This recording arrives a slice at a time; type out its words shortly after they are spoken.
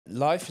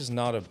life is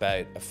not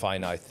about a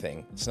finite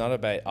thing. It's not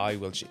about I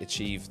will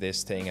achieve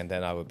this thing and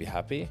then I will be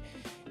happy.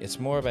 It's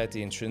more about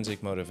the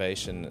intrinsic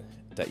motivation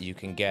that you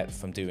can get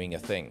from doing a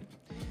thing.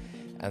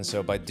 And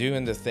so by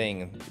doing the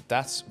thing,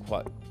 that's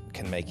what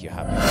can make you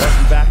happy.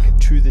 Welcome back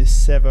to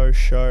this Sevo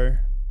Show.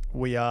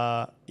 We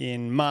are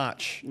in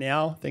March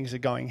now. Things are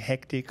going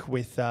hectic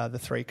with the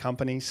three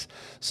companies.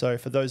 So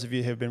for those of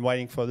you who have been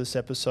waiting for this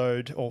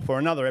episode or for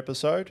another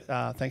episode,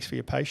 thanks for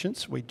your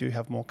patience. We do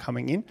have more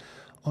coming in.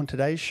 On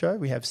today's show,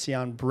 we have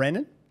Cian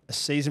Brennan, a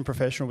seasoned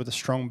professional with a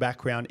strong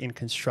background in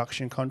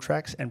construction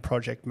contracts and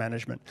project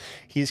management.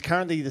 He is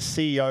currently the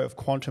CEO of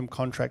Quantum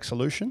Contract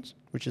Solutions,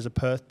 which is a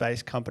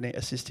Perth-based company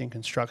assisting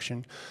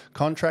construction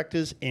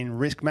contractors in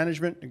risk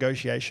management,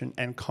 negotiation,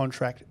 and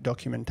contract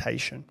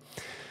documentation.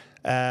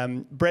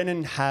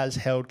 Brennan has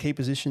held key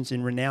positions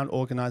in renowned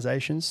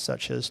organisations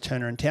such as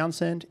Turner and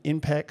Townsend,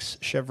 Inpex,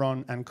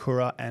 Chevron,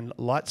 Ancura, and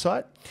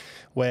Lightsite,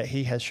 where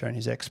he has shown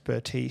his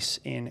expertise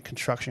in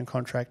construction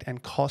contract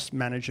and cost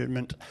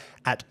management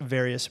at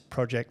various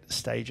project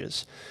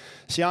stages.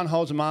 Cian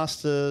holds a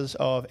Master's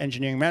of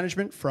Engineering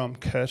Management from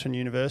Curtin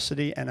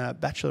University and a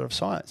Bachelor of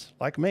Science,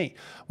 like me,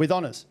 with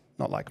honours,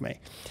 not like me,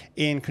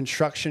 in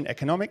Construction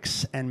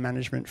Economics and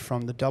Management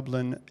from the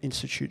Dublin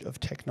Institute of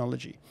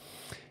Technology.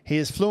 He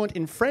is fluent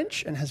in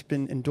French and has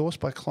been endorsed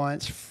by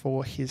clients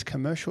for his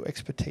commercial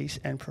expertise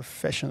and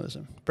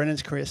professionalism.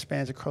 Brennan's career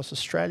spans across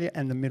Australia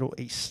and the Middle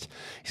East.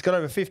 He's got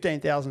over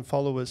 15,000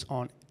 followers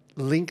on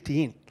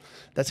LinkedIn.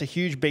 That's a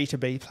huge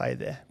B2B play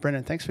there.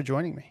 Brennan, thanks for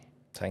joining me.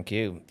 Thank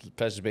you.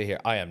 Pleasure to be here.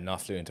 I am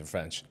not fluent in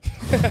French.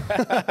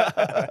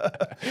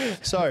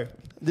 So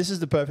this is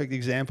the perfect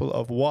example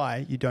of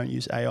why you don't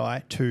use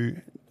AI to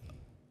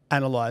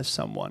analyze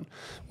someone.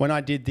 When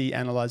I did the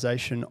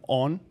analyzation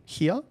on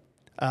here,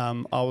 I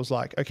was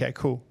like, okay,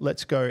 cool.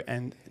 Let's go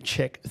and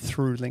check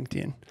through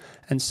LinkedIn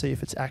and see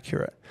if it's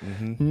accurate.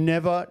 Mm-hmm.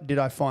 Never did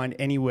I find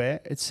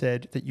anywhere it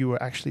said that you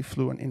were actually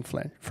fluent in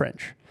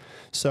French.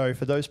 So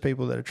for those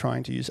people that are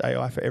trying to use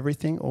AI for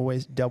everything,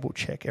 always double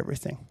check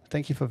everything.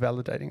 Thank you for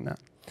validating that.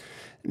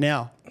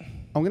 Now,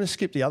 I'm going to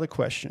skip the other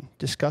question.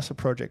 Discuss a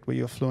project where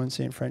your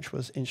fluency in French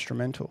was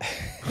instrumental.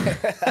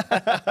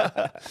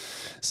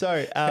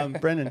 So,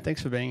 Brennan,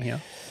 thanks for being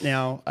here.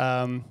 Now,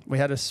 we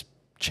had a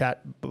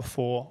chat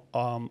before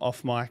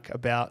off mic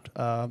about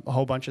a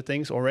whole bunch of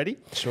things already.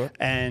 Sure.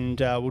 And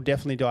we'll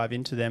definitely dive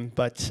into them.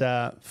 But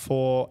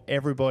for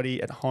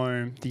everybody at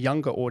home, the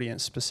younger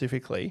audience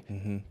specifically,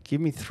 give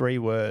me 3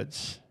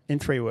 words. In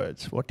 3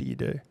 words, what do you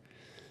do?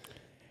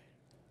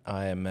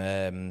 I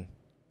am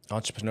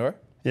entrepreneur.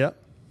 Yeah.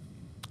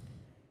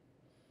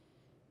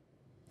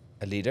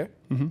 A leader.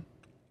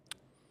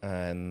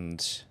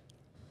 And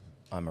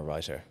I'm a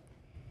writer.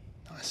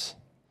 Nice.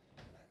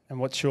 And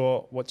what's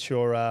your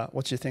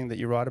thing that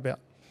you write about?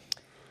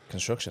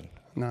 Construction.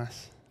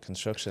 Nice.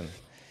 Construction.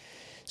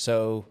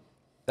 So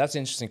that's an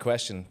interesting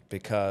question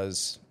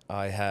because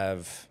I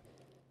have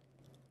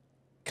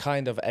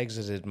kind of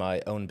exited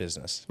my own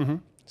business.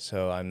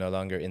 So I'm no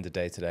longer in the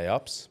day-to-day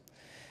ops,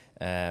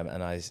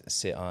 and I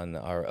sit on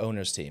our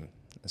owners team.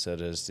 So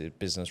the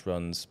business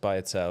runs by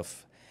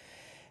itself.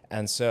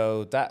 And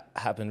so that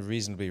happened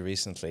reasonably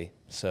recently.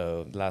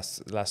 So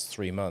last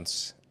 3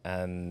 months.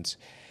 And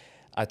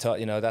I thought,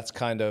 that's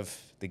kind of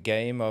the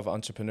game of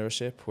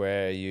entrepreneurship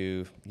where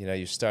you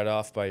start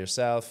off by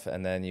yourself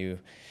and then you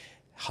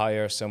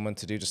hire someone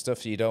to do the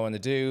stuff that you don't want to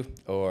do,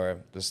 or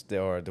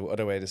the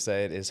other way to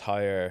say it is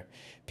hire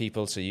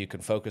people so you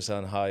can focus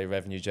on high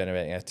revenue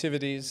generating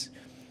activities,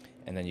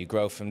 and then you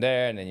grow from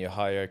there, and then you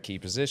hire key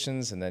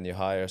positions, and then you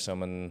hire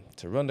someone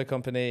to run the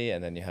company,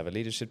 and then you have a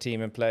leadership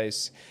team in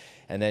place,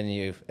 and then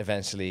you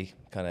eventually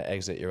kind of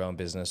exit your own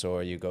business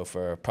or you go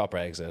for a proper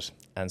exit.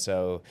 And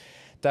so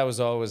that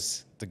was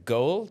always the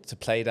goal, to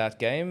play that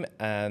game.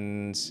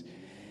 And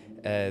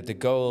the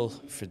goal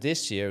for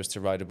this year is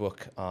to write a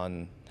book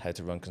on how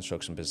to run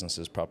construction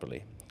businesses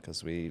properly.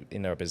 Because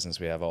in our business,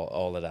 we have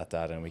all of that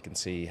data and we can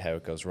see how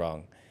it goes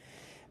wrong.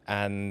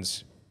 And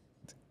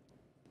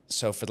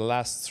so for the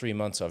last 3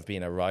 months, I've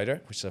been a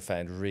writer, which I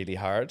found really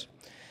hard.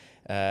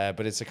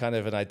 But it's a kind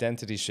of an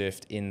identity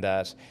shift in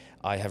that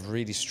I have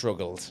really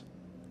struggled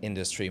in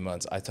this 3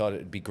 months. I thought it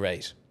would be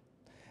great.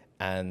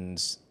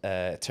 And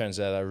it turns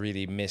out I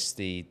really miss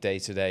the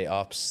day-to-day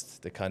ops,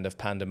 the kind of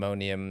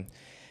pandemonium,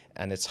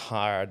 and it's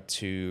hard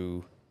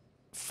to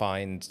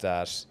find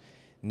that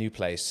new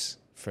place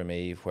for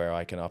me where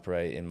I can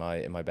operate in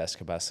my best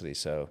capacity.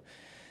 So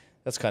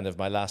that's kind of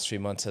my last 3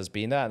 months has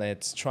been that, and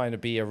it's trying to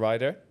be a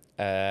writer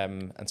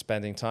and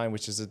spending time,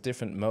 which is a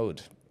different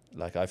mode.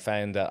 Like I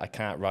found that I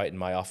can't write in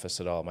my office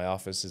at all. My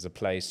office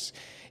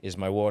is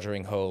my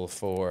watering hole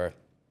for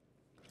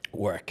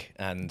work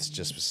and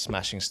just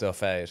smashing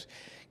stuff out.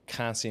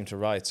 Can't seem to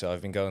write, so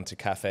I've been going to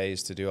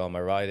cafes to do all my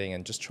writing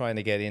and just trying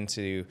to get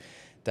into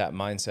that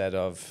mindset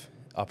of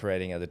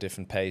operating at a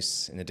different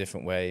pace, in a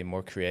different way,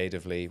 more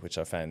creatively, which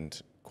I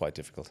found quite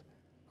difficult.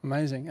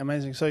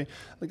 Amazing. So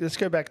let's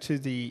go back to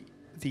the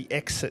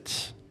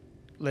exit.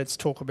 Let's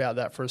talk about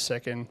that for a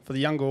second. For the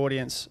younger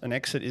audience, an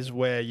exit is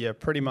where you're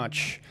pretty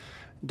much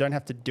You don't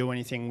have to do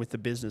anything with the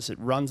business. It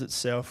runs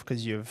itself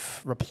because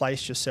you've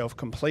replaced yourself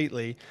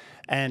completely.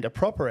 And a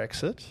proper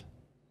exit,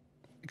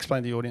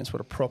 explain to the audience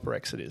what a proper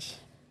exit is.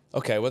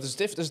 Okay, well,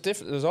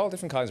 there's all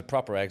different kinds of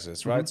proper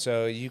exits, right?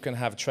 So you can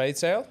have a trade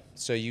sale.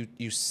 So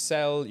you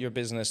sell your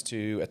business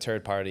to a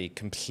third party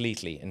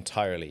completely,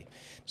 entirely.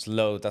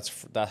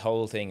 That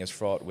whole thing is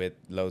fraught with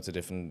loads of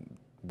different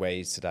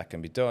ways that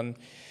can be done.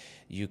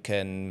 You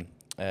can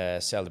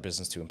sell the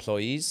business to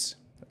employees.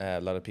 A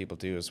lot of people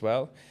do as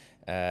well.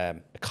 A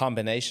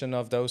combination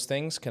of those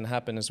things can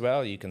happen as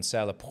well. You can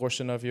sell a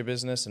portion of your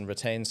business and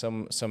retain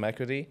some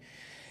equity.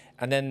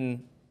 And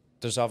then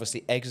there's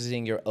obviously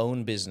exiting your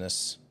own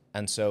business.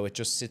 And so it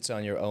just sits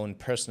on your own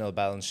personal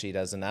balance sheet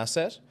as an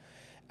asset,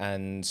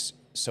 and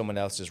someone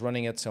else is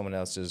running it, someone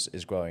else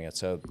is growing it.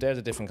 So they're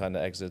the different kind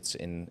of exits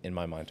in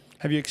my mind.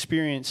 Have you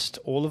experienced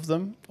all of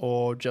them,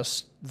 or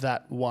just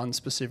that one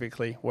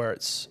specifically where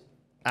it's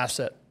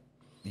asset?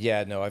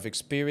 Yeah, no, I've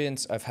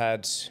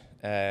had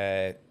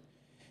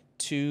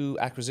 2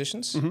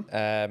 acquisitions.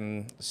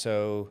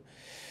 So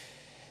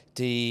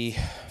the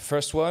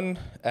first one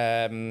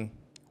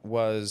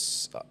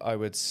was, I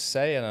would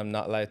say, and I'm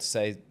not allowed to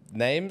say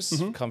names,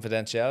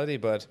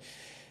 confidentiality, but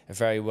a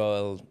very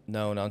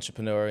well-known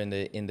entrepreneur in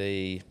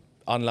the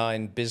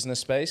online business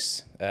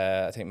space.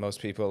 I think most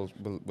people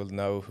will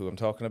know who I'm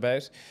talking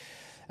about.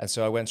 And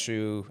so I went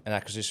through an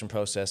acquisition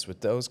process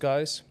with those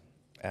guys.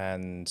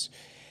 And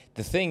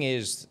the thing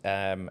is,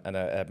 and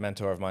a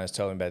mentor of mine has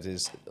told me about,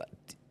 is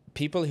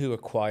people who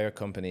acquire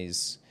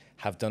companies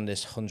have done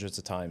this hundreds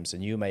of times,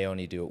 and you may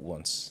only do it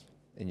once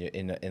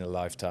in a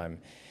lifetime.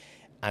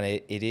 And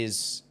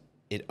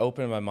it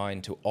opened my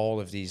mind to all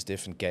of these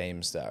different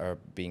games that are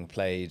being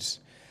played,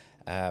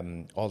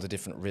 all the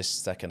different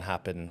risks that can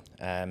happen.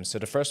 So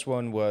the first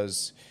one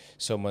was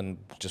someone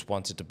just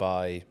wanted to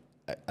buy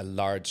a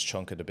large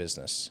chunk of the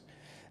business.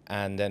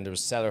 And then there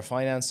was seller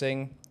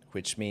financing,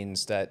 which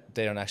means that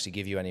they don't actually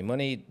give you any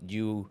money.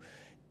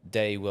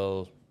 They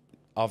will,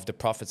 of the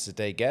profits that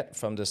they get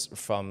from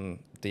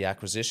the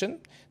acquisition,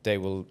 they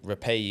will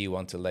repay you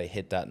until they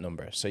hit that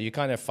number. So you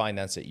kind of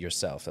finance it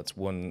yourself. That's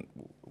one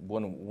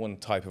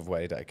type of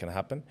way that it can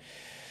happen.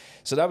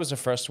 So that was the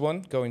first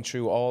one, going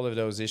through all of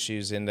those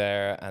issues in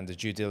there and the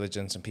due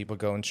diligence and people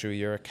going through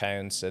your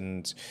accounts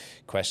and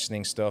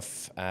questioning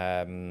stuff,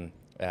 and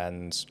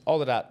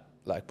all of that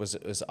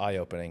was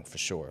eye-opening for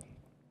sure,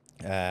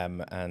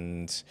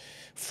 and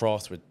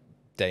fraught with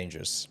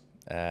dangers.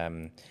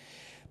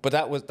 But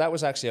that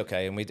was actually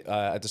okay, and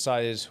I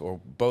decided, or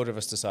both of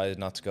us decided,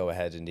 not to go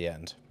ahead in the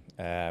end,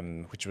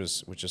 which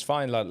was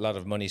fine. A lot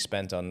of money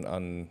spent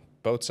on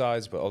both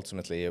sides, but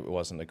ultimately it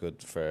wasn't a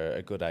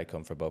good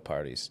outcome for both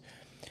parties.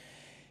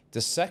 The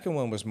second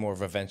one was more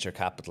of a venture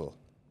capital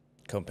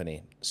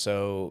company.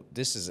 So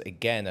this is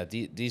again,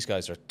 these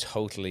guys are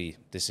totally,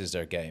 this is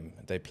their game.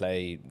 They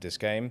play this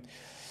game.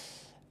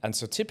 And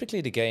so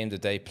typically the game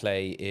that they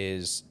play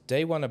is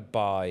they want to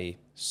buy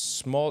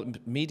small,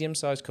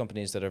 medium-sized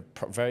companies that are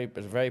very,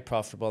 very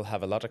profitable,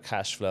 have a lot of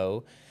cash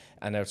flow,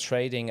 and they're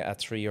trading at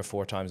 3 or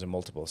 4 times a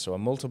multiple. So a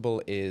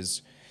multiple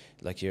is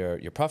like your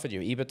profit,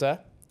 your EBITDA,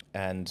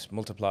 and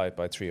multiply it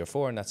by 3 or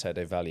 4, and that's how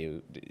they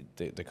value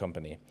the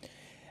company.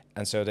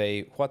 And so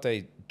what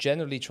they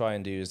generally try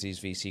and do is these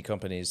VC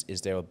companies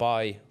is they will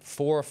buy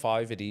 4 or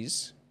 5 of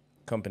these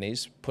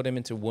companies, put them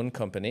into one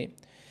company,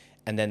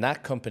 and then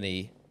that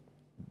company,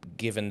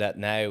 given that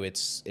now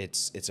it's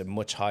a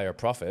much higher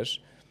profit,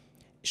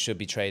 should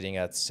be trading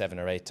at 7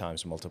 or 8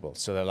 times multiple.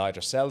 So they'll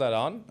either sell that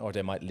on, or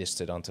they might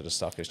list it onto the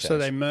stock exchange. So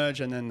they merge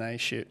and then they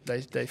flip.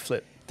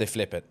 They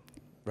flip it,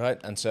 right?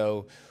 And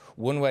so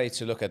one way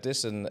to look at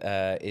this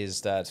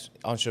is that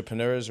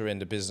entrepreneurs are in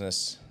the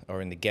business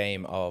or in the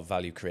game of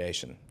value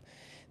creation.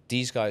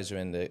 These guys are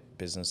in the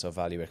business of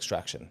value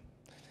extraction.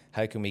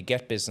 How can we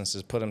get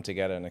businesses, put them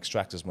together, and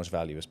extract as much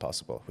value as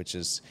possible? Which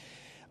is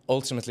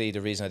ultimately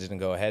the reason I didn't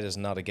go ahead. Is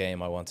not a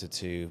game I wanted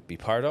to be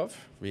part of,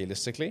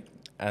 realistically.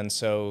 And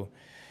so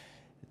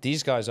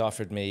these guys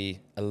offered me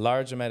a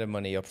large amount of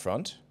money up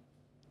front,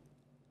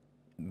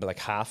 like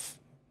half,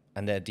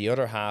 and then the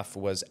other half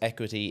was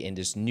equity in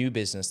this new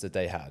business that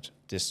they had,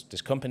 this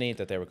company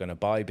that they were going to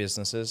buy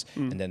businesses,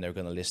 and then they were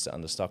going to list it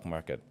on the stock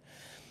market.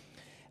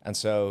 And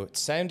so it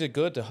sounded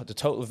good. The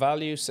total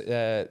value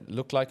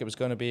looked like it was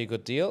going to be a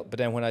good deal. But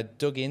then when I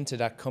dug into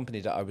that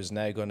company that I was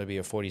now going to be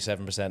a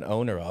 47%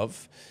 owner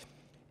of,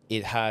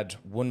 it had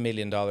 $1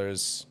 million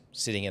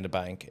sitting in the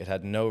bank. It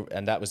had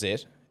and that was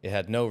it. It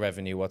had no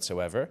revenue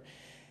whatsoever.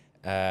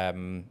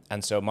 And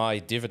so my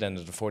dividend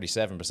of the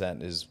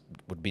 47%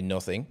 would be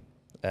nothing.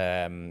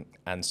 And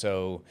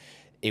so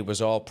it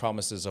was all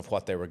promises of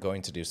what they were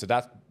going to do. So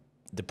that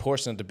the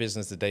portion of the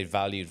business that they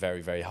valued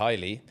very, very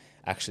highly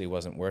actually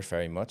wasn't worth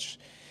very much.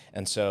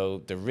 And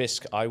so the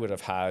risk I would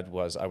have had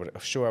was I would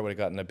have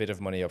gotten a bit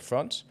of money up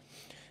front,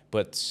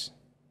 but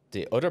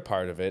the other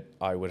part of it,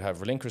 I would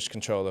have relinquished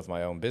control of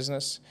my own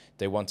business.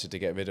 They wanted to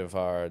get rid of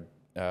our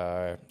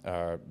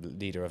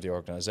leader of the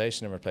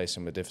organization and replace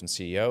him with a different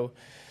CEO.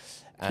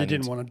 And you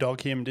didn't want to dog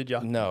him, did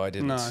you? No, I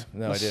didn't.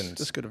 No, I didn't.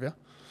 That's good of you.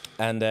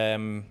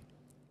 And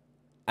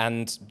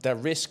And the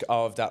risk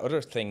of that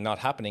other thing not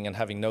happening and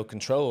having no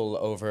control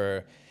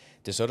over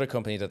this other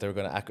company that they were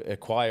going to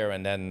acquire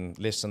and then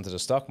list onto the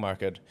stock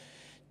market,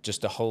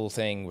 just the whole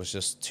thing was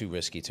just too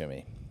risky to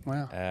me.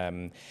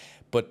 Wow.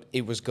 But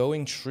it was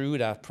going through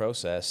that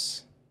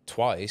process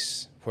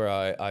twice where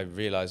I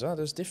realized,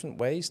 there's different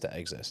ways to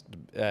exit.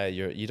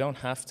 You don't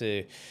have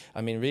to,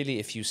 I mean, really,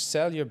 if you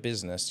sell your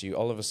business,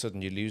 all of a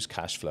sudden you lose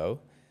cash flow,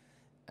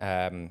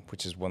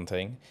 which is one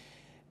thing.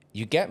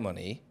 You get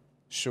money,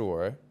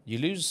 sure. You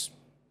lose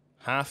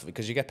half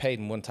because you get paid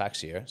in one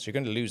tax year. So you're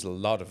going to lose a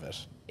lot of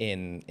it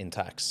in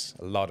tax,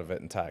 a lot of it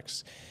in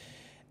tax.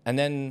 And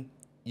then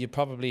you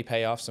probably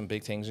pay off some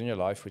big things in your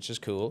life, which is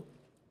cool.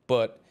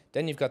 But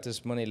then you've got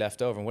this money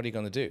left over, and what are you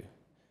going to do?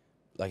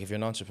 Like if you're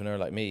an entrepreneur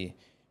like me, you're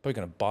probably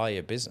going to buy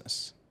a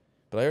business.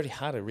 But I already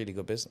had a really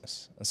good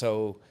business. And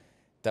so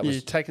that was...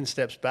 You're taking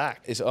steps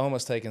back. It's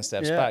almost taking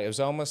steps back. It was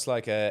almost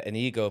like an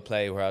ego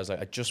play where I was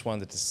like, I just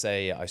wanted to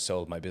say I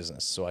sold my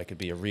business so I could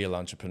be a real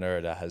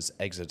entrepreneur that has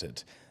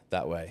exited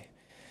that way.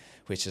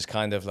 Which is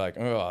kind of like,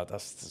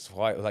 that's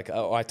why, like,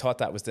 I thought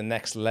that was the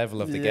next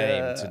level of the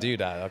game to do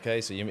that.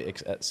 Okay,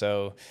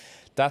 so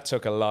that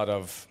took a lot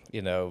of,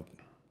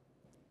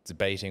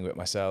 debating with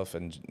myself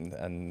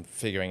and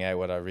figuring out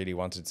what I really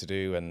wanted to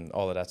do and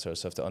all of that sort of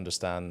stuff to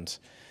understand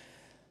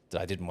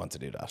that I didn't want to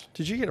do that.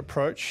 Did you get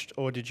approached,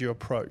 or did you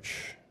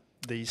approach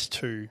these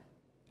two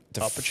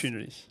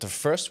opportunities? The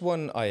first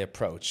one I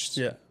approached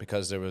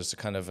because there was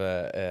kind of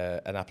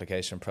an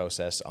application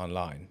process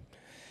online,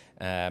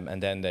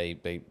 and then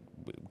they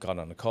got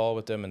on a call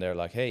with them and they're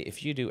like, hey,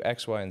 if you do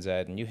X, Y, and Z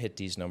and you hit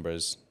these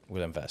numbers,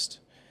 we'll invest.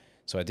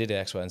 So I did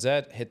X, Y, and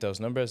Z, hit those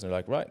numbers, and they're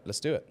like, right, let's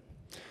do it.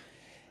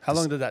 How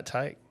long did that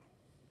take?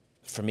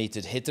 For me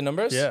to hit the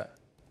numbers? Yeah.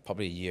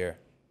 Probably a year.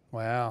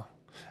 Wow.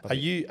 Are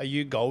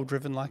you goal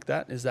driven like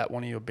that? Is that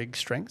one of your big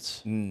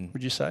strengths,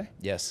 would you say?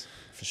 Yes,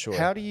 for sure.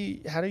 How do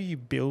you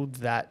build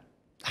that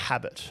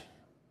habit?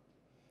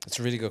 It's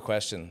a really good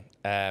question.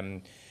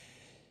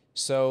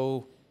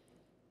 So,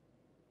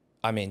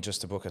 I mean, just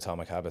the book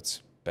Atomic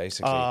Habits,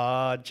 basically.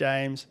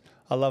 James,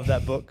 I love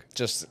that book.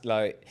 Just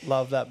like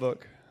love that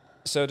book.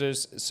 So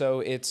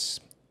it's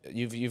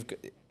you've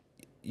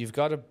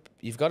got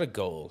a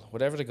goal,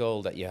 whatever the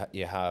goal that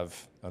you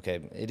have.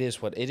 Okay, it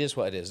is what it is.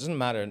 It doesn't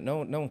matter. No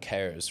one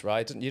cares,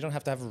 right? You don't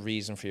have to have a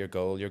reason for your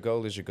goal. Your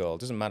goal is your goal.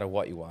 It doesn't matter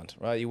what you want,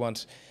 right? You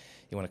want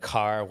a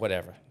car,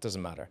 whatever. It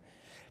doesn't matter.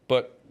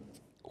 But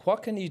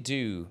what can you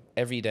do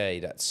every day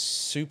that's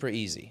super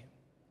easy?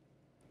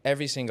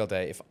 Every single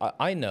day. If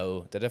I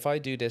know that if I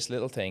do this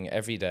little thing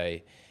every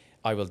day,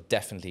 I will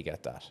definitely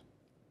get that.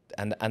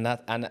 And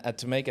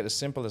to make it as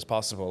simple as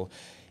possible,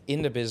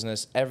 in the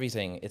business,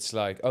 everything, it's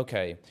like,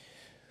 okay,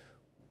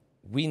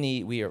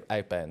 we are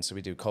outbound, so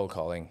we do cold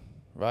calling,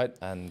 right?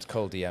 And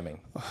cold DMing,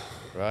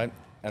 right?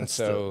 And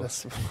so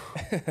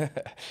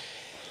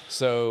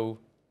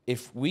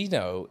if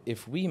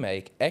we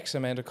make X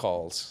amount of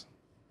calls,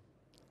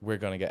 we're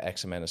going to get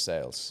X amount of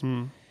sales.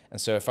 And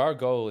so if our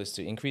goal is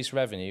to increase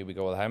revenue, we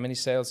go, well, how many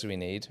sales do we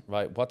need,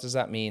 right? What does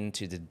that mean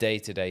to the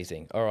day-to-day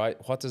thing? All right,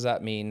 what does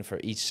that mean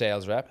for each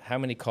sales rep? How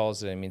many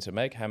calls do they mean to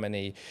make? How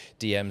many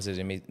DMs do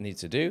they need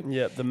to do?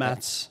 Yeah, the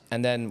maths.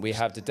 And then we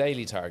have the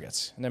daily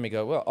targets. And then we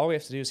go, well, all we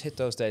have to do is hit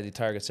those daily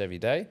targets every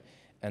day,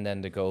 and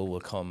then the goal will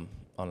come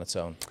on its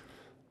own.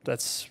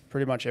 That's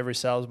pretty much every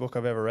sales book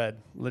I've ever read.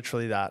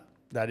 Literally that.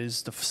 That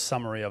is the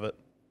summary of it.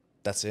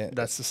 That's it.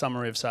 That's the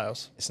summary of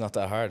sales. It's not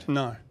that hard.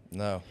 No.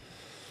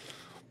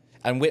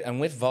 And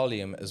with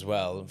volume as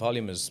well.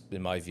 Volume is,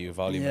 in my view, is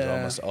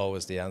almost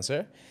always the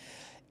answer.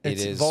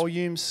 It's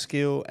volume,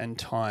 skill, and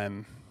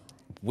time.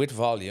 With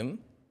volume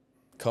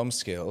comes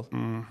skill.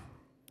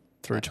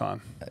 Through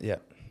time. Yeah.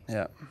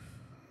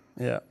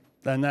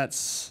 And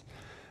that's,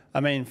 I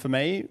mean, for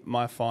me,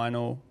 my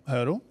final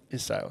hurdle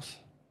is sales.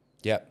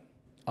 Yeah.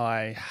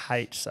 I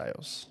hate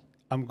sales.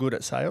 I'm good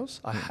at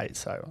sales. I hate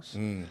sales.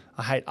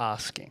 I hate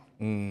asking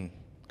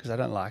because I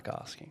don't like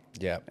asking.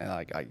 Yeah.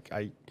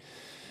 And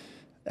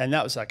and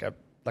that was like a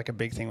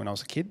big thing when I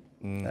was a kid.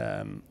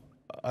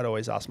 I'd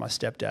always ask my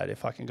stepdad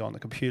if I can go on the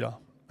computer,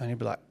 and he'd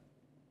be like,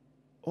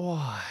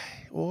 "Why?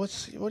 Well,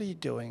 what are you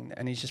doing?"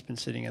 And he's just been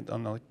sitting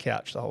on the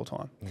couch the whole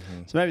time.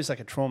 So maybe it's like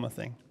a trauma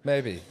thing.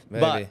 Maybe.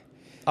 But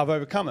I've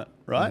overcome it,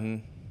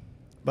 right?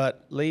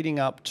 But leading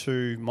up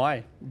to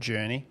my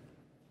journey,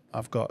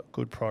 I've got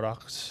good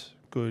products,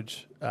 good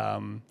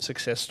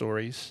success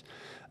stories.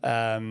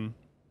 Networking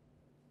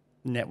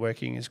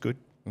is good.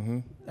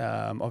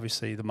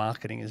 Obviously, the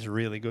marketing is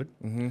really good.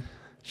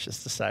 It's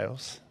just the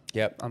sales.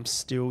 Yep. I'm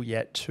still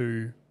yet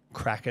to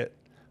crack it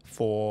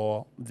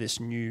for this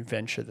new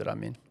venture that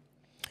I'm in.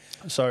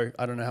 So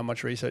I don't know how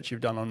much research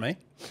you've done on me.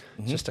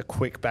 Just a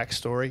quick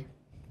backstory.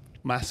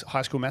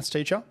 High school maths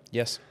teacher.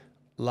 Yes.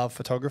 Love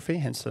photography,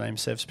 hence the name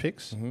Sev's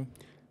Pics.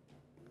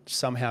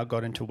 Somehow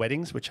got into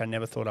weddings, which I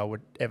never thought I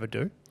would ever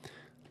do.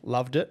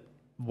 Loved it.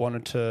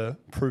 Wanted to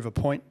prove a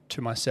point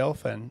to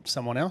myself and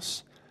someone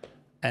else.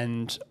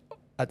 And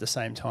at the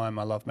same time,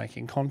 I love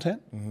making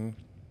content.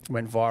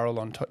 Went viral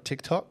on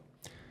TikTok.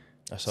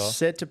 I saw.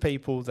 Said to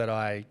people that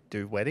I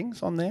do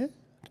weddings on there.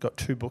 Got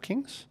 2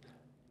 bookings.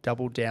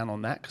 Doubled down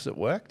on that because it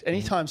worked.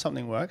 Anytime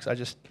something works, I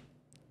just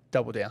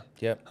double down.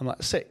 Yeah. I'm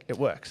like, sick, it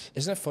works.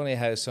 Isn't it funny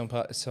how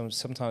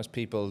sometimes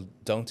people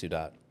don't do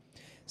that?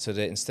 So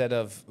they, instead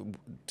of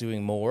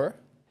doing more,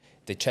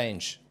 they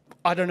change.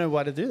 I don't know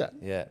why to do that.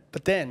 Yeah.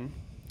 But then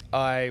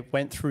I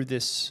went through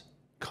this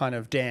kind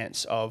of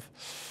dance of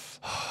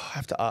I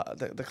have to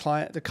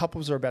the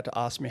couples are about to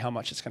ask me how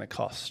much it's going to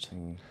cost.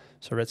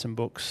 So I read some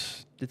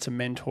books, did some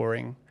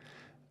mentoring,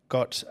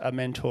 got a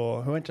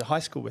mentor who I went to high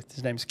school with.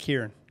 His name's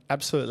Cian,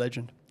 absolute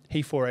legend.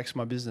 He 4X'd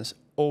my business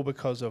all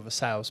because of a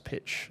sales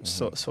pitch,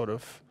 sort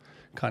of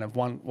kind of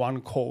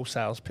one call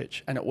sales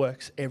pitch, and it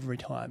works every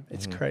time.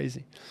 It's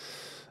crazy.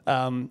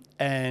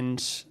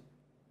 And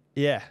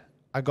yeah,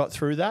 I got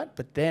through that,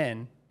 but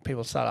then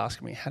people started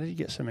asking me, how did you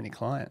get so many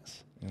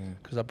clients?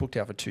 Because I booked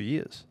out for 2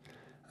 years.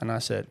 And I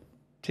said,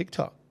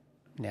 TikTok.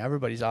 Now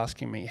everybody's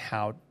asking me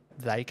how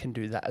they can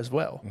do that as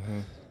well.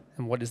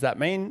 And what does that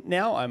mean?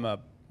 Now I'm a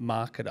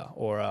marketer,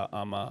 or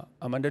I'm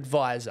an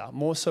advisor,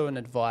 more so an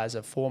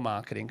advisor for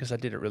marketing, because I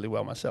did it really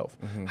well myself.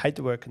 Hate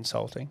the word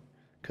consulting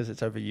because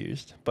it's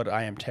overused, but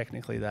I am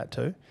technically that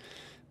too.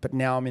 But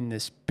now I'm in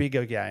this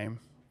bigger game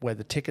where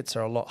the tickets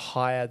are a lot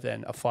higher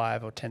than a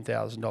 $5,000 or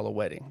 $10,000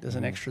 wedding. There's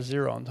an extra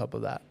zero on top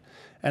of that.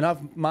 And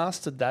I've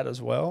mastered that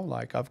as well.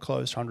 Like I've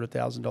closed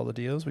 $100,000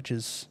 deals, which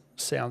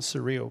sounds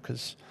surreal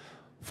because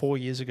 4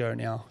 years ago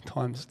now,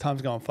 time's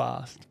gone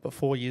fast, but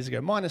 4 years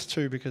ago,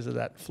 -2 because of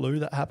that flu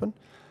that happened.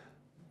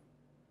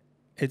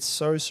 It's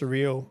so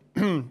surreal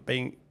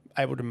being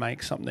able to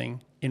make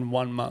something in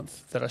 1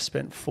 month that I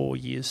spent 4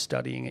 years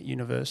studying at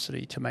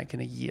university to make in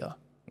a year.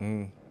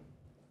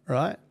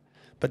 Right?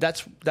 But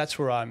that's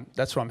where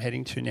I'm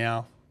heading to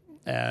now.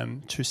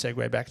 To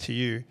segue back to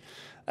you,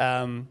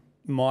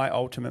 my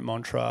ultimate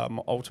mantra,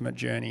 my ultimate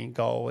journey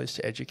goal is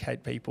to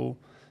educate people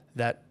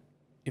that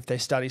if they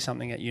study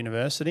something at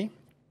university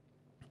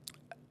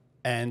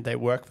and they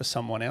work for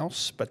someone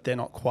else, but they're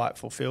not quite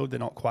fulfilled, they're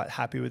not quite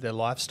happy with their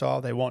lifestyle,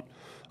 they want,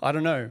 I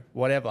don't know,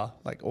 whatever,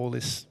 like all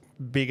this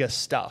bigger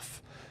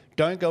stuff.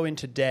 Don't go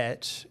into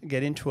debt,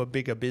 get into a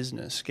bigger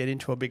business, get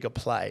into a bigger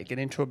play, get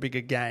into a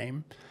bigger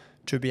game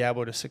to be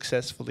able to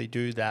successfully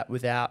do that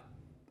without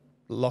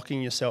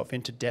locking yourself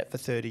into debt for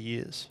 30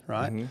 years,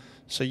 right?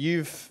 So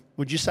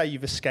would you say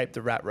you've escaped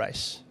the rat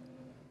race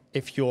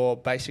if your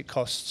basic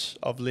costs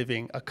of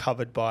living are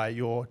covered by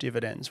your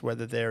dividends,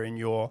 whether they're in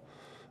your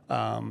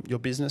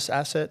business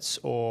assets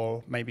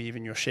or maybe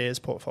even your shares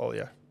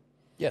portfolio?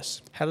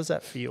 Yes. How does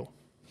that feel?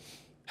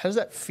 How does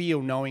that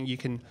feel knowing you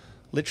can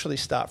literally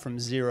start from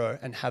zero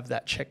and have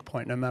that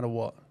checkpoint no matter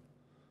what?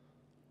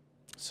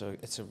 So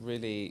it's a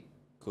really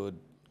good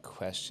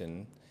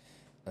question.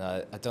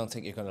 I don't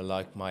think you're going to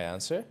like my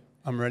answer.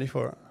 I'm ready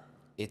for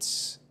it.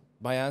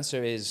 My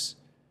answer is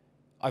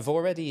I've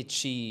already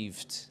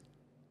achieved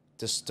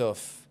the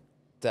stuff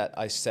that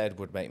I said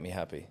would make me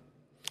happy.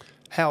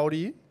 How old are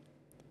you?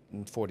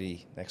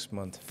 40 next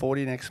month.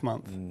 40 next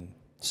month.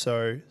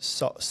 So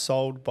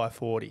sold by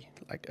 40,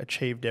 like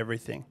achieved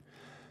everything.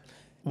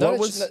 Not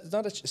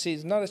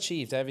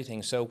achieved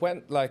everything. So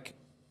when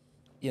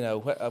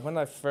when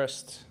I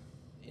first,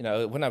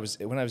 when I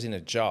was in a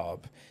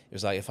job, it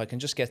was like, if I can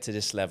just get to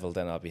this level,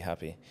 then I'll be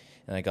happy.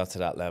 And I got to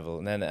that level,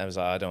 and then I was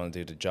like, I don't want to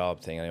do the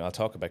job thing anymore. I'll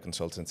talk about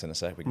consultants in a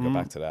sec. We can go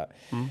back to that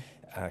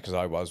because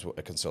I was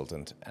a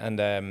consultant. And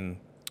then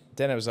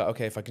I was like,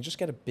 okay, if I can just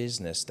get a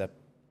business that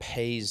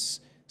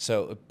pays,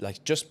 so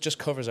like just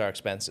covers our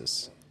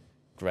expenses,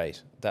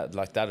 great.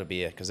 That'll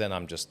be it. Because then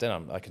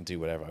I can do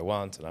whatever I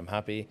want, and I'm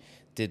happy.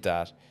 Did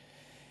that,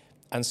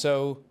 and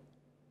so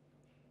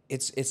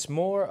it's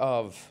more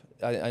of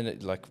I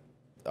like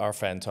our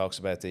friend talks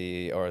about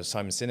or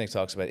Simon Sinek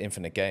talks about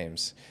infinite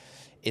games.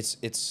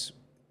 It's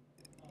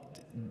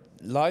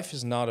life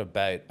is not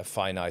about a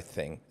finite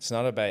thing. It's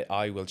not about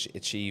I will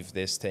achieve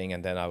this thing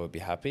and then I will be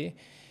happy.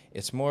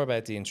 It's more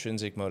about the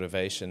intrinsic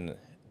motivation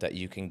that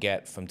you can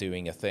get from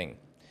doing a thing.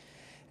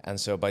 And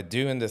so by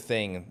doing the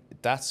thing,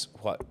 that's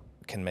what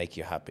can make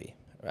you happy.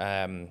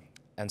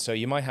 And so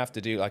you might have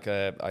to do like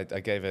I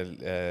gave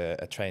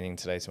a training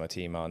today to my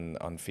team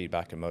on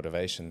feedback and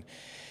motivation.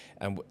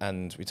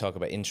 And we talk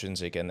about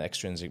intrinsic and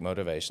extrinsic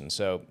motivation.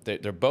 So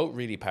they're both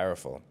really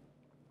powerful.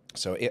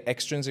 So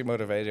extrinsic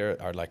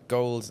motivator are like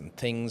goals and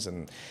things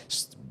and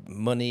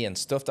money and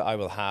stuff that I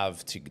will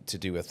have to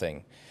do a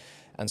thing.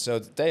 And so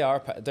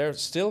they're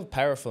still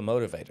powerful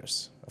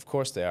motivators. Of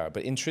course they are.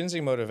 But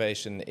intrinsic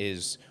motivation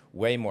is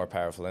way more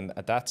powerful. And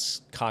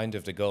that's kind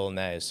of the goal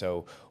now.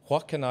 So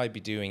what can I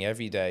be doing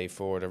every day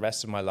for the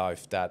rest of my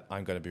life that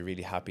I'm going to be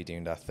really happy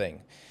doing that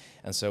thing?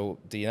 And so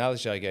the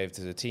analogy I gave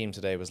to the team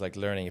today was like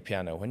learning a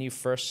piano. When you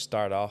first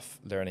start off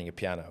learning a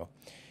piano,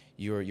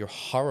 you're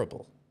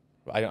horrible.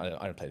 I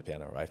don't play the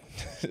piano, right?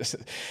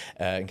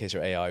 In case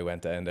your AI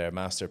went down there,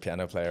 master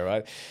piano player,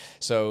 right?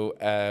 So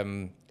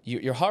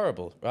you're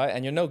horrible, right?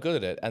 And you're no good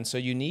at it. And so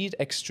you need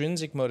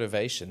extrinsic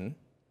motivation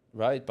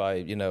right? By,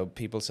 you know,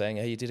 people saying,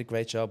 hey, you did a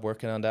great job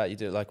working on that. You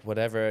did like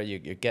whatever,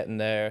 you're getting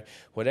there,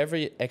 whatever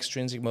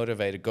extrinsic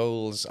motivated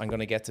goals, I'm going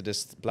to get to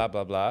this, blah,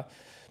 blah, blah.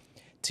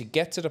 To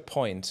get to the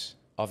point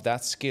of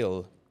that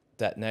skill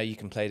that now you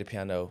can play the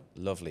piano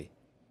lovely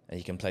and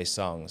you can play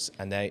songs.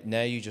 And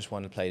now you just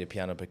want to play the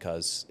piano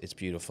because it's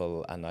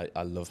beautiful and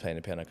I love playing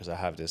the piano because I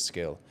have this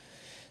skill.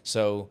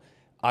 So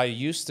I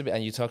used to be,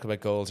 and you talk about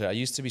goals, I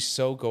used to be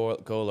so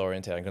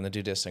goal-oriented. I'm going to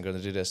do this, I'm going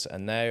to do this.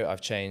 And now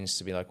I've changed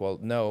to be like, well,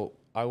 no,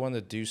 I want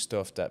to do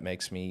stuff that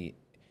makes me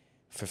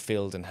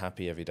fulfilled and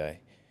happy every day.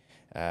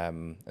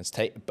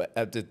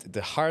 But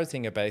the hard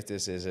thing about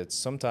this is it's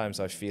sometimes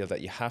I feel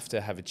that you have to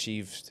have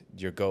achieved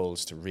your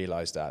goals to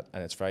realize that.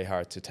 And it's very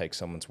hard to take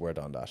someone's word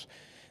on that.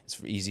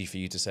 It's easy for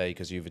you to say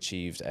because you've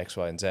achieved X,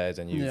 Y, and Z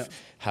and you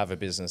have a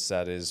business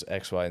that is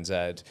X, Y, and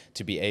Z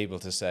to be able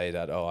to say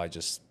that, oh,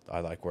 I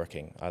like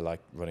working. I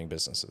like running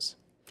businesses.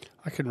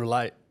 I can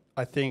relate.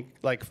 I think,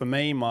 like, for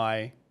me,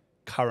 my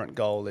current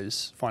goal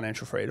is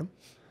financial freedom.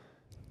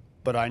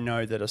 But I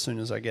know that as soon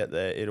as I get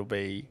there, it'll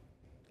be,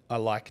 I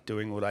like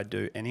doing what I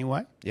do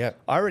anyway. Yeah.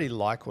 I already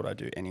like what I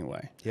do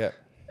anyway. Yeah.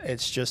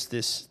 It's just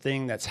this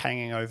thing that's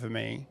hanging over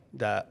me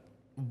that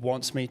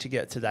wants me to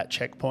get to that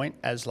checkpoint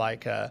as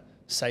like a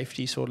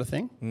safety sort of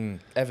thing.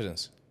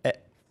 Evidence.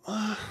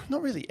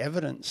 Not really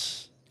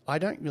evidence. I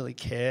don't really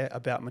care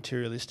about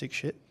materialistic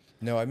shit.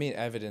 No, I mean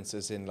evidence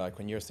as in like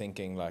when you're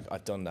thinking like,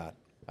 I've done that,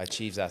 I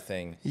achieved that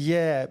thing.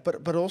 Yeah,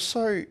 but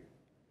also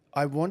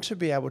I want to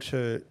be able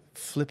to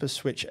flip a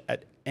switch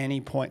at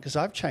any point because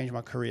I've changed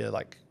my career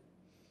like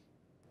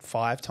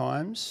 5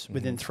 times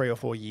within 3 or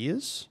 4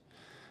 years,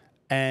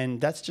 and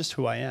that's just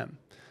who I am.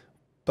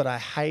 But I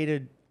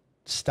hated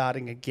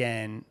starting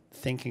again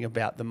thinking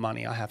about the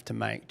money I have to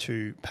make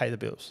to pay the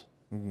bills.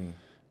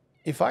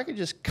 If I could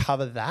just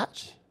cover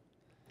that,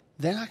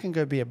 then I can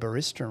go be a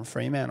barista in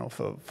Fremantle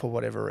for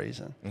whatever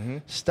reason.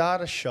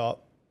 Start a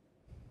shop,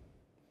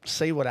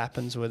 see what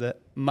happens with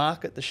it,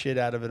 market the shit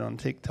out of it on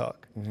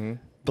TikTok,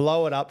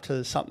 blow it up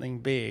to something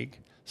big.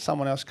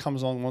 Someone else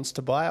comes along, wants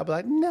to buy it, I'll be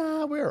like,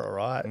 nah, we're all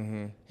right.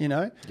 You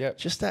know? Yep.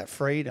 Just that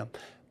freedom.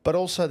 But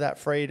also that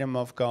freedom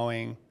of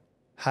going,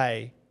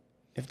 hey,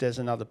 if there's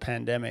another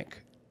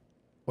pandemic,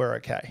 we're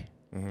okay.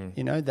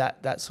 You know,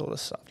 that sort of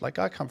stuff. Like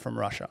I come from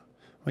Russia.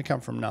 We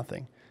come from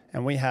nothing.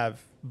 And we have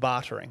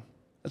bartering.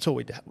 That's all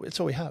we do. It's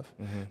all we have.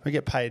 We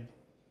get paid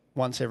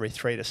once every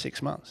 3 to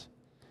 6 months.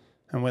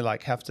 And we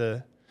like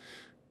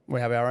we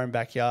have our own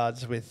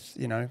backyards with,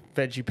 you know,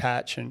 veggie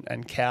patch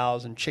and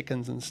cows and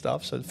chickens and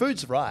stuff. So the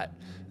food's right.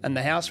 And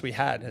the house we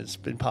had has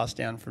been passed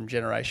down from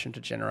generation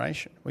to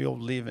generation. We all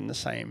live in the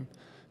same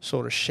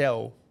sort of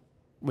shell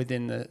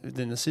within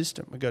the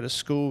system. We go to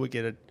school, we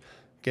get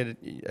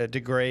a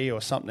degree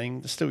or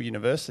something. There's still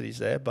universities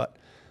there, but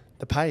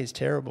the pay is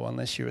terrible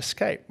unless you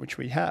escape, which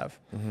we have.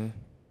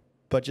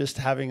 But just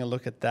having a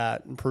look at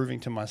that and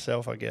proving to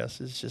myself, I guess,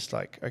 is just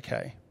like,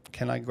 okay,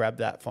 can I grab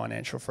that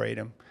financial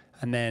freedom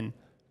and then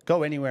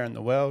go anywhere in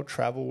the world,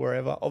 travel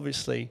wherever?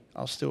 Obviously,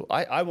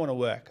 I want to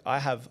work. I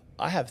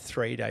have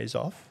 3 days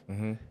off.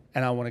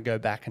 And I want to go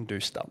back and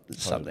do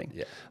something.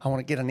 Yeah. I want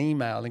to get an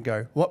email and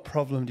go, what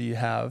problem do you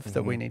have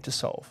that we need to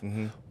solve?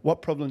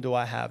 What problem do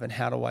I have and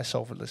how do I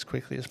solve it as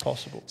quickly as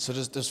possible? So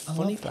there's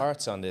funny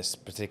parts on this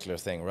particular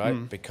thing,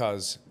 right?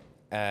 Because,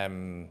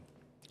 and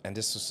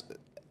this is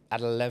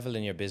at a level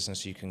in your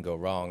business you can go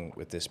wrong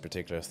with this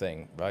particular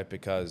thing, right?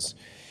 Because,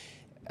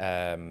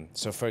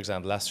 so for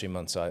example, last 3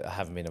 months I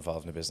haven't been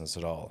involved in the business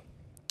at all.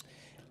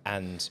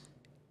 And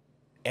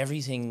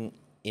everything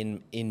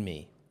in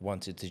me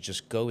wanted to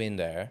just go in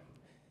there,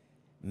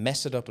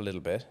 mess it up a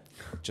little bit,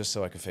 just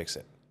so I could fix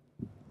it.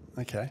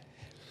 Okay.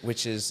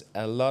 Which is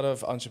a lot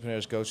of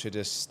entrepreneurs go through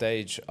this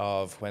stage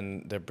of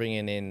when they're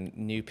bringing in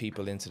new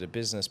people into the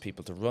business,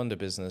 people to run the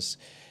business,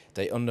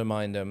 they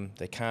undermine them,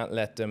 they can't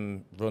let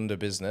them run the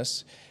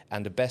business,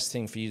 and the best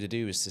thing for you to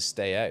do is to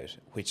stay out,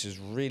 which is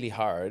really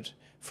hard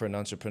for an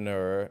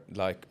entrepreneur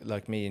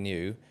like me and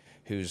you,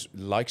 who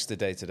likes the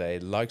day-to-day,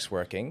 likes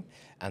working,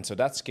 and so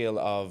that skill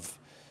of,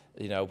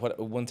 you know,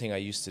 one thing I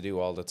used to do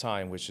all the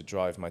time, which would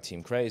drive my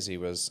team crazy,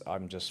 was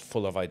I'm just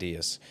full of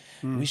ideas.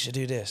 We should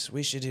do this.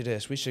 We should do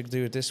this. We should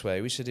do it this way.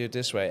 We should do it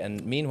this way.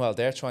 And meanwhile,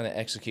 they're trying to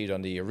execute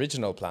on the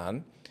original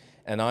plan,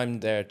 and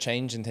I'm there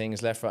changing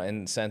things left, right,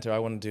 and center. I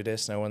want to do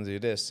this, and I want to do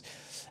this.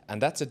 And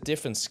that's a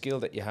different skill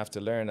that you have to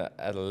learn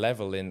at a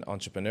level in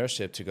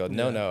entrepreneurship to go,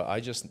 no,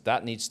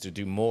 that needs to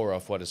do more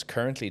of what it's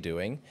currently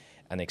doing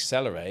and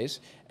accelerate,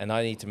 and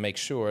I need to make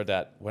sure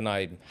that when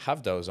I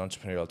have those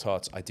entrepreneurial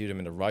thoughts, I do them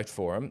in the right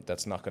forum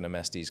that's not going to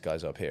mess these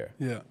guys up here.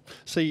 Yeah.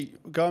 See,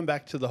 going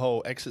back to the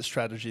whole exit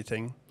strategy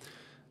thing,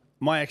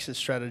 my exit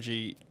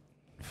strategy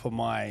for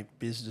my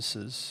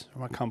businesses,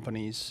 my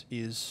companies,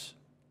 is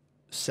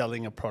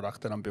selling a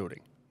product that I'm building.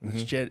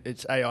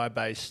 It's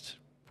AI-based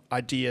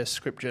idea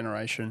script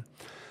generation,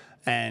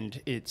 and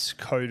it's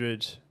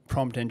coded,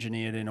 prompt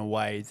engineered in a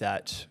way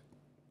that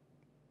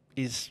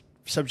is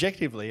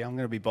subjectively, I'm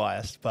going to be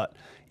biased, but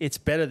it's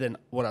better than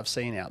what I've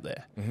seen out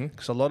there.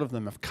 Because a lot of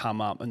them have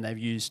come up and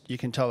you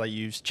can tell they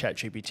use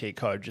ChatGPT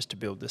code just to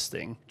build this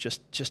thing,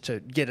 just to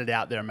get it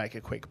out there and make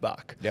a quick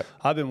buck. Yep.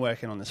 I've been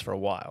working on this for a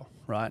while,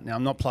 right? Now,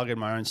 I'm not plugging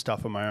my own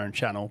stuff on my own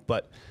channel,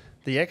 but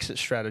the exit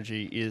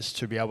strategy is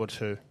to be able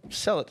to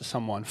sell it to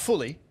someone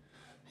fully,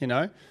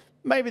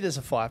 Maybe there's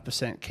a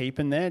 5% keep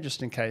in there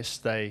just in case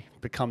they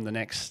become the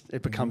next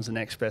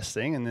best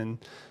thing.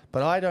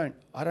 But I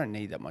don't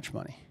need that much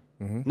money.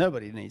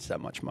 Nobody needs that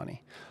much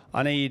money.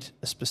 I need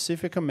a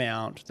specific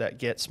amount that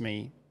gets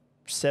me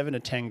 7 to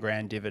 10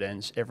 grand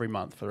dividends every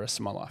month for the rest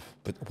of my life.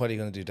 But what are you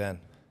going to do then?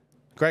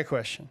 Great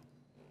question.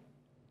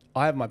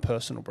 I have my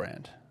personal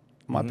brand.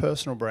 My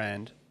personal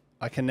brand,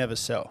 I can never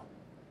sell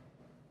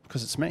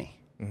because it's me.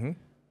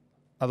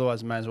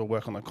 Otherwise, I may as well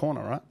work on the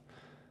corner, right?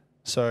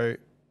 So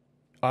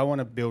I want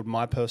to build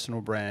my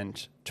personal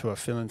brand to a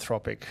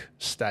philanthropic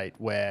state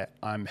where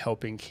I'm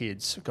helping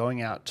kids,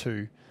 going out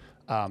to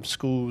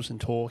schools and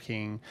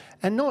talking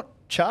and not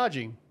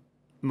charging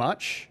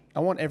much. I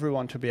want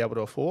everyone to be able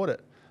to afford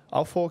it.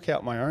 I'll fork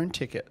out my own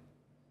ticket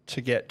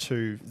to get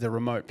to the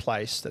remote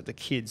place that the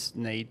kids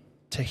need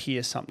to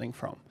hear something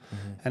from.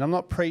 And I'm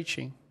not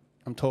preaching.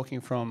 I'm talking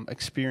from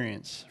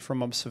experience,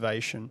 from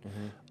observation.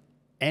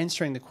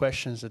 Answering the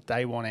questions that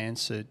they want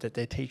answered that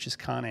their teachers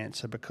can't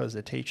answer because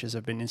their teachers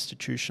have been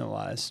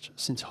institutionalized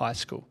since high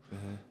school.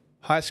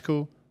 High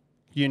school,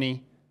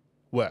 uni,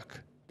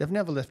 work. They've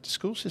never left the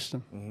school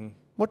system.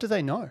 What do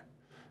they know?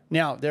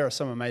 Now, there are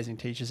some amazing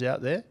teachers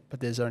out there, but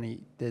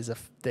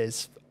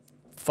there's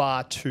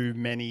far too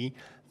many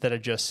that are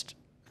just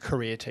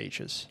career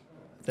teachers.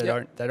 They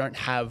don't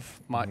have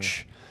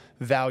much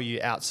value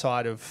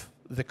outside of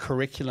the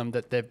curriculum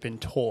that they've been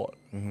taught,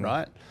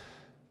 right?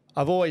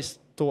 I've always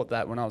thought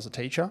that when I was a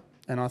teacher,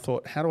 and I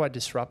thought, how do I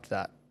disrupt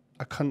that?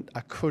 I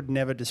could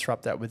never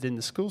disrupt that within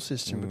the school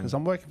system because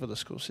I'm working for the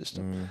school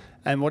system.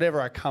 And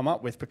whatever I come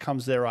up with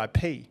becomes their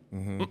IP.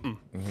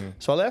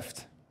 So I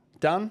left,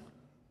 done.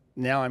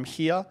 Now I'm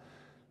here.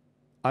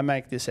 I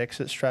make this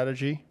exit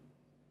strategy,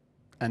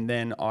 and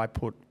then I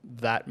put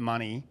that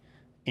money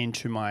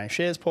into my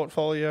shares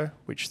portfolio,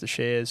 which the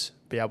shares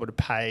be able to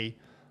pay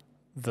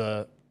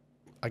the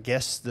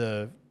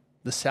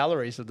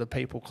salaries of the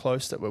people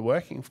close that were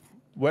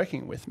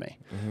working with me.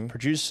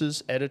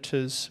 Producers,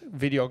 editors,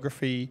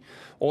 videography,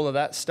 all of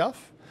that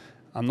stuff.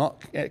 I'm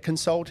not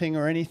consulting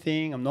or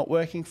anything. I'm not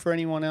working for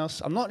anyone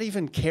else. I'm not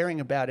even caring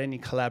about any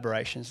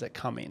collaborations that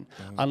come in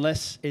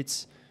unless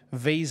it's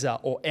Visa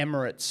or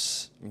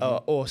Emirates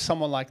or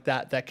someone like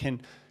that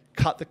can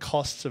cut the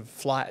costs of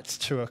flights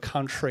to a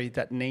country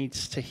that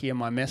needs to hear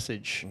my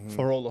message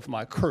for all of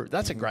my crew.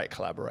 That's a great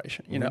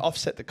collaboration,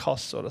 offset the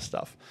cost sort of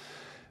stuff.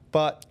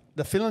 But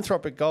the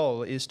philanthropic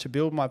goal is to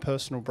build my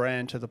personal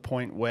brand to the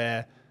point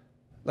where,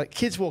 like,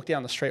 kids walk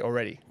down the street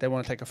already. They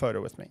want to take a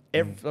photo with me.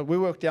 We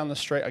walk down the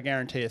street, I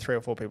guarantee you 3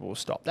 or 4 people will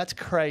stop. That's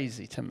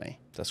crazy to me.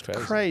 That's crazy.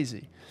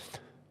 Crazy.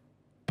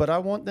 But I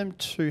want them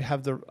to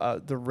have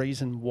the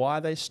reason why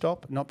they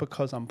stop, not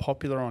because I'm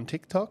popular on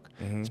TikTok.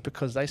 It's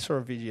because they saw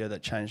a video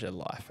that changed their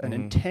life. And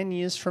in 10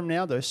 years from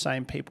now, those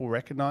same people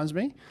recognize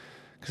me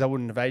because I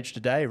wouldn't have aged a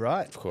day,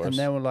 right? Of course. And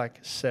they were like,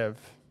 Sev,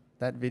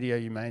 that video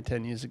you made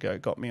 10 years ago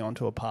got me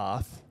onto a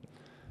path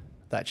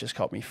that just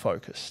got me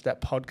focused.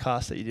 That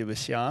podcast that you did with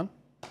Cian,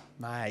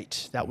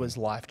 mate, that was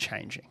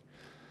life-changing.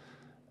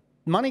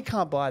 Money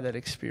can't buy that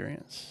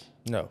experience.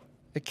 No.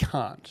 It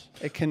can't.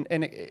 It can,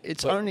 and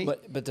it's only...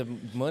 But the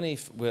money...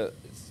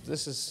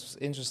 this is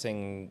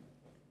interesting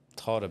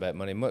thought about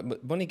money.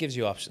 Money gives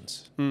you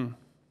options.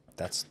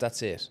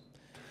 That's it.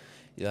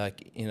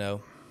 Like, a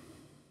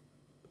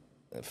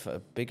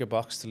bigger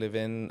box to live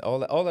in,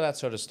 all of that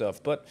sort of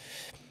stuff. But,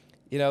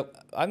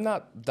 I'm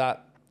not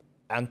that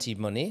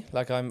anti-money.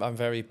 Like, I'm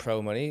very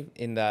pro-money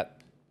in that,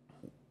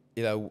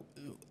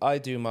 I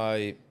do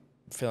my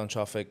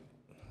philanthropic...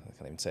 I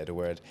can't even say the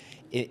word...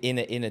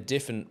 in a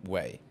different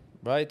way.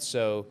 Right,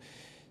 so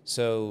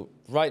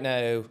right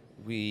now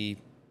we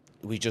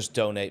just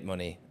donate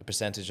money, a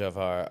percentage of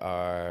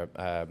our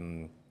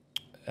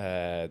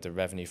the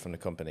revenue from the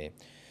company.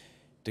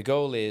 The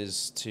goal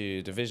is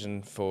the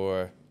vision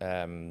for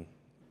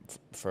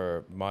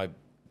my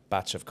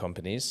batch of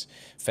companies,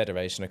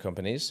 federation of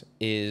companies,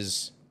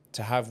 is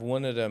to have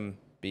one of them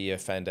be a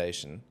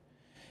foundation,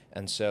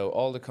 and so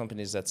all the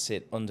companies that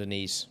sit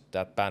underneath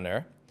that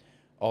banner,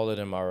 all of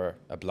them are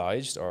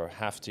obliged or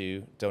have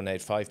to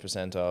donate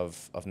 5%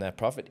 of net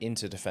profit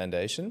into the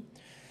foundation.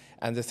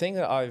 And the thing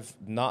that I've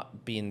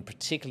not been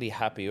particularly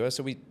happy with,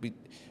 so we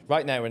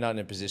right now we're not in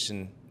a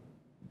position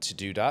to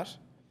do that.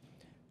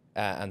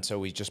 And so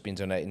we've just been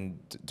donating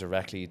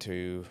directly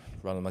to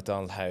Ronald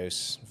McDonald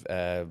House,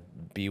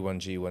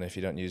 B1G1. If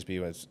you don't use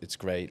B1, it's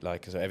great.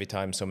 Like, so every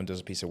time someone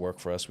does a piece of work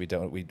for us, we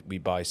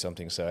buy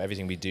something. So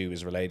everything we do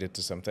is related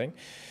to something.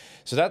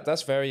 So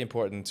that's very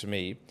important to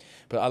me.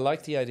 But I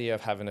like the idea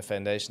of having a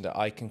foundation that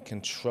I can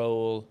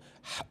control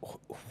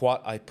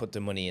what I put the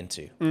money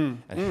into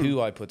and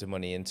who I put the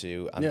money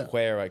into and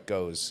where it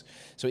goes.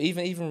 So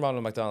even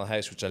Ronald McDonald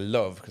House, which I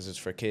love because it's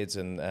for kids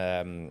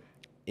and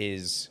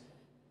is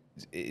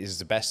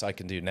the best I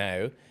can do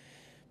now.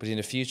 But in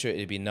the future,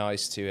 it'd be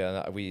nice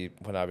to.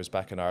 When I was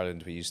back in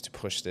Ireland, we used to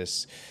push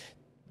this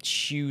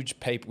huge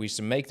paper. We used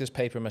to make this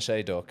paper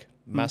mache duck,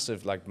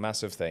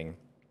 massive thing,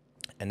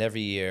 and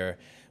every year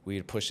we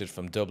would push it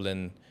from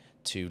Dublin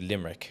to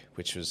Limerick,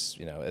 which was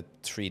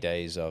 3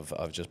 days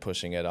of just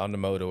pushing it on the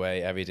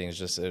motorway. Everything's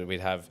just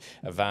we'd have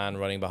a van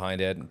running behind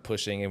it and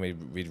pushing, and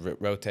we'd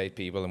rotate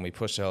people and we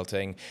push the whole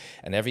thing.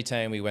 And every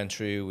time we went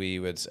through, we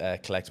would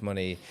collect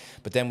money,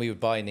 but then we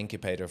would buy an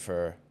incubator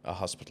for a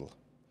hospital.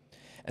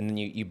 And then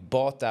you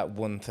bought that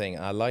one thing.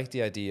 I like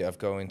the idea of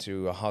going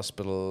to a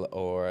hospital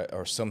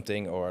or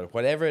something or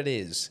whatever it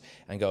is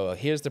and go, oh,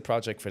 here's the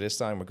project for this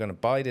time. We're going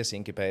to buy this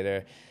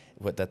incubator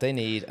that they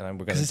need, and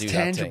we're going to do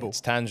that thing.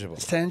 It's tangible.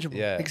 It's tangible.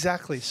 Yeah,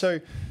 exactly.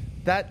 So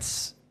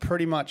that's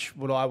pretty much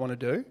what I want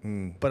to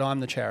do, but I'm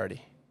the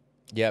charity.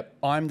 Yep.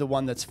 I'm the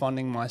one that's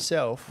funding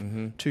myself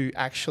to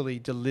actually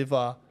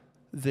deliver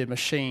the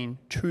machine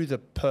to the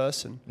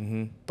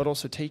person, but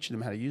also teaching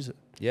them how to use it.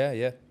 Yeah,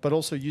 yeah. But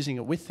also using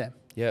it with them.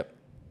 Yep.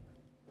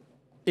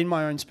 In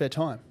my own spare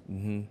time,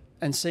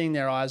 and seeing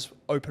their eyes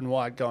open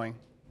wide going,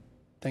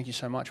 thank you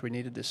so much, we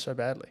needed this so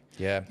badly.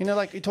 Yeah.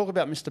 Like you talk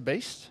about Mr.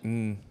 Beast,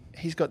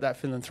 he's got that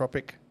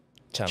philanthropic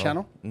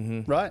channel,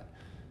 right?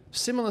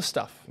 Similar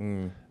stuff.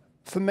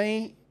 For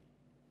me,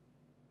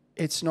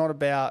 it's not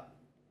about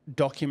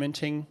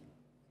documenting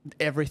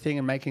everything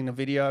and making a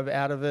video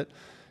out of it.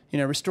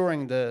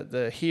 Restoring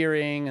the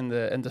hearing and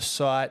the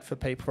sight for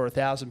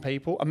 1,000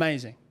 people,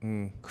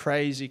 amazing.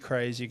 Crazy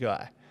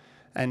guy.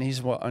 And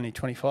he's only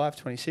 25,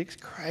 26?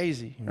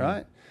 Crazy,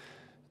 right?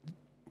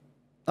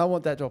 I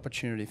want that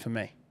opportunity for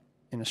me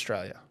in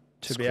Australia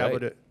to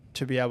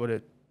be able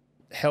to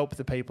help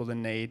the people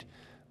in need,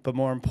 but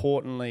more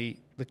importantly,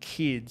 the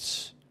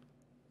kids,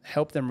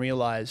 help them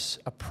realize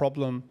a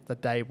problem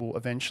that they will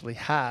eventually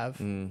have,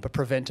 but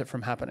prevent it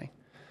from happening.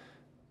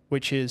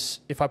 Which is,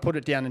 if I put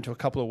it down into a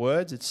couple of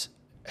words, it's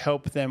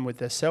help them with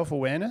their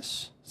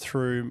self-awareness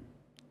through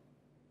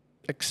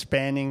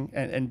expanding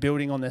and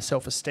building on their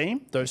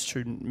self-esteem. Those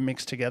two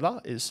mixed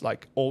together is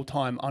like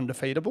all-time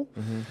undefeatable.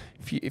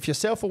 If your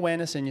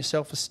self-awareness and your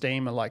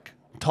self-esteem are like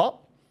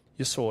top,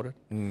 you're sorted.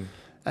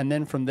 And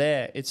then from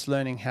there, it's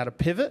learning how to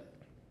pivot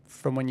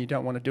from when you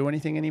don't want to do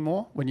anything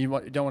anymore, when you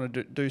don't want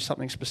to do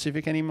something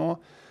specific anymore.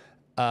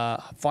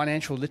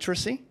 Financial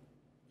literacy,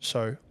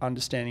 so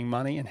understanding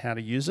money and how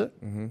to use it.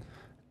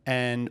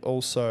 And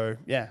also,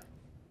 the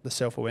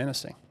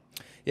self-awareness thing.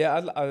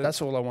 Yeah,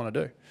 that's all I want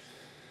to do.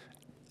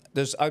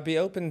 I'd be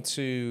open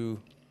to,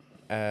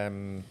 if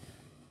I'm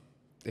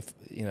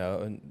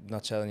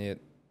not telling you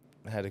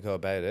how to go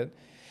about it,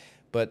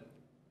 but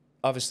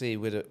obviously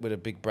with a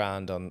big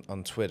brand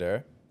on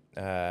Twitter,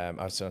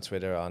 also on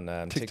Twitter,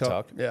 on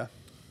TikTok. Yeah.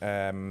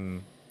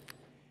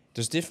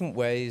 There's different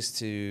ways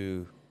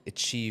to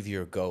achieve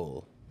your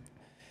goal,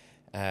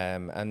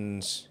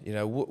 and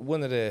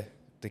one of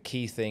the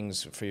key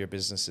things for your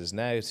businesses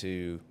now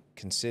to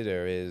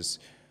consider is,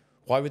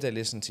 why would they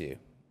listen to you?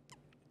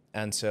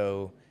 And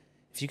so,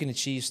 if you can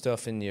achieve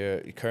stuff in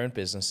your current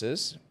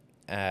businesses,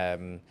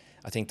 I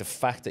think the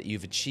fact that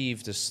you've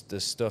achieved this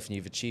stuff and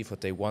you've achieved what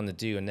they want to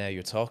do, and now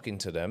you're talking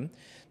to them,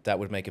 that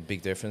would make a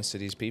big difference to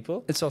these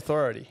people. It's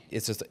authority.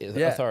 It's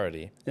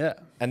authority. Yeah.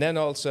 And then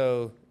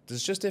also,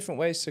 there's just different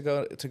ways to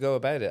go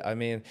about it. I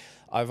mean,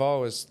 I've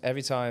always,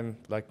 every time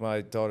like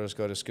my daughters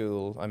go to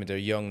school, I mean they're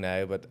young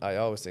now, but I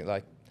always think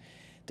like,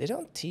 they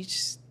don't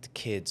teach the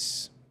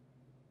kids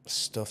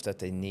stuff that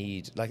they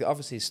need, like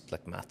obviously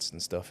like maths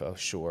and stuff, oh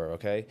sure,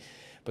 okay,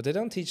 but they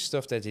don't teach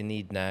stuff that they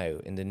need now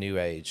in the new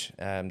age.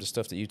 The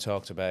stuff that you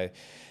talked about,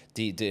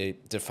 the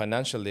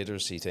financial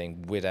literacy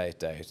thing, without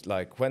doubt.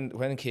 Like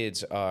when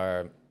kids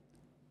are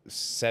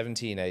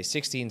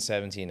 16,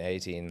 17,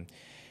 18,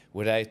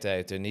 without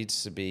doubt there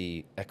needs to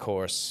be a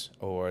course,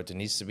 or there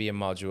needs to be a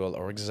module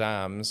or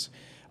exams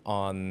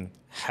on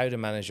how to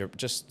manage your,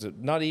 just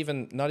not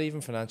even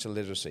financial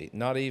literacy,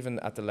 not even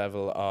at the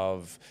level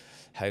of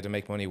how to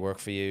make money work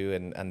for you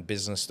and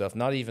business stuff,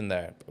 not even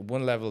there.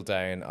 One level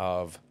down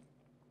of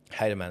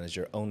how to manage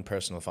your own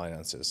personal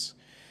finances.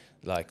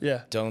 Like,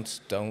 don't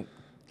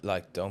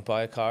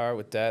buy a car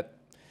with debt.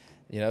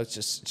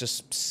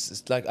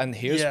 Just like, and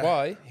here's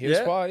why,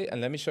 and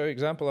let me show you an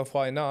example of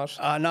why not.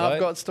 Right? I've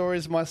got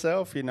stories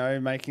myself,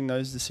 making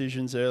those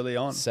decisions early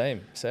on.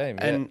 Same.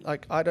 And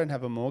like, I don't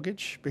have a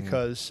mortgage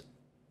because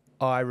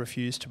I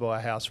refuse to buy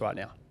a house right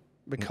now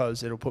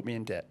because it'll put me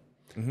in debt.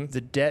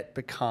 The debt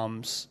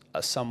becomes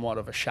somewhat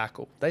of a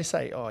shackle. They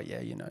say, oh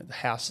yeah, the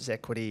house is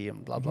equity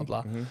and blah, blah,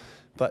 blah.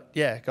 But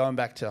going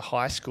back to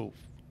high school,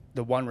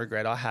 the one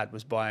regret I had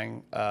was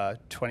buying a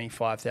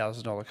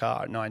 $25,000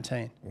 car at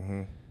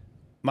 19.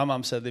 My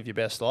mum said, live your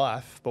best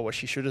life. But what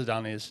she should have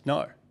done is,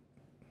 no,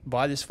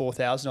 buy this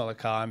 $4,000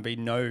 car and be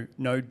no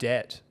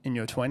debt in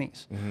your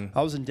 20s.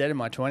 I was in debt in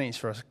my 20s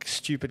for a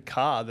stupid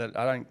car that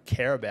I don't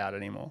care about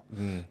anymore.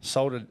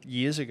 Sold it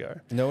years ago.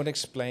 No one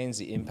explains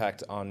the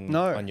impact on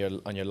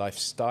your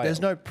lifestyle.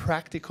 There's no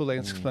practical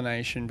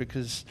explanation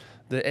because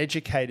the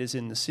educators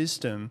in the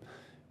system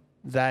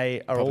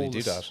they are Probably all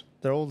do that.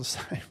 They're all the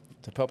same.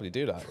 They probably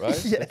do that,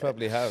 right? Yeah. They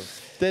probably have.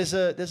 There's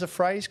a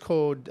phrase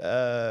called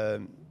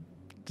what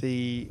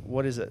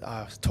is it?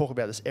 I talk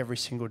about this every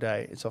single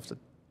day. It's off the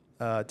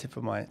tip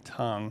of my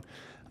tongue.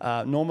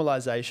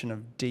 Normalization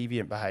of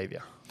deviant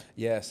behavior.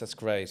 Yes, that's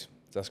great.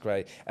 That's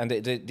great. And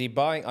the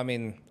buying, I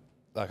mean,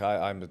 like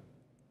I'm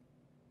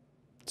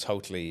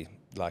totally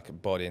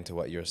like bought into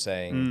what you're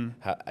saying.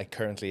 I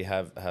currently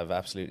have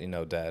absolutely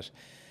no debt.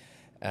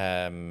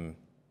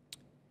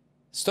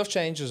 Stuff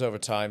changes over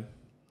time.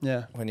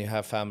 Yeah. When you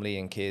have family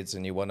and kids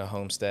and you want a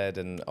homestead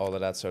and all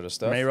of that sort of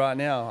stuff. Me right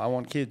now, I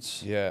want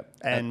kids. Yeah.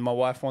 And my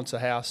wife wants a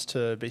house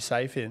to be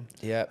safe in.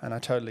 Yeah. And I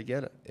totally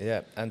get it.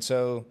 Yeah. And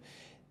so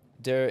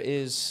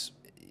there's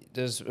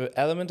an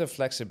element of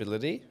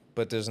flexibility,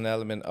 but there's an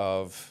element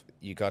of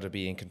you got to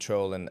be in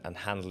control and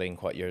handling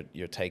what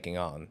you're taking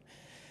on.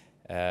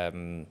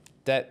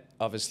 Debt,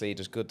 obviously,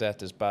 there's good debt,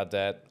 there's bad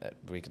debt.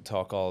 We could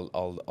talk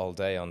all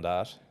day on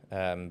that.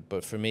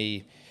 But for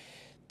me,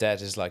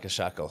 debt is like a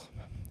shackle.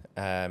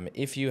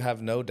 If you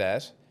have no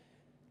debt,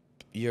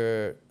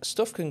 your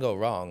stuff can go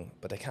wrong,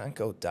 but they can't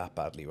go that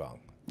badly wrong.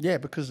 Yeah,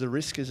 because the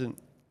risk isn't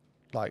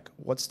like,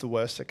 what's the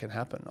worst that can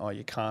happen?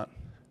 You can't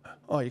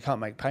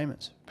make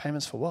payments.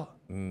 Payments for what?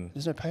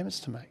 There's no payments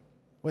to make.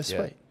 We're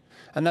sweet.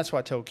 And that's why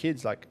I tell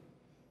kids, like,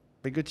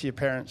 be good to your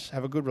parents,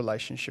 have a good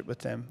relationship with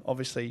them.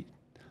 Obviously,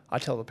 I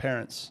tell the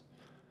parents,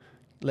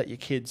 let your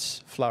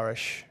kids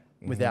flourish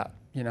without,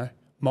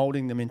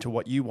 molding them into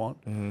what you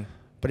want.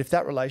 But if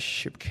that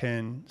relationship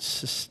can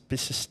be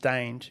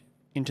sustained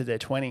into their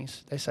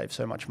 20s, they save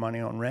so much money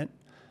on rent.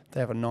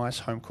 They have a nice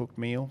home-cooked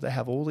meal. They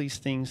have all these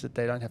things that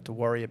they don't have to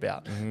worry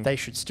about. They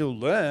should still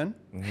learn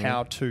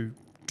how to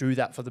do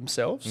that for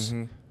themselves.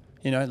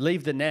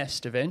 Leave the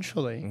nest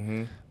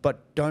eventually,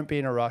 but don't be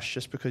in a rush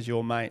just because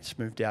your mates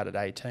moved out at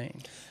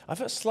 18. I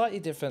felt slightly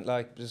different.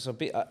 I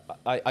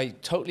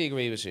totally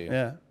agree with you.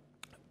 Yeah.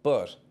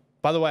 But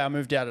by the way, I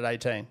moved out at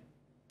 18.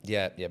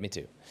 Yeah, me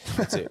too.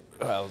 Me too.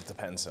 Well, it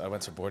depends. I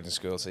went to boarding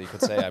school, so you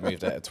could say I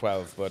moved out at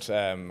 12, but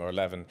or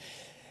 11.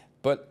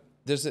 But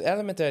there's an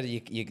element there that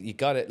you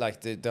got it,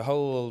 like the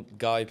whole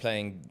guy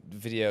playing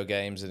video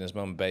games in his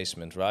mum's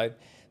basement, right?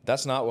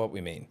 That's not what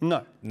we mean.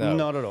 No,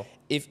 not at all.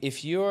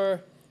 If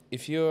you're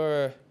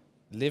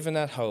living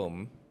at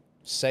home,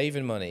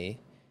 saving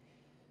money,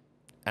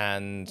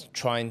 and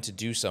trying to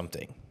do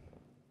something,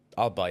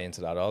 I'll buy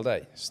into that all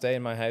day. Stay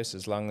in my house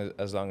as long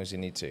as you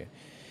need to.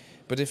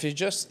 But if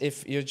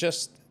you're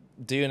just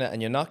doing it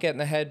and you're not getting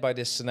ahead by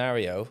this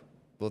scenario,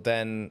 well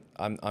then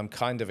I'm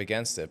kind of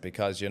against it,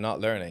 because you're not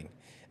learning,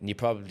 and you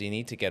probably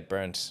need to get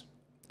burnt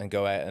and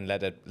go out and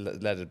let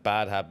it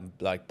bad happen,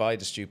 like buy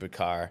the stupid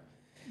car.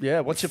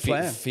 Yeah, what's your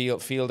plan?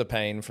 Feel the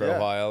pain for a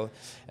while,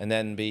 and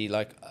then be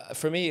like,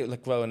 for me,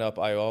 like growing up,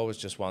 I always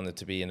just wanted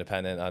to be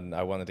independent, and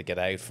I wanted to get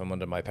out from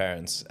under my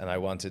parents, and I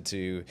wanted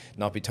to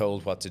not be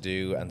told what to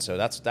do, and so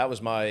that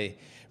was my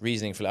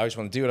reasoning for it. I just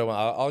want to do what I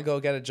want. I'll go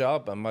get a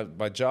job, and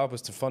my job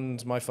was to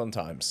fund my fun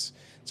times.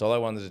 That's all I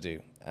wanted to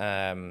do,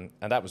 and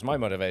that was my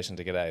motivation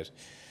to get out.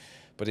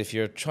 But if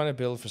you're trying to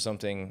build for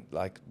something,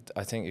 like,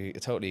 I think I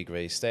totally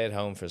agree. Stay at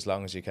home for as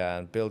long as you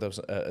can. Build up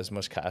as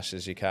much cash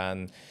as you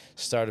can.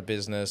 Start a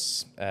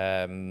business.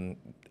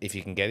 If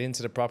you can get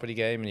into the property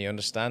game and you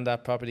understand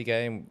that property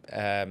game,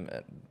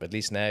 at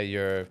least now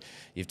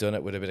you've done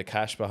it with a bit of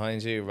cash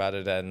behind you,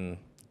 rather than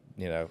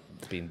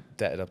being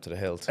debted up to the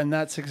hilt. And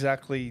that's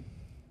exactly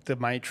the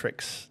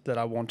matrix that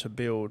I want to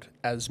build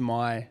as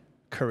my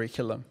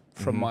curriculum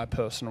from my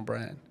personal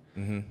brand.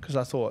 Because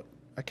I thought,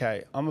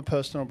 okay, I'm a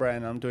personal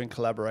brand. I'm doing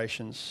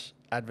collaborations,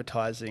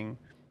 advertising,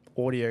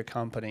 audio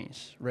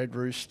companies, Red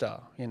Rooster,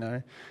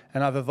 and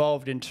I've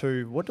evolved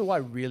into, what do I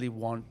really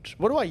want?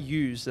 What do I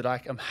use that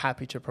I am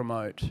happy to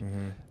promote,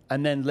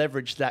 and then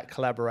leverage that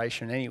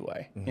collaboration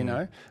anyway,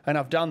 And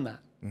I've done that.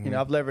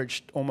 I've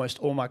leveraged almost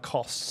all my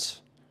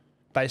costs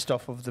based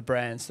off of the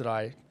brands that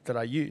I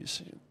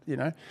use,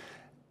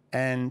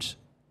 and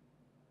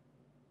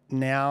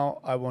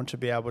now I want to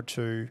be able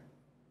to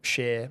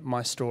share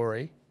my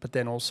story, but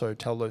then also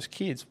tell those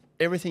kids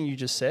everything you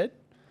just said.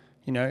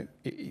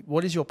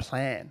 What is your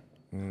plan?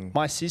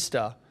 My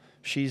sister,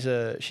 she's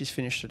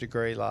finished a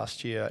degree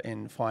last year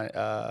in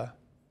fashion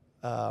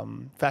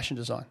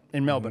design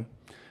in Melbourne.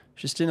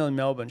 She's still in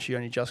Melbourne. She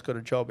only just got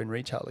a job in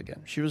retail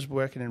again. She was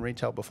working in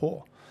retail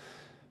before.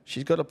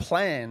 She's got a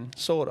plan,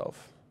 sort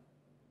of.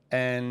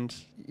 And,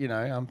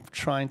 I'm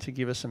trying to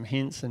give her some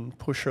hints and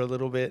push her a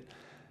little bit.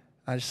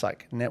 I just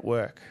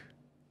network.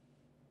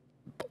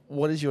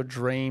 What is your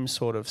dream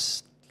sort of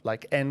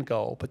end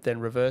goal, but then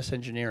reverse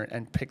engineer it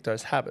and pick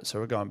those habits. So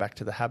we're going back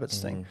to the habits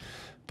thing.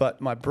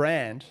 But my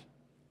brand,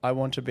 I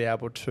want to be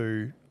able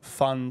to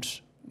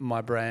fund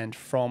my brand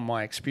from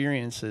my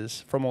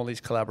experiences, from all these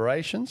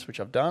collaborations,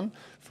 which I've done,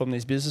 from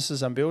these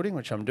businesses I'm building,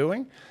 which I'm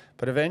doing.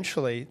 But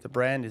eventually the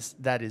brand is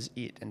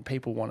it. And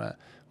people want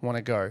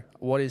to go,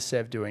 what is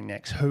Sev doing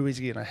next? Who is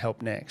he going to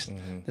help next?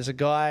 There's a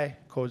guy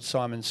called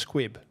Simon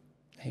Squibb.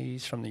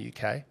 He's from the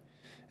UK,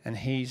 and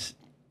he's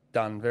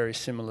done very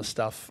similar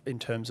stuff in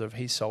terms of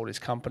he's sold his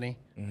company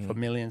for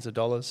millions of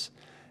dollars,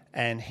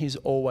 and he's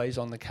always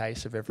on the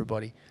case of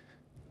everybody.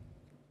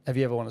 Have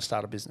you ever want to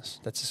start a business?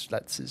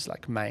 That's his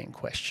like main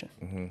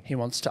question. He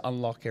wants to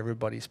unlock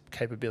everybody's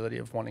capability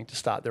of wanting to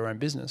start their own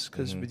business,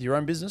 because with your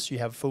own business, you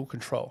have full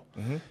control.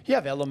 You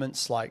have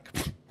elements like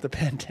the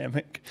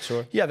pandemic.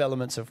 Sure. You have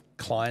elements of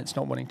clients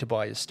not wanting to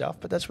buy your stuff,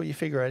 but that's where you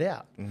figure it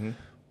out.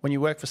 When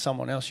you work for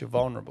someone else, you're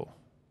vulnerable.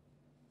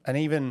 And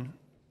even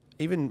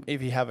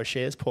if you have a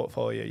shares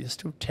portfolio, you're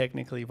still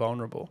technically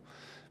vulnerable.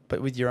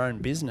 But with your own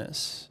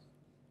business,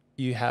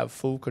 you have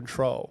full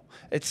control.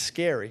 It's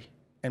scary.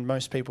 And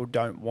most people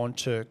don't want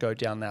to go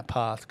down that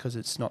path because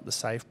it's not the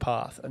safe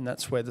path. And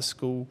that's where the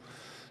school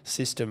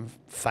system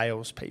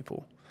fails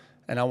people.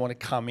 And I want to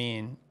come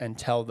in and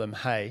tell them,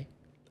 hey,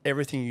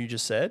 everything you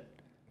just said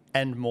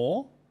and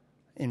more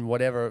in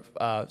whatever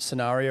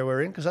scenario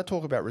we're in, because I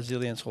talk about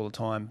resilience all the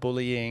time,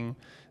 bullying,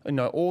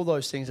 all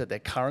those things that they're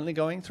currently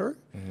going through.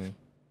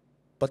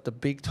 But the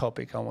big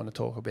topic I want to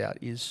talk about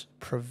is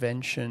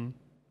prevention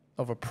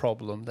of a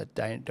problem that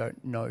they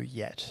don't know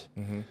yet.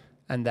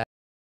 And that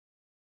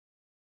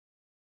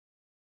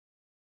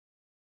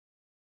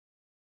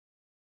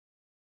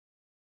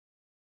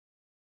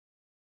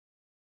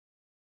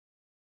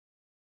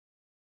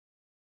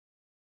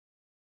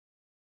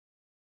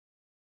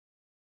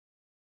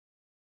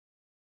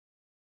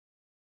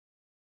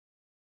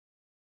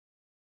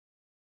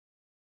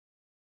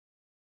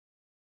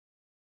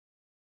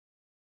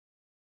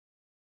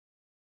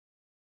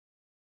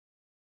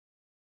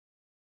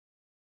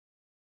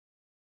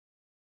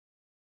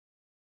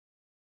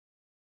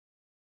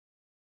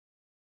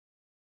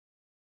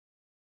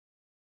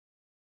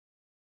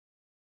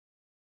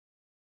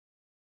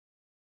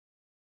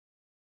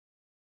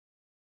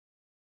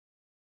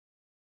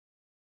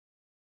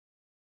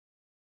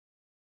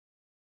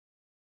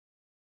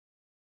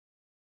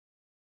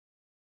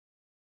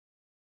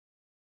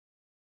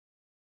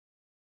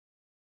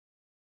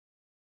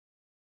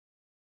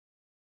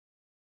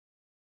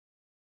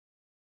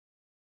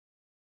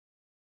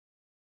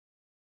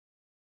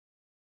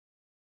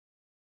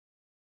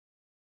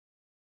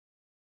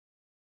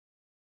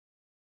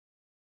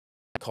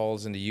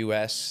calls in the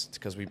US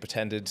because we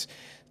pretended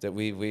that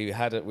we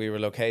were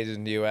located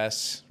in the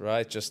US,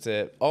 right? Just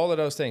to, all of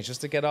those things,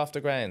 just to get off the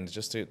ground,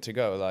 just to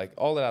go, like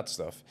all of that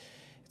stuff.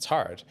 It's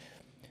hard.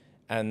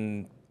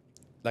 And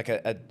like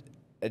a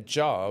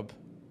job,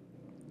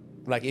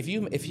 like if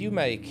you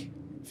make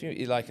just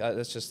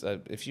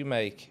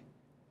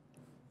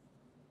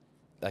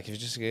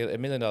get $1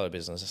 million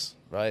business,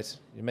 right?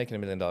 You're making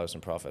 $1 million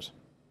in profit,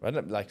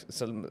 right? Like,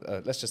 so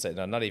let's just say,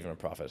 no, not even a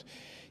profit.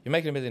 You're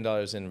making $1 million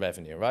in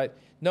revenue, right?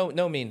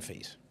 No mean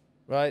feat,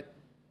 right?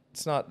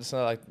 It's not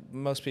like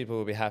most people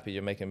will be happy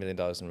you're making $1 million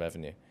in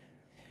revenue.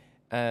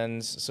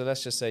 And so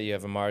let's just say you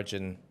have a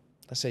margin.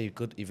 Let's say you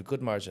have a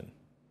good margin,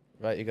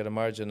 right? You got a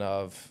margin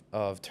of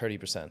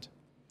 30%. So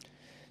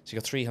you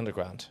got 300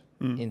 grand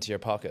into your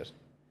pocket.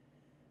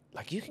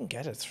 Like, you can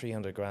get a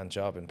 300 grand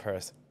job in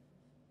Perth,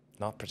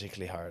 not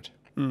particularly hard.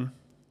 You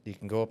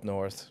can go up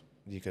north,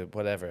 you could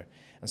whatever.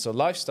 And so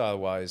lifestyle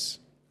wise,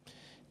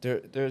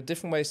 there are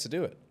different ways to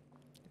do it.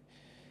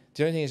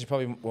 The only thing is you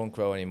probably won't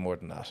grow any more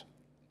than that.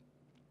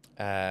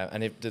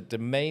 And if the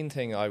main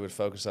thing I would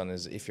focus on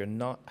is if you're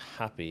not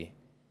happy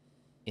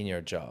in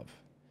your job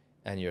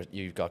and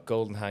you've got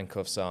golden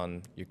handcuffs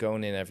on, you're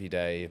going in every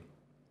day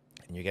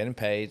and you're getting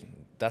paid,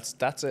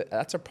 that's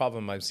a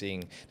problem I'm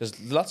seeing. There's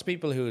lots of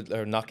people who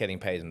are not getting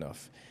paid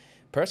enough.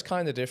 Perth's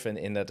kind of different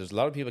in that there's a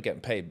lot of people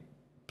getting paid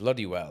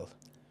bloody well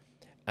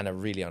and are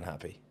really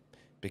unhappy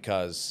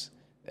because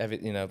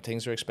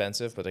things are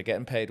expensive, but they're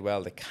getting paid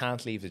well. They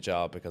can't leave the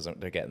job because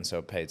they're getting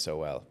paid so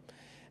well.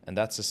 And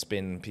that's a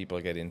spin people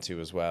get into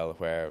as well,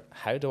 where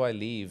how do I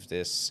leave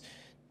this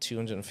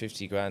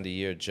 250 grand a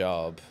year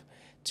job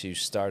to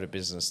start a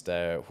business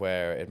there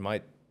where it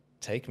might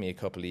take me a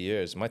couple of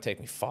years, it might take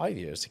me 5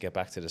 years to get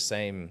back to the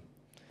same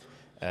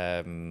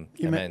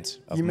amount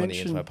of money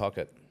into my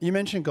pocket. You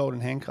mentioned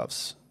golden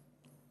handcuffs.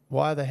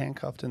 Why are they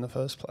handcuffed in the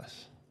first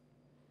place?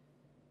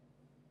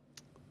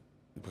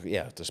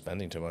 Yeah, they're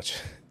spending too much.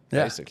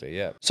 Yeah. Basically,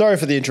 yeah. Sorry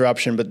for the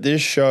interruption, but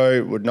this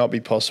show would not be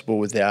possible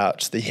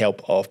without the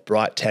help of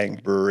Bright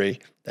Tank Brewery.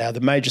 They are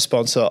the major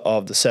sponsor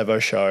of the Sevo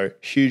Show.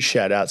 Huge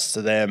shout outs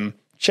to them.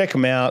 Check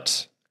them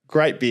out.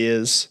 Great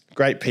beers,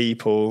 great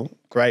people,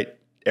 great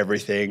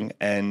everything.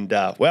 And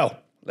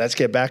let's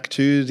get back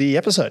to the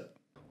episode.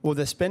 Well,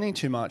 they're spending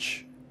too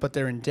much, but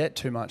they're in debt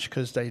too much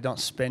because they're not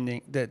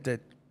spending. They're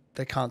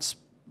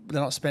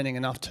not spending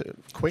enough too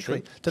quickly.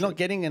 True. They're not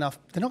getting enough.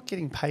 They're not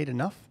getting paid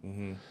enough.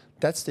 Mm-hmm.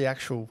 That's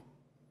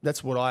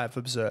what I have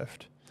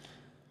observed.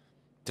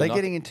 They're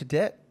getting into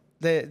debt.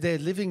 They're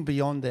living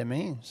beyond their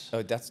means.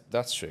 Oh,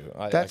 that's true.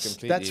 I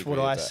completely that's agree what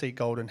with I that. see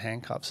golden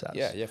handcuffs as.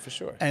 Yeah, for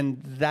sure.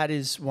 And that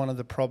is one of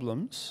the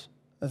problems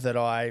that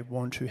I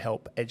want to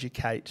help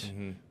educate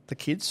the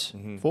kids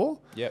for.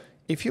 Yep.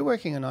 If you're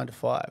working a 9 to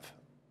 5,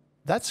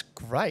 that's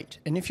great.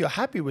 And if you're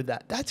happy with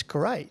that, that's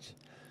great.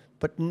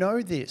 But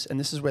know this, and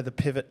this is where the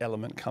pivot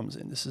element comes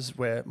in. This is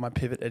where my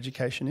pivot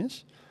education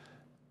is.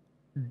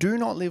 Do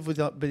not live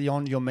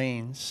beyond your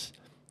means,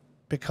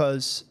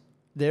 because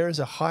there is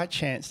a high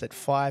chance that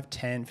 5,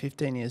 10,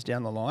 15 years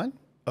down the line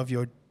of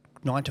your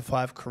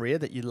 9-to-5 career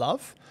that you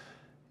love,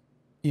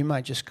 you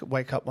might just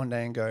wake up one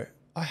day and go,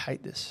 I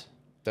hate this.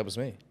 That was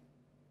me.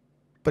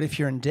 But if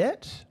you're in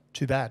debt,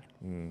 too bad.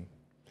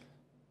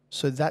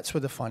 So that's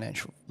where the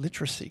financial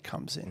literacy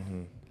comes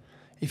in.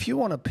 If you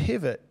want to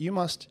pivot,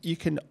 you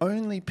can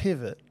only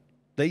pivot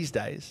these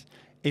days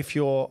if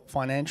you're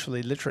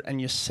financially literate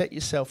and you set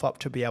yourself up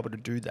to be able to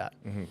do that.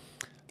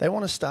 They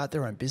want to start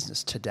their own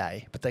business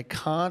today, but they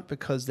can't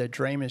because their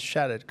dream is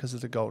shattered because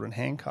of the golden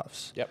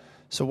handcuffs. Yep.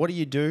 So what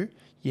do?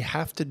 You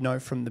have to know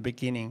from the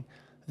beginning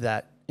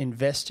that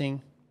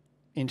investing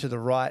into the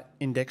right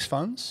index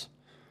funds,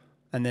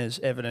 and there's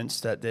evidence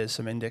that there's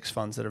some index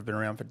funds that have been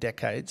around for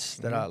decades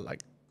that are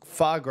like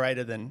far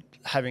greater than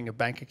having a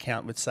bank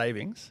account with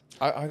savings.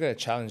 I'm going to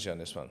challenge you on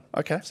this one.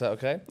 Okay. Is that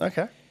okay?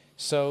 Okay.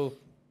 So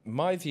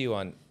my view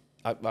on,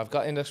 I've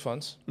got index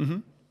funds.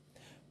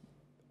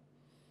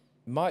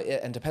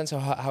 And depends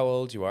on how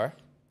old you are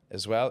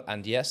as well.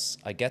 And yes,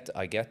 I get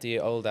the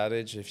old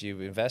adage, if you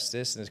invest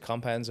this and it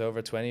compounds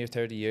over 20 or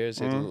 30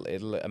 years,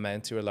 it'll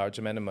amount to a large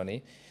amount of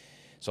money.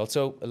 There's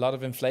also a lot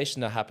of inflation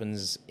that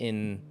happens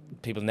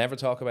people never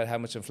talk about how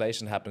much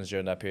inflation happens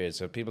during that period.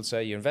 So people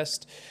say you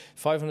invest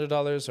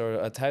 $500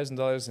 or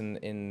 $1,000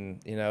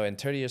 in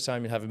 30 years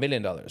time, you'll have $1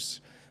 million. Well,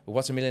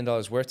 what's $1 million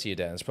worth to you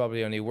then? It's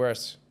probably only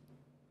worth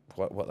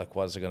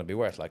what is it going to be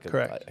worth?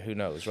 Who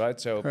knows, right?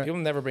 So people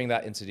never bring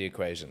that into the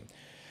equation.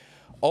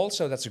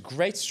 Also, that's a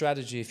great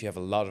strategy if you have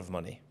a lot of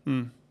money,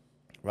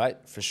 right?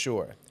 For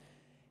sure.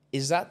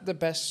 Is that the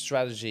best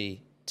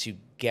strategy to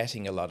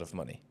getting a lot of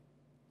money?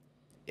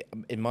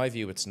 In my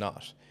view, it's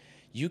not.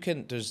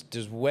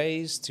 There's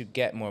ways to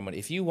get more money.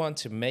 If you want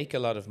to make a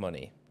lot of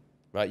money,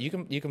 right, you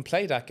can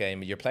play that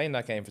game. You're playing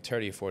that game for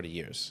 30 or 40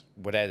 years,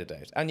 without a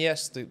doubt. And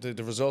yes,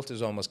 the result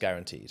is almost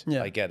guaranteed.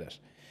 Yeah. I get it.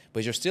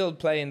 But you're still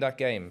playing that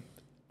game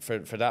for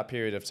that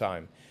period of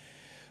time.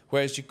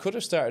 Whereas you could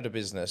have started a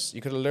business,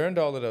 you could have learned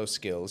all of those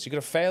skills, you could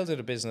have failed at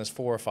a business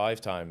 4 or 5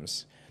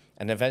 times,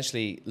 and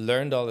eventually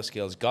learned all the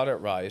skills, got it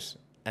right,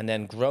 and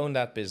then grown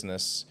that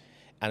business,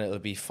 and it'll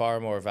be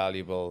far more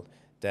valuable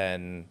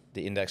than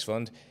the index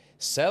fund.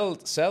 Sell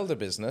the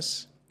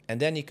business, and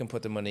then you can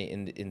put the money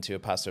into a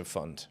passive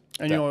fund.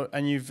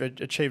 And you've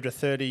achieved a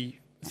 30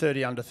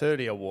 under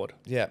 30 award.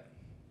 Yeah.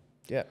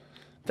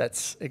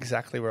 That's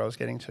exactly where I was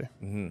getting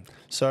to.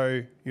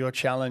 So your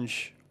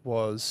challenge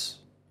was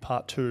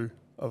part 2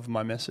 of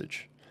my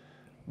message.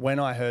 When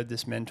I heard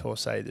this mentor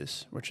say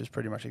this, which is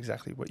pretty much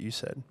exactly what you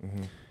said,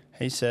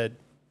 he said,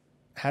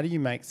 how do you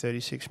make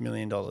 $36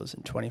 million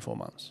in 24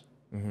 months?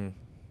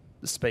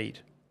 The speed,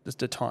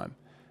 the time.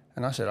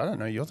 And I said, I don't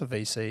know, you're the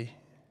VC.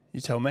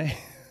 You tell me.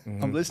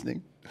 I'm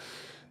listening.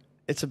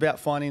 It's about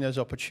finding those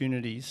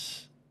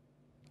opportunities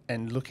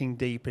and looking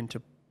deep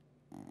into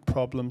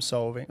problem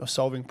solving or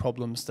solving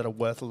problems that are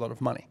worth a lot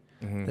of money.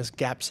 There's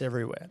gaps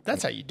everywhere.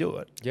 That's how you do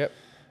it. Yep.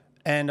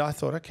 And I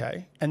thought,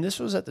 okay. And this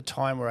was at the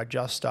time where I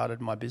just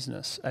started my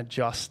business. I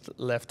just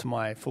left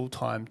my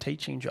full-time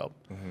teaching job.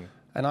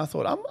 And I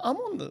thought,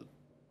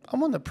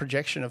 I'm on the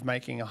projection of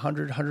making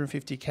 100,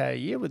 150K a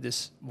year with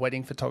this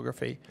wedding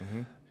photography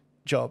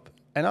job.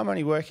 And I'm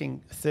only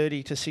working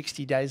 30 to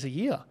 60 days a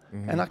year.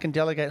 And I can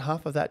delegate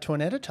half of that to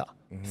an editor,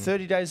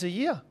 30 days a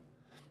year.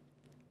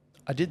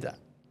 I did that.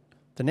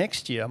 The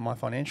next year, my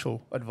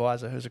financial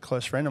advisor, who's a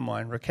close friend of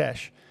mine,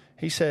 Rakesh,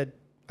 he said,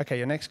 okay,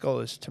 your next goal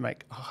is to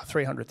make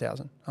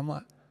 300,000. I'm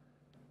like,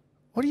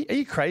 are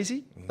you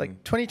crazy?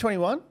 Like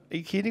 2021? Are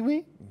you kidding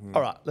me?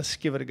 All right, let's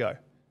give it a go.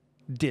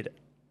 Did it.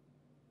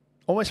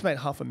 Almost made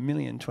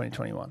 $500,000 in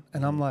 2021.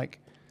 And I'm like,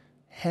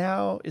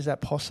 how is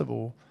that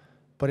possible?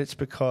 But it's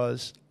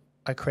because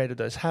I created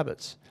those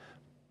habits.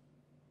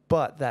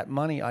 But that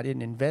money I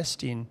didn't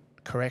invest in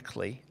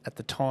correctly at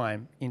the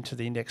time into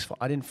the index fund.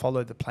 I didn't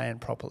follow the plan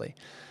properly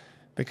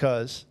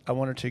because I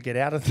wanted to get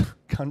out of the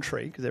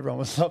country because everyone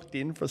was locked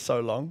in for so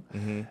long.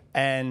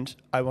 And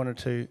I wanted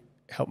to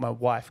help my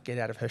wife get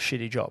out of her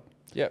shitty job.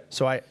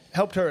 So I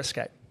helped her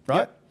escape,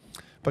 right?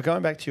 But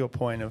going back to your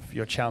point of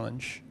your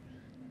challenge,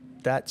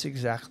 that's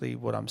exactly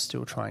what I'm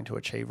still trying to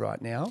achieve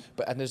right now.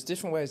 And there's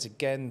different ways,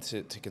 again,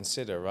 to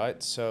consider,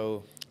 right?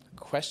 So,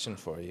 question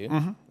for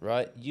you,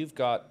 right? You've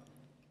got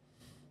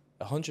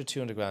 100,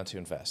 200 grand to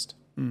invest,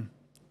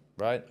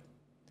 right?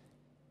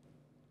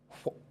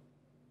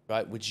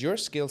 Right, with your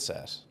skill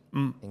set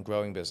in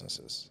growing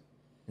businesses,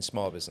 in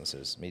small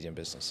businesses, medium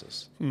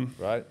businesses,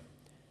 right?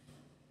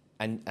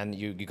 And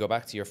you go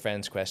back to your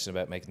friend's question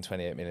about making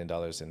 $28 million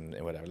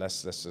in whatever.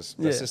 Let's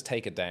just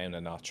take it down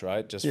a notch,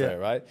 right? Just fair,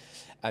 right?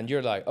 And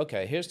you're like,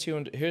 okay, here's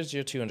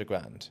your 200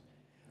 grand.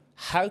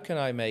 How can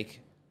I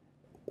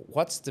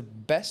what's the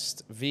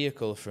best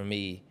vehicle for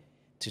me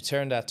to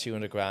turn that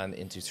 200 grand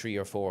into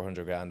 300 or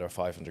 400 grand or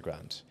 500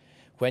 grand?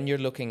 When you're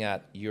looking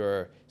at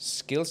your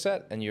skill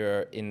set and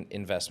your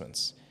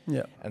investments.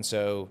 And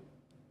so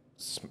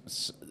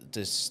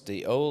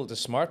the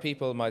smart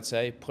people might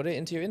say, put it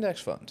into your index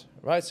fund,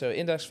 right? So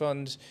index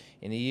fund,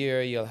 in a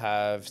year you'll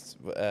have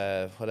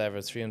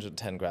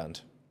 310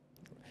 grand.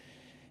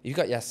 You've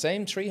got your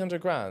same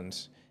 300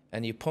 grand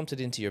and you pumped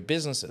it into your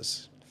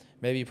businesses.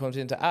 Maybe you pumped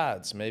it into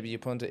ads. Maybe you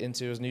pumped it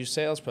into a new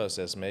sales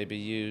process. Maybe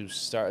you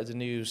started a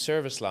new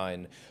service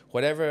line.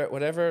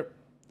 Whatever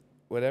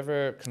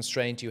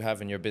constraint you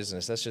have in your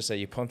business, let's just say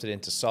you pumped it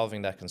into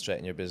solving that constraint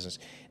in your business,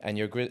 and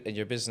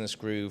your business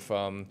grew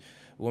from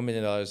 $1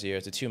 million a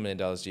year to $2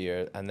 million a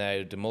year, and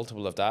now the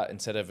multiple of that,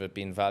 instead of it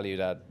being valued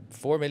at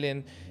 $4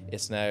 million,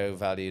 it's now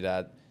valued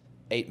at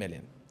 $8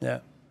 million.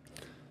 Yeah.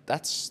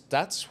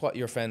 That's what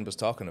your friend was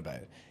talking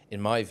about, in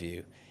my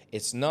view.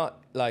 It's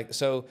not like,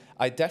 so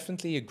I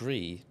definitely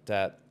agree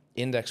that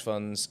index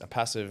funds and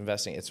passive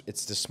investing,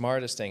 it's the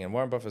smartest thing. And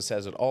Warren Buffett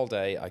says it all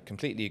day. I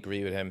completely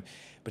agree with him.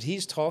 But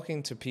he's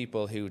talking to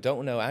people who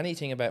don't know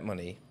anything about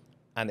money.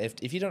 And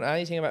if you don't know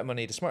anything about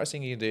money, the smartest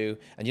thing you can do,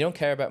 and you don't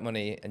care about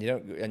money, and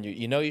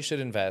you know you should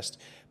invest,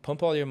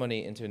 pump all your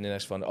money into an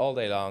index fund all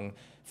day long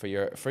for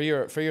your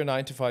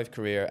 9-to-5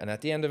 career, and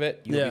at the end of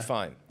it, you'll be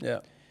fine.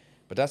 Yeah.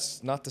 But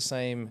that's not the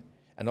same.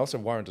 And also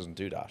Warren doesn't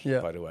do that,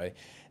 by the way,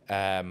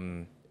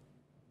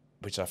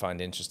 which I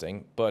find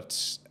interesting.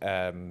 But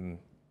I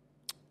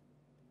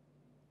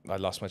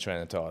lost my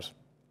train of thought.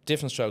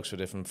 Different strokes for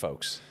different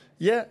folks.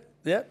 Yeah,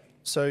 yeah.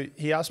 So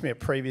he asked me a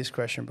previous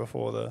question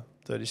before the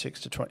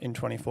 36 in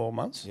 24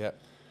 months. Yeah.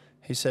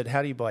 He said,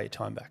 how do you buy your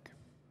time back?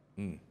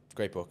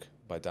 Great book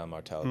by Dan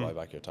Martell, Buy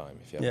Back Your Time,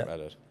 if you haven't read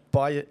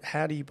it.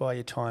 How do you buy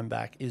your time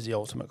back is the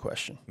ultimate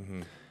question.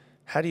 Mm-hmm.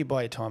 How do you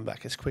buy your time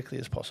back as quickly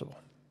as possible?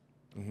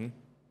 Mm-hmm.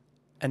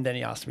 And then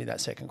he asked me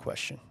that second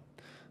question.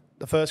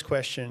 The first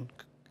question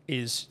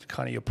is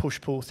kind of your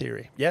push-pull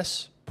theory.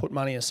 Yes, put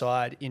money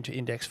aside into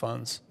index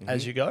funds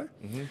as you go,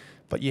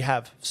 but you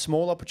have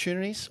small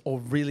opportunities or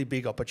really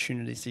big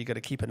opportunities that you've got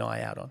to keep an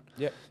eye out on.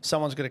 Yep.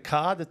 Someone's got a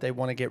car that they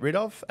want to get rid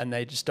of and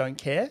they just don't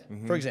care,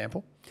 for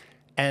example,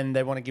 and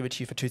they want to give it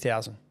to you for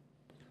 $2,000.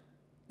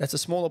 That's a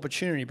small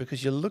opportunity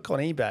because you look on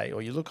eBay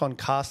or you look on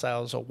car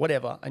sales or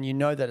whatever and you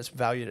know that it's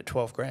valued at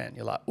 12 grand.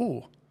 You're like,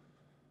 ooh,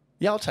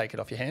 yeah, I'll take it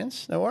off your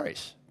hands. No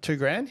worries.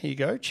 $2,000, here you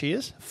go.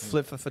 Cheers.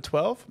 Flip it for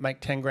 12, make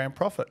 10 grand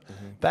profit.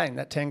 Bang,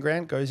 that 10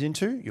 grand goes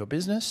into your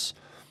business.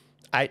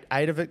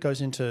 Eight of it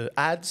goes into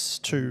ads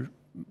to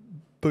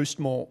boost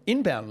more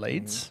inbound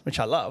leads, which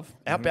I love.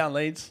 Outbound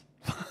leads,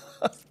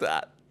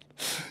 that,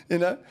 you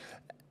know?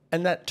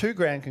 And that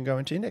 $2,000 can go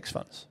into index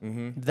funds.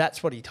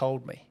 That's what he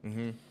told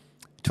me.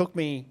 Took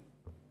me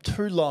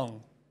too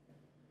long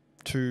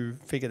to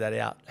figure that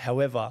out.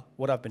 However,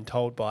 what I've been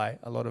told by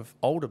a lot of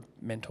older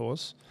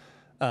mentors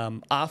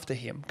after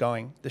him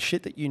going, the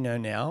shit that you know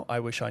now, I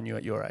wish I knew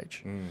at your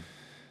age.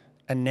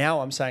 And now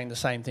I'm saying the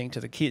same thing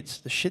to the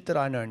kids. The shit that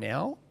I know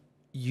now,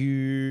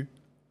 you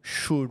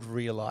should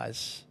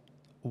realize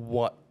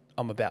what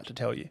I'm about to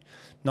tell you.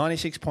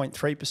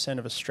 96.3%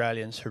 of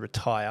Australians who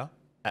retire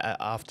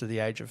after the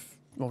age of,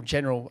 well,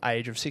 general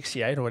age of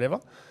 68 or whatever,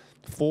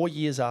 4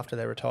 years after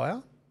they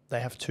retire, they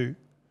have to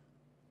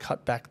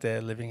cut back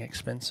their living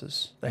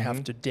expenses. They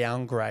have to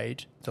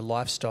downgrade the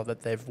lifestyle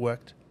that they've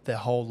worked their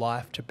whole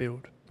life to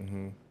build.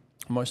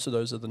 Most of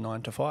those are the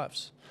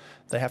 9-to-5s.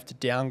 They have to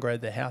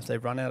downgrade their house. They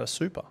run out of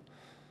super.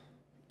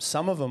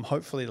 Some of them,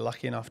 hopefully, are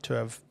lucky enough to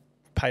have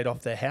paid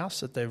off their house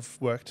that they've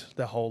worked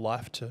their whole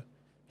life to,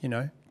 you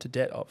know, to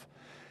debt of.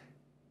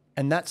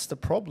 And that's the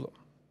problem.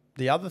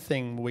 The other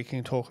thing we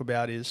can talk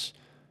about is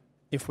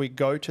if we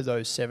go to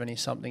those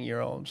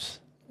 70-something-year-olds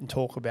and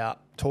talk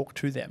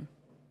to them,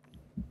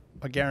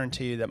 I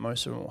guarantee you that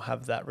most of them will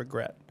have that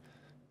regret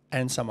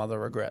and some other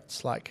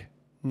regrets, like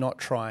not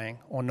trying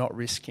or not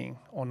risking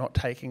or not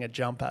taking a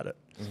jump at it.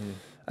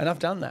 And I've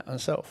done that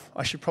myself.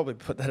 I should probably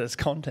put that as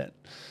content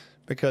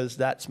because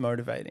that's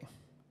motivating.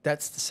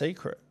 That's the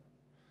secret.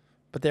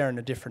 But they're in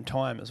a different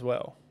time as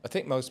well. I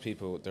think most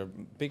people,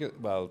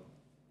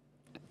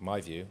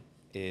 my view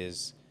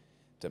is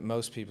that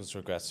most people's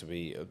regrets will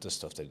be the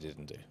stuff they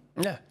didn't do.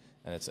 Yeah.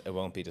 And it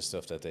won't be the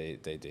stuff that they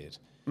did.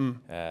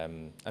 I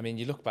mean,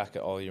 you look back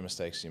at all your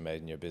mistakes you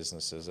made in your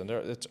businesses, and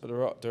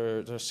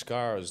they're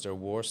scars, they're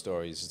war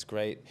stories. It's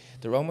great.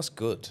 They're almost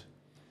good.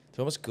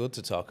 They're almost good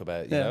to talk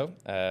about, you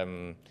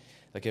know?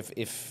 Like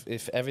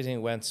if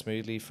everything went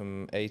smoothly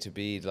from A to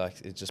B, like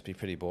it'd just be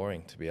pretty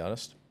boring, to be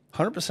honest.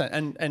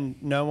 100%.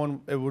 And no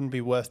one, it wouldn't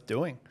be worth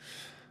doing.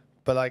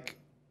 But like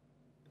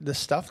the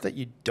stuff that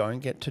you don't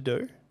get to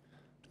do,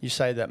 you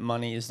say that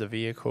money is the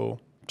vehicle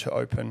to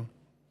open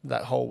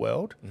that whole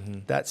world.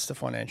 That's the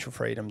financial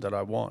freedom that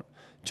I want.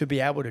 To be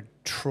able to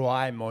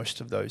try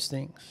most of those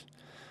things.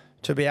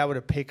 To be able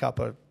to pick up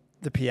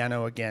the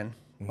piano again.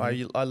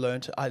 I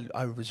learned,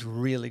 I was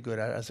really good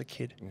at it as a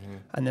kid.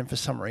 And then for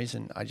some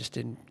reason, I just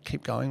didn't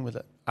keep going with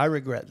it. I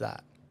regret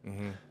that.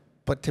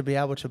 But to be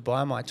able to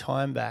buy my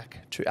time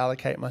back, to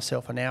allocate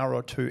myself an hour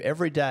or two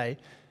every day,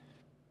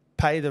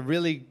 pay the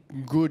really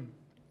good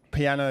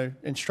piano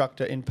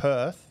instructor in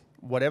Perth,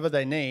 whatever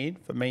they need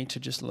for me to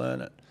just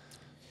learn it.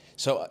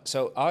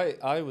 So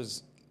I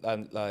was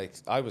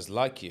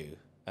like you,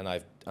 and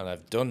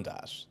I've done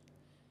that,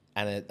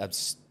 and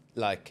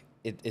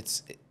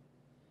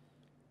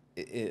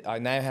I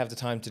now have the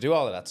time to do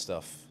all of that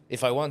stuff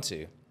if I want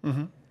to.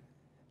 Mm-hmm.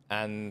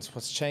 And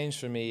what's changed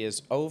for me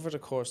is over the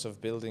course of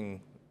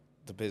building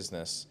the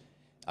business,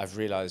 I've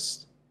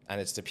realized, and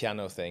it's the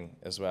piano thing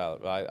as well,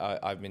 right?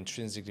 I'm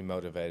intrinsically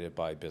motivated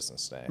by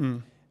business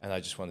now, and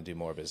I just want to do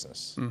more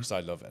business because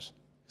I love it.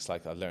 It's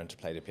like I learned to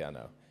play the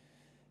piano,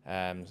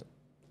 and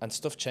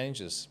stuff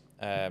changes.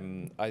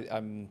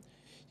 I'm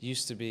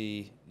used to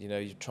be,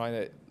 you're trying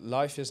to.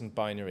 Life isn't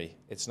binary.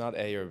 It's not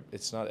A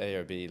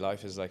or B.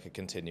 Life is like a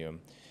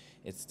continuum.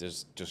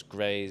 There's just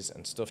grays,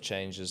 and stuff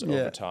changes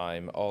over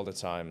time, all the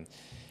time.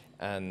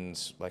 And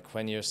like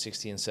when you're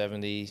 60 and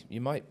 70,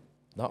 you might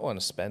not want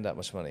to spend that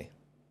much money.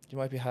 You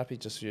might be happy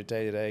just for your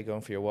day to day,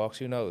 going for your walks.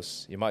 Who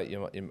knows?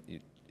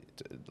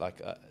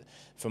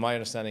 From my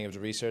understanding of the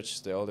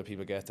research, the older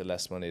people get, the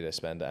less money they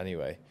spend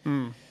anyway.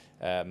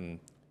 And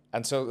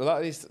so a lot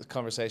of these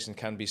conversations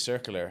can be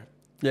circular.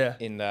 Yeah.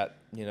 In that,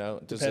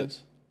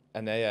 Depends.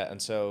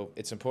 And so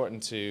it's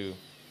important to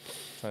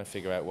try and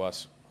figure out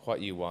what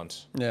you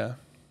want. Yeah.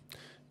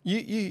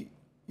 You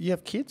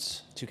have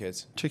kids? 2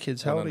 kids. 2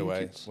 kids. How old are your way.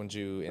 kids? One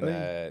due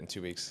in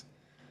 2 weeks.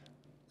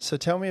 So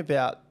tell me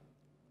about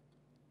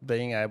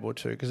being able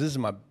to, because this is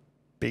my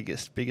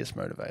biggest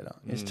motivator,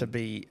 is to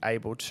be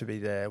able to be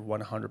there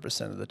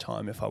 100% of the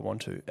time if I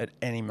want to at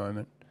any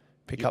moment.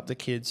 Pick up the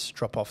kids,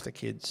 drop off the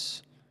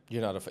kids.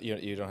 You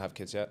don't have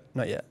kids yet?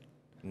 Not yet.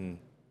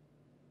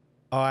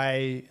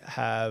 I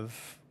have,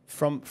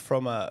 from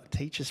a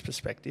teacher's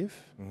perspective,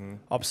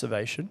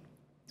 observation,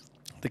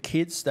 the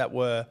kids that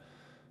were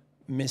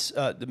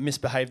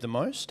misbehaved the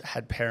most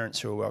had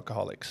parents who were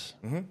alcoholics,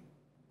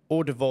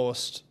 or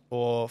divorced,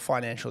 or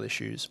financial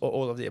issues, or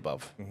all of the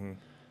above.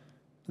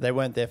 They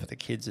weren't there for the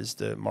kids is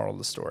the moral of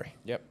the story.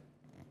 Yep.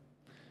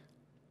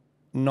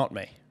 Not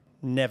me.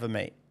 Never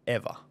me.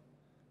 Ever.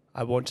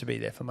 I want to be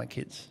there for my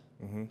kids.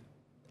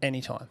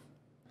 Anytime.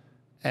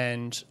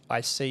 And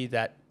I see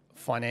that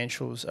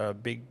financials are a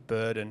big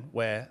burden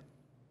where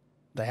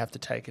they have to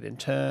take it in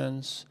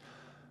turns.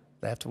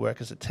 They have to work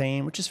as a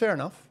team, which is fair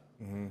enough.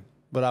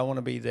 But I want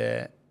to be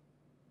there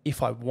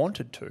if I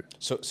wanted to.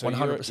 So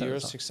 100% your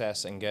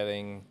success in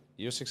getting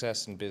your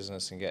success in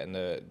business and getting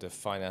the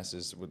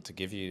finances to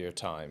give you your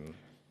time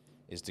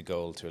is the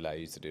goal to allow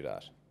you to do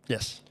that.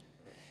 Yes.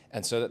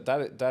 And so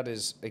that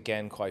is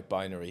again quite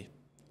binary,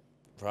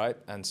 right?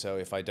 And so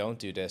if I don't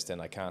do this, then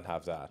I can't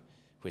have that,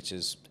 which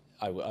is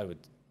I would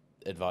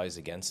advise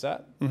against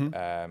that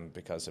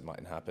because it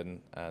mightn't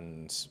happen,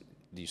 and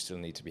you still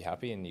need to be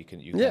happy, and you can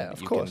be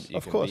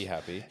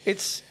happy.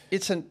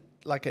 It's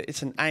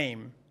an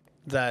aim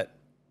that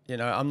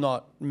I'm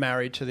not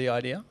married to the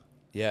idea.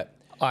 Yeah.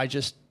 I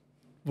just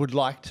would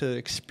like to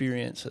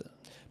experience it.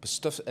 But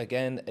stuff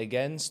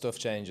stuff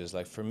changes.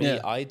 Like for me,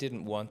 I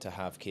didn't want to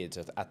have kids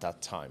at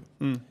that time,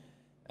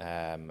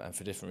 and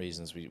for different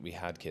reasons, we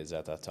had kids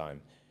at that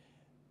time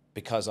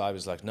because I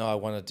was like, no, I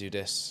want to do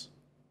this.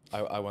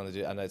 I want to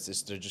do, and they're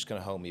just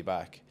going to hold me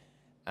back.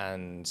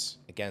 And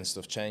again,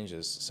 stuff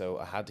changes. So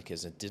I had the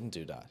kids and didn't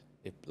do that.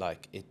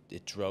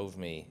 It drove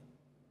me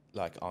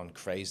on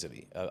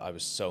crazily. I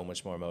was so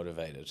much more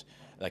motivated.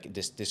 Like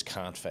this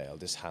can't fail.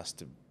 This has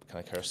to. Can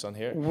I curse on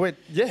here?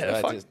 This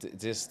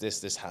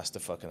has to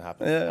fucking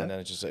happen. Yeah. And then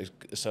it just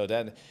so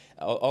then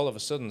all of a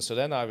sudden, so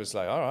then I was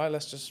like, all right,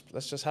 let's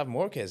just have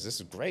more kids.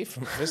 This is great.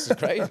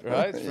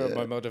 Right? For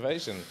my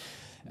motivation.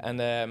 And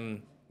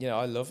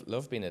I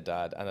love being a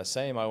dad. And the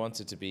same, I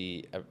wanted to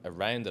be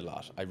around a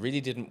lot. I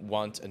really didn't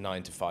want a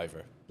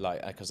 9-to-5er,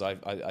 because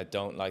I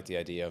don't like the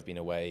idea of being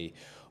away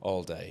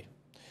all day.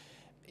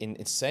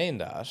 In saying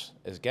that,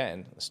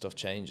 again, stuff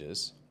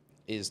changes.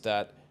 Is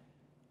that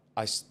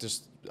I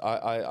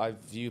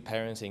view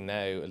parenting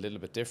now a little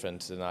bit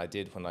different than I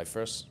did when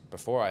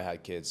before I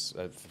had kids.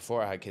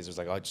 Before I had kids, it was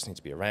like, I just need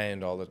to be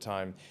around all the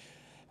time,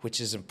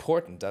 which is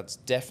important. That's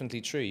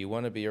definitely true. You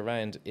want to be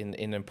around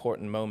in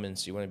important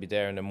moments. You want to be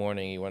there in the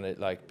morning. You want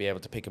to be able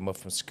to pick them up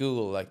from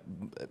school.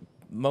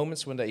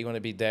 Moments when you want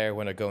to be there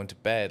when they're going to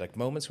bed.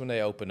 Moments when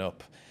they open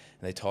up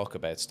and they talk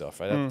about stuff.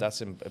 Right?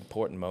 That's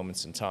important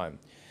moments in time.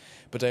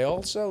 But they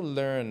also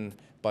learn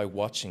by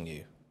watching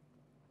you.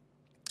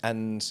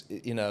 And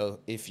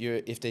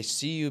if they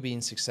see you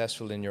being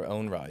successful in your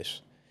own right,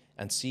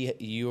 and see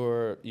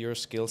your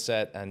skill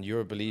set and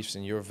your beliefs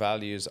and your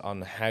values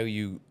on how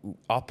you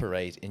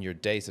operate in your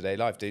day-to-day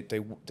life,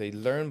 they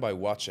learn by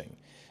watching,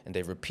 and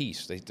they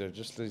repeat. They're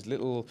just these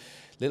little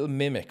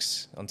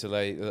mimics until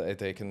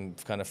they can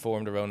kind of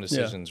form their own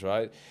decisions,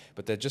 right?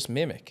 But they just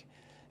mimic,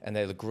 and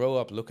they'll grow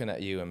up looking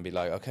at you and be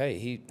like, okay,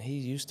 he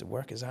used to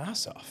work his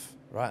ass off.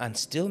 Right, and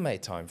still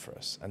made time for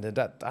us, and then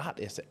that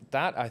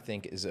I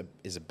think is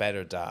a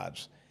better dad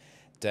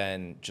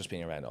than just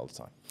being around all the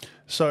time.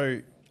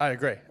 So I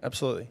agree,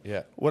 absolutely.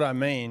 Yeah. What I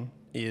mean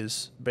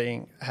is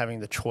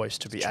having the choice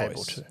to be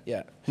able to.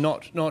 Yeah.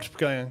 Not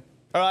going,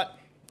 all right,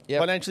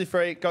 financially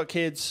free, got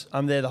kids,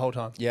 I'm there the whole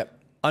time. Yep.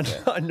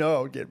 I know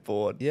I'll get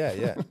bored.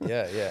 Yeah.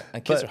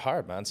 And kids are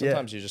hard, man.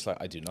 Sometimes you're just like,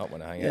 I do not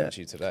want to hang out with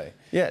you today.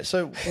 Yeah.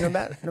 So no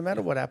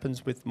matter what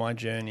happens with my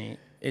journey,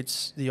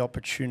 It's the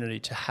opportunity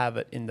to have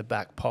it in the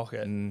back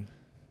pocket.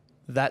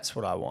 That's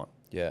what I want.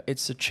 Yeah.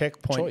 It's a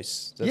checkpoint.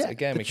 Choice.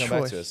 Again, we come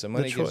back to it. So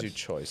money gives you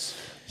choice.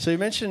 So you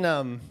mentioned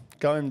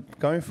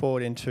going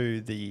forward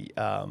into the,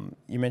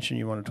 you mentioned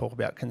you want to talk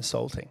about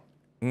consulting.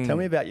 Tell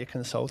me about your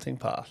consulting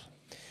path.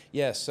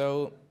 Yeah,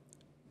 so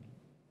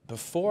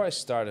before I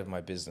started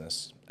my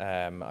business,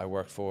 I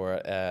worked for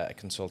a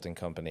consulting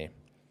company.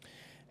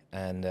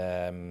 And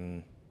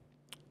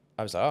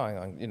I was like,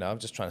 I'm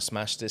just trying to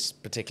smash this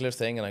particular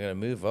thing, and I'm going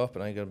to move up,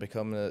 and I'm going to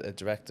become a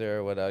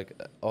director,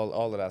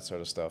 all of that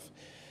sort of stuff.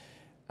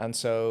 And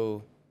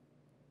so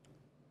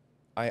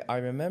I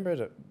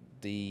remember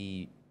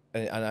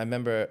and I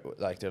remember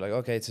like they're like,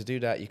 okay, to do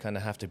that you kind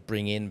of have to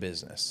bring in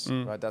business,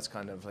 right? That's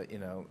kind of like,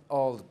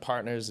 all the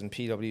partners in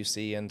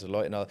PwC and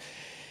Deloitte and all.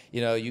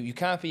 You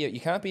can't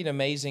be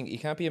amazing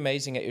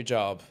at your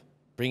job,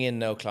 bring in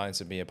no clients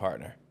and be a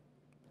partner.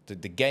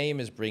 The game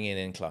is bringing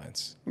in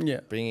clients,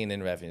 bringing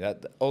in revenue.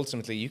 That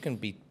ultimately you can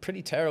be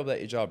pretty terrible at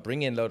your job,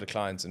 bring in a load of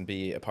clients and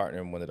be a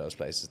partner in one of those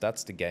places.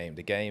 That's the game.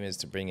 The game is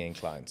to bring in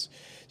clients.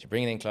 So you're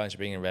bringing in clients, you're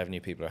bringing in revenue,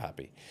 people are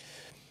happy.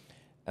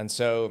 And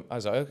so I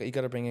was like, okay, you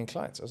got to bring in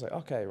clients. I was like,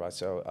 okay, right.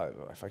 So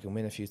if I can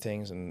win a few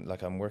things, and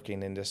like I'm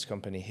working in this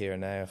company here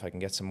now, if I can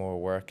get some more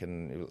work,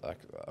 and like,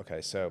 okay,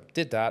 so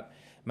did that,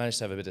 managed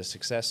to have a bit of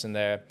success in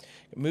there,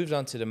 moved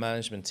on to the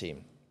management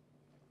team,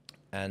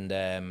 and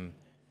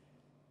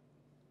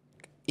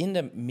in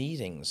the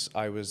meetings,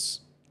 I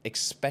was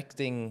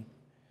expecting,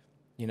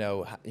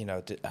 how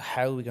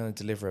are we going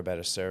to deliver a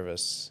better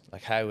service?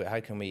 Like how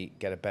can we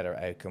get a better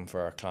outcome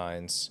for our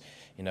clients?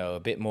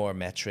 A bit more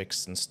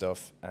metrics and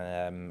stuff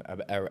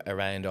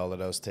around all of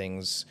those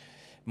things,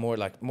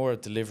 more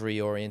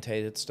delivery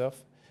orientated stuff.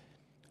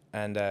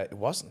 And it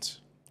wasn't.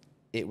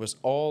 It was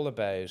all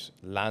about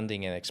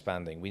landing and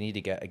expanding. We need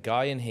to get a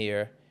guy in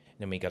here, and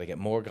then we got to get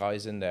more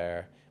guys in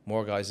there,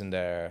 more guys in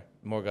there,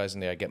 more guys in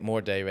there, get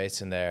more day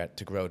rates in there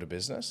to grow the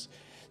business.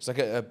 It's like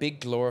a big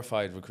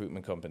glorified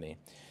recruitment company.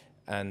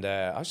 And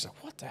I was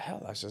like, what the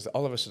hell?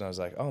 All of a sudden I was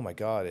like, oh my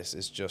God, this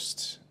is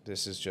just,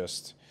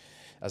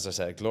 as I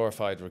said, a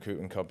glorified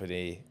recruitment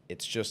company.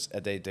 It's just,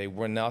 they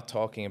were not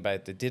talking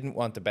about, they didn't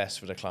want the best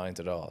for the client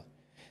at all.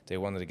 They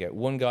wanted to get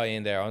one guy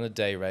in there on a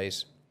day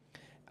rate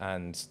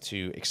and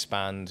to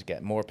expand,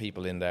 get more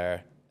people in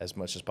there as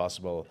much as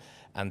possible.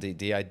 And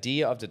the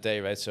idea of the day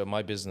rate, so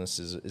my business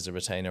is a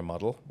retainer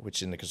model,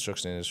 which in the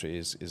construction industry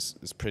is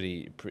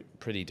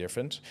pretty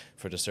different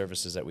for the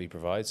services that we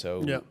provide.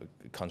 So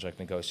contract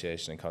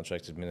negotiation and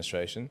contract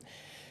administration.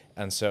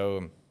 And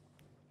so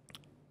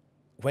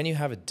when you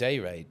have a day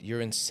rate,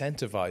 you're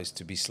incentivized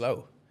to be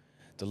slow.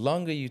 The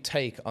longer you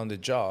take on the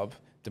job,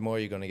 the more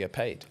you're going to get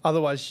paid.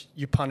 Otherwise,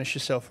 you punish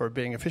yourself for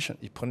being efficient.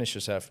 You punish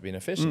yourself for being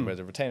efficient, where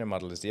the retainer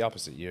model is the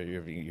opposite.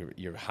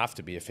 You have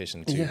to be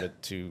efficient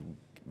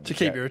to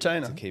keep your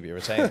retainer. To keep your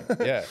retainer,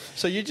 yeah.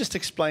 So you just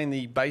explain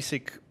the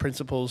basic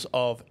principles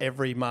of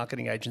every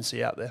marketing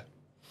agency out there.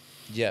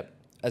 Yeah,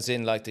 as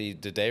in like the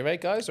day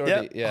rate guys? Or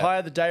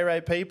hire the day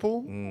rate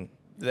people.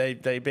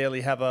 They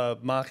barely have a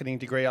marketing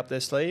degree up their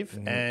sleeve,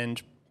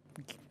 and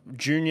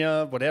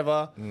junior,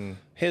 whatever.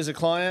 Here's a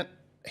client.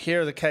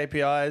 Here are the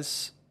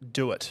KPIs.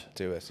 Do it,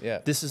 yeah.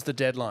 This is the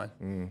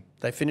deadline.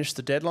 They finish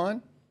the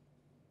deadline.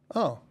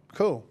 Oh,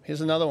 cool. Here's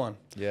another one.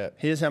 Yeah.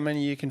 Here's how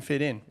many you can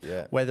fit in.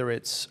 Yeah. Whether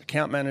it's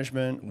account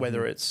management,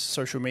 whether it's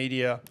social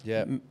media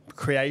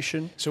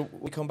creation. So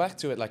we come back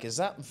to it. Like, is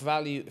that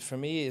value for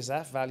me? Is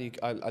that value?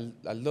 I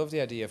love the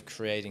idea of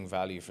creating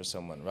value for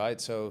someone, right?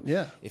 So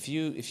if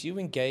you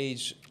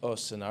engage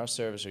us in our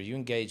service, or you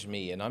engage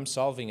me, and I'm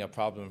solving a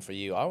problem for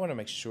you, I want to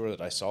make sure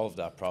that I solve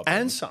that problem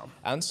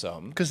and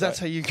some because that's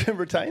how you can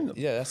retain them.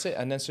 Yeah, that's it.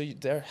 And then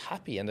they're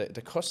happy, and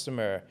the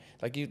customer,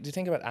 like you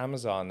think about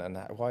Amazon and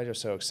why they're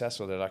so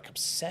successful. They're like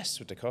obsessed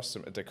with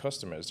the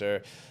customers.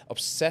 They're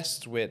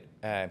obsessed with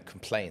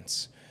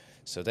complaints.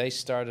 So they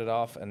started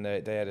off, and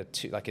they had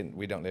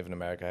we don't live in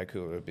America. How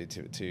cool it would be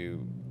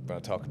to we'll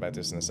talk about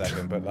this in a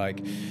second. But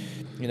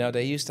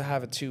they used to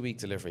have a 2-week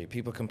delivery.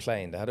 People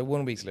complained. They had a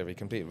 1-week delivery.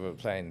 People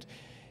complained.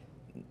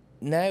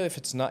 Now, if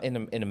it's not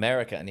in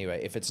America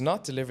anyway, if it's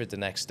not delivered the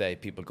next day,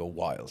 people go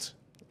wild.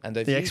 And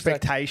the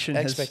expectation,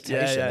 they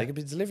can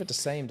be delivered the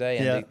same day,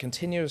 and the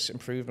continuous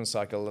improvement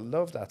cycle. I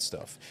love that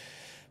stuff.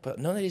 But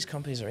none of these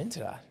companies are into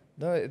that.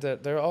 No,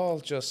 they're all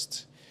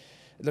just.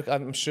 Look,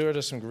 I'm sure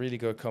there's some really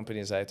good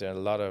companies out there, and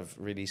a lot of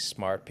really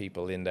smart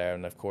people in there,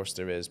 and of course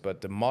there is. But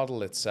the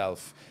model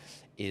itself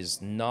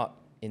is not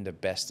in the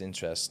best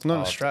interest. Not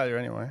in Australia,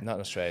 anyway. Not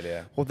in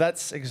Australia. Well,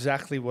 that's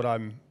exactly what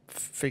I'm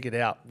figured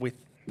out with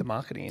the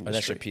marketing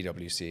industry. Unless you're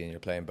PwC and you're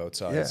playing both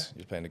sides. Yeah.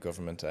 You're playing the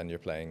government and you're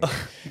playing.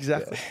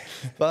 Exactly.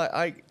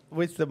 But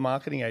with the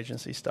marketing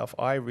agency stuff,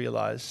 I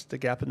realized the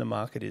gap in the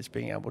market is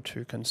being able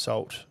to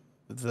consult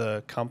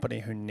the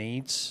company who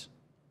needs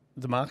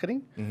the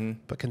marketing,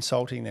 but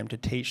consulting them to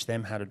teach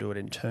them how to do it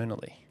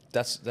internally.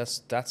 That's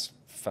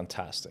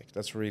fantastic.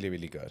 That's really,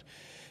 really good,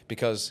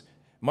 because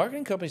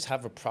marketing companies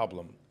have a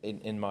problem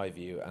in my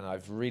view, and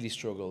I've really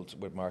struggled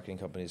with marketing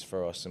companies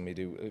for us, and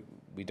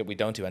we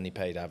don't do any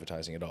paid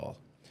advertising at all.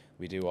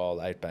 we do all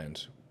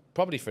outbound.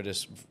 Probably for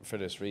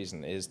this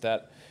reason is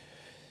that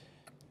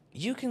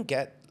you can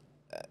get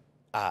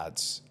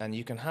ads and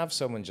you can have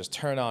someone just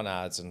turn on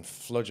ads and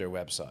flood your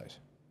website,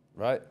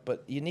 right?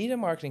 But you need a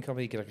marketing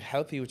company who can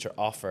help you with your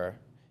offer,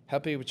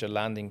 help you with your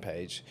landing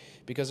page,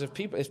 because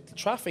if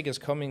traffic is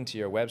coming to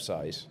your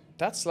website,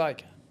 that's the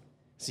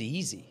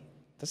easy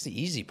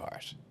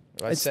part.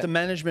 Right? It's the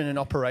management and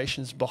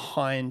operations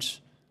behind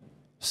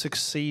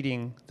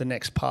succeeding the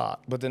next part.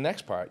 But the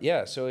next part,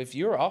 yeah. So if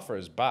your offer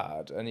is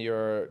bad and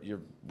your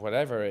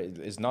whatever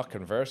is not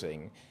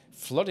converting,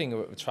 flooding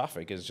with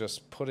traffic is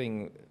just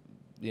putting,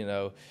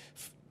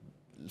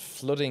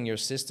 flooding your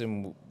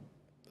system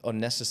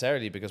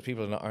unnecessarily because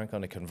people aren't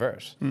going to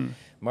convert.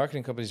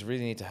 Marketing companies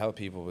really need to help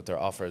people with their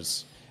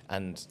offers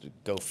and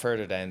go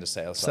further down the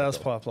sales cycle.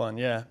 Pipeline,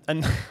 yeah.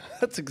 And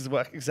that's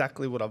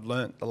exactly what I've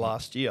learned the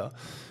last year.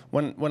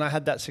 When I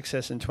had that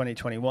success in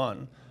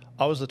 2021,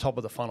 I was the top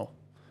of the funnel.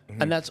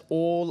 And that's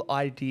all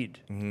I did.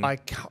 I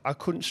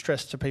couldn't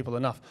stress to people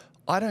enough.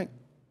 I don't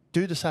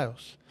do the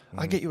sales.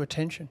 I get you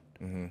attention.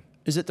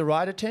 Is it the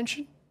right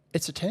attention?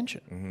 It's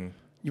attention.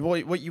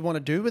 What you want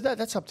to do with that,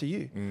 that's up to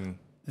you.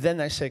 Then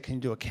they said, can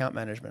you do account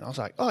management? I was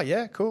like, oh,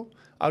 yeah, cool.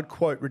 I would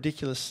quote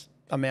ridiculous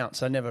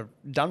amounts I'd never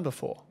done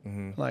before.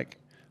 Like,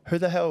 who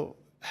the hell,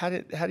 how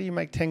do you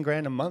make 10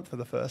 grand a month for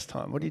the first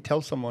time? What do you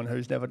tell someone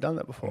who's never done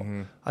that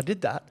before? I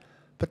did that.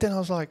 But then I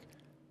was like,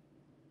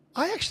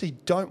 I actually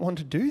don't want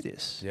to do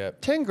this.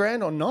 10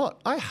 grand or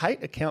not, I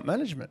hate account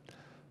management.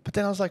 But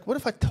then I was like, what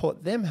if I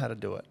taught them how to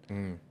do it?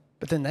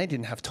 But then they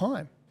didn't have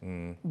time.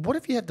 What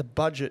if you had the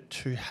budget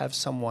to have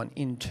someone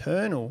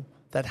internal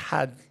that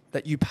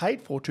you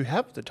paid for to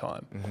have the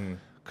time?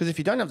 Because if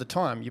you don't have the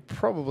time, you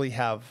probably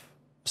have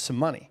some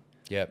money.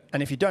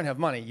 And if you don't have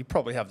money, you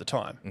probably have the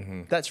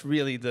time. That's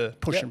really the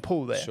push and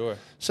pull there. Sure.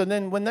 So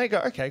then when they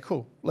go, okay,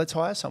 cool, let's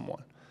hire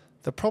someone.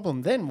 The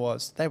problem then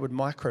was they would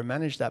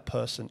micromanage that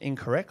person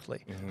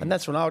incorrectly. And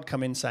that's when I would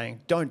come in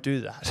saying, don't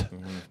do that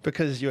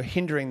because you're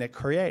hindering their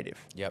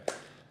creative.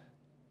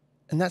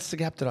 And that's the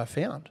gap that I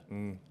found.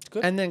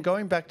 Good. And then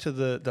going back to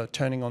the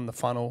turning on the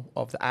funnel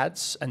of the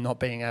ads and not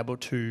being able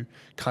to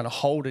kind of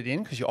hold it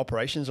in because your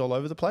operations all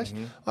over the place.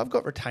 I've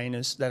got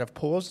retainers that have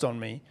paused on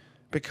me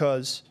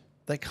because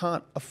they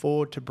can't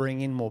afford to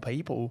bring in more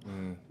people,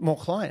 more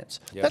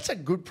clients. That's a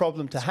good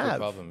problem to have.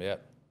 Good problem,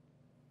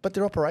 But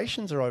their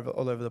operations are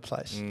all over the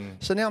place.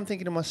 So now I'm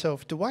thinking to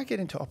myself, do I get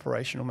into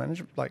operational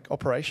management, like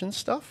operations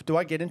stuff? Do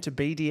I get into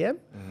BDM?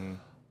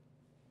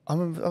 I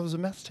was a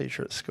maths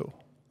teacher at school.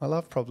 I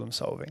love problem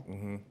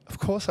solving. Of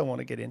course I want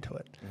to get into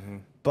it.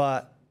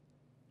 But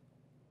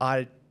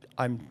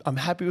I'm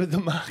happy with the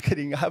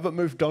marketing. I haven't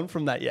moved on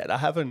from that yet. I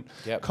haven't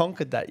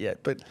conquered that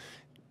yet. But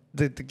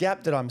the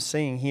gap that I'm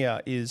seeing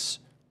here is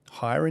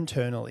hire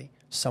internally,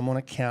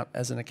 someone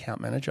as an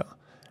account manager.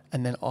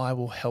 And then I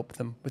will help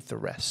them with the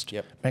rest.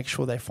 Make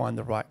sure they find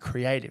the right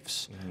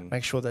creatives.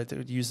 Make sure they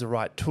use the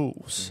right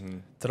tools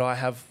that I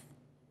have,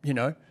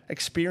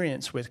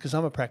 experience with because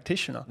I'm a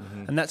practitioner.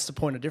 And that's the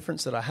point of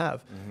difference that I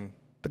have.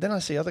 But then I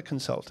see other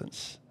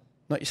consultants,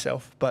 not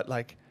yourself, but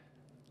like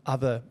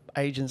other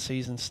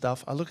agencies and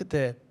stuff. I look at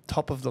their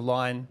top of the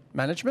line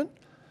management.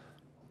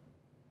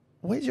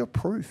 Where's your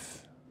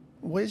proof?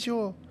 Where's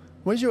your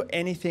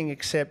anything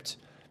except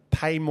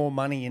pay more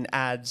money in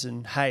ads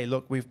and, hey,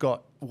 look, we've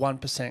got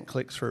 1%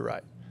 click-through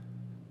rate.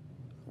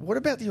 What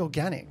about the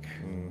organic?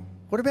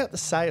 What about the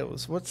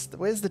sales? Where's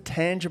the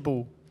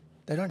tangible?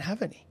 They don't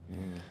have any.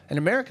 In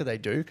America, they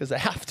do because they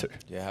have to.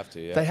 You have to,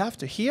 yeah. They have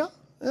to. Here,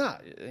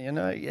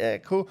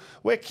 cool.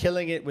 We're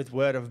killing it with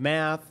word of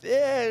mouth.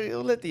 Yeah,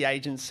 we'll let the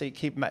agency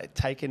keep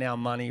taking our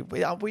money.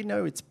 We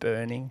know it's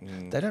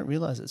burning. They don't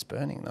realize it's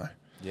burning,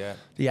 though.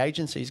 The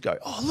agencies go,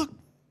 oh, look,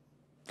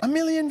 1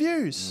 million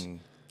views.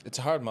 It's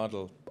a hard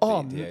model,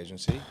 the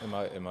agency,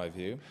 in my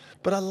view.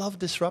 But I love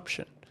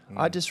disruption.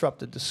 I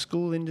disrupted the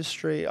school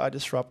industry. I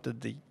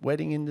disrupted the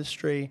wedding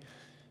industry.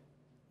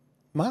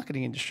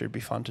 Marketing industry would be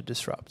fun to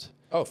disrupt.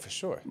 Oh, for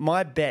sure.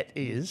 My bet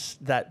is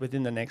that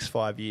within the next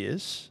 5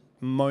 years,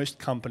 most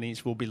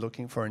companies will be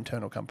looking for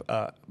internal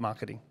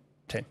marketing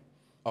team.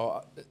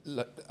 Oh,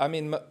 look, I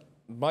mean,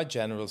 my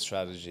general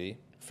strategy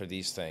for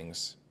these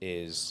things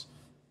is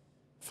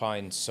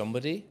find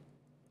somebody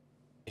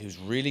who's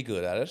really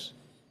good at it,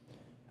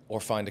 or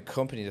find a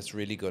company that's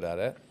really good at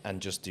it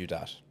and just do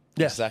that.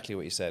 Yes. Exactly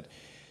what you said.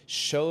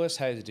 Show us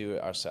how to do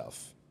it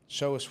ourselves.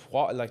 Show us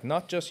what,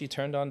 not just you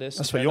turned on this.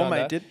 That's what your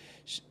mate did.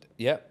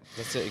 Yeah,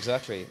 that's it,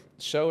 exactly.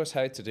 Show us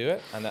how to do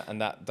it,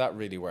 and that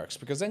really works,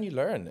 because then you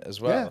learn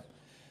as well.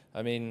 Yeah.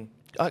 I mean...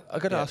 I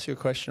got to ask you a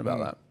question about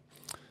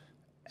that.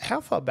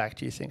 How far back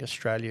do you think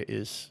Australia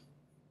is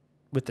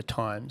with the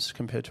times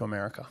compared to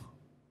America?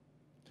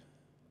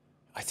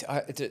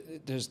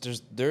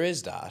 There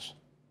is that.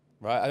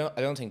 Right,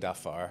 I don't think that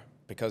far,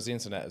 because the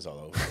internet is all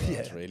over the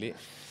world, really.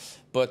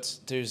 But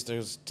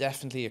there's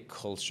definitely a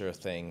culture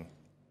thing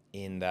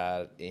in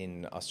that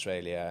in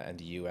Australia and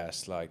the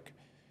US. Like,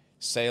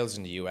 sales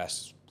in the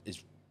US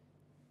is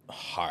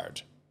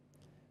hard,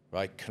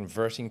 right?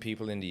 Converting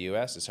people in the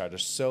US is hard. They're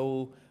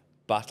so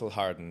battle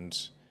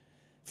hardened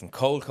from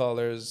cold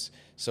callers,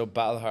 so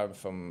battle hard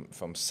from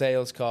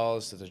sales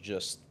calls that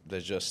they're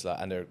just like,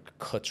 and they're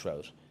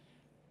cutthroat.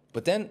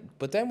 But then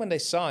when they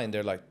sign,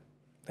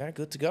 they're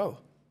good to go.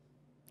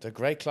 They're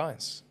great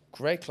clients.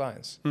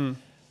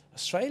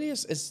 Australia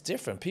is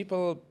different.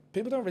 People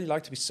don't really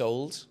like to be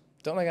sold.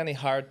 Don't like any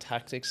hard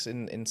tactics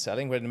in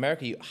selling. Where in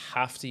America, you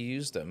have to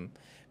use them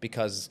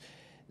because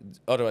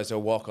otherwise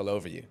they'll walk all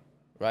over you,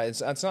 right?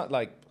 It's not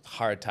like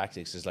hard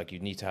tactics. It's like you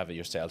need to have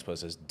your sales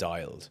process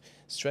dialed.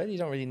 Australia, you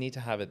don't really need to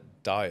have it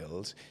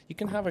dialed. You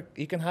can have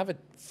a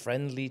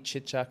friendly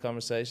chit chat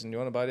conversation. You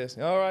want to buy this?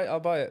 All right, I'll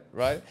buy it,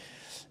 right?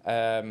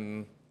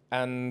 And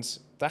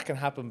that can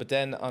happen. But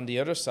then on the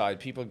other side,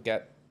 people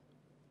get,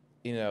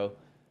 they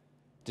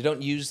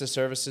don't use the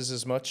services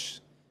as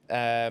much.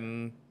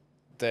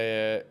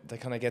 They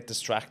kind of get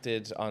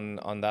distracted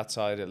on that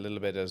side a little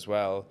bit as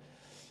well.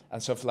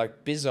 And so for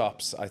like biz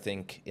ops, I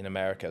think in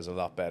America is a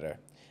lot better.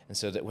 And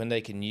so that when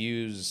they can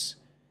use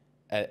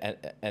an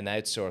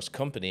outsourced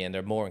company, and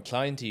they're more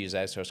inclined to use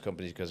outsourced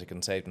companies because it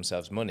can save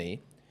themselves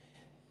money,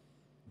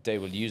 they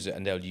will use it,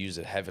 and they'll use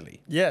it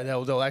heavily. Yeah,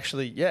 they'll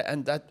actually,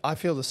 and that I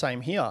feel the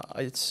same here.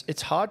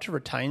 It's hard to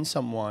retain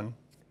someone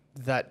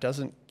that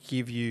doesn't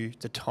give you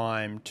the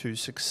time to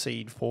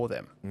succeed for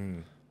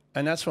them.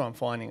 And that's what I'm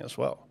finding as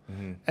well.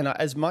 Mm-hmm. And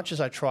as much as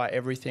I try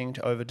everything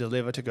to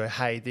over-deliver, to go,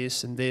 hey,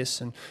 this, and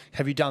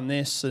have you done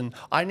this? And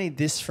I need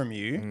this from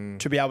you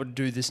to be able to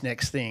do this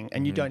next thing.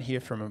 And you don't hear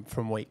from them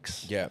from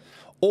weeks. Yeah.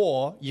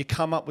 Or you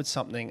come up with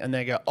something and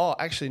they go, oh,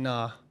 actually,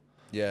 nah.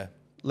 Yeah.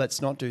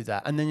 Let's not do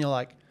that. And then you're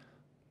like,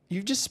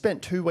 you've just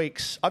spent 2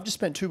 weeks. I've just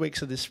spent 2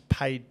 weeks of this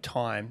paid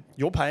time.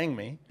 You're paying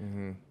me.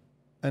 Mm-hmm.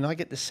 And I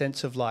get the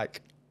sense of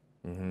like,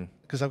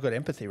 because I've got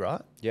empathy,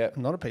 right? Yeah.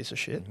 I'm not a piece of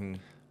shit. Mm-hmm.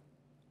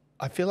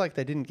 I feel like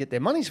they didn't get their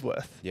money's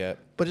worth. Yeah.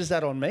 But is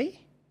that on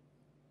me?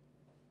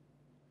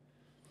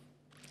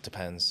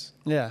 Depends.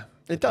 Yeah,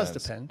 it does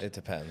depend. It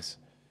depends.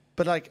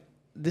 But like,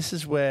 this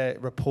is where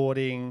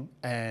reporting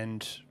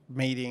and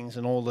meetings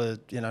and all the,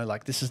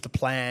 like, this is the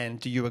plan,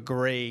 do you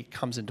agree,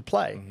 comes into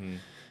play. Mm-hmm.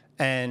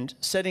 And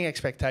setting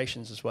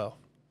expectations as well.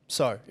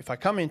 So if I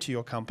come into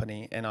your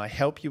company and I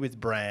help you with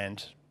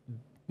brand,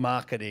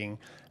 marketing,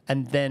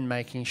 and then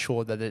making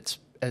sure that it's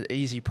an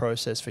easy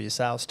process for your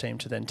sales team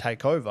to then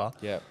take over.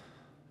 Yeah.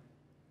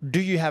 Do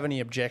you have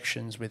any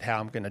objections with how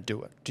I'm going to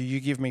do it? Do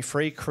you give me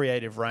free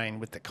creative reign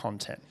with the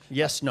content?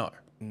 Yes, no.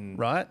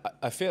 Right?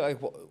 I feel like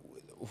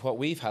what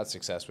we've had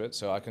success with,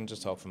 so I can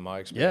just talk from my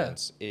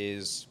experience,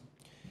 is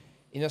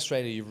in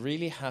Australia, you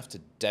really have to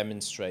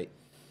demonstrate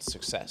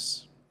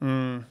success.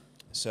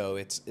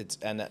 So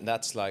and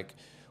that's like,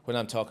 when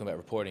I'm talking about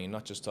reporting, I'm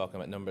not just talking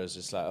about numbers.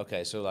 It's like,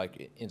 okay, so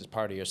like it's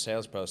part of your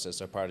sales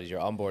process or part of your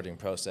onboarding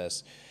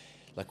process.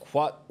 Like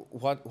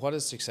what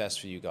is success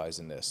for you guys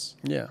in this?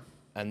 Yeah.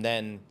 And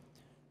then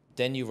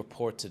you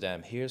report to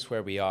them, here's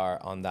where we are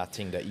on that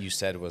thing that you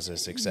said was a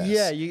success.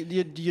 Yeah,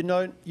 you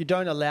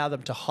don't allow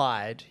them to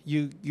hide.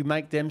 You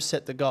make them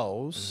set the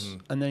goals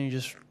and then you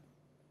just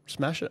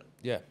smash it.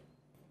 Yeah,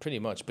 pretty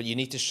much. But you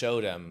need to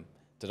show them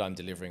that I'm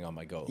delivering on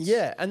my goals.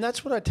 Yeah, and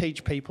that's what I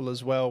teach people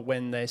as well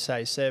when they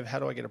say, Sev, how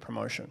do I get a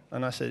promotion?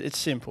 And I said, it's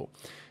simple.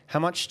 How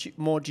much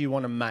more do you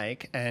want to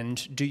make,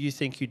 and do you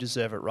think you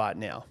deserve it right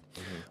now?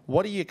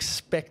 What are you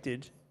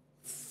expected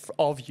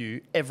of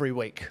you every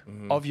week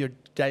of your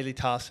daily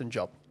tasks and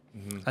job?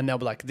 And they'll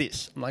be like,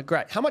 this. I'm like,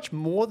 great. How much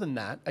more than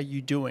that are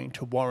you doing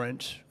to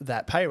warrant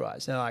that pay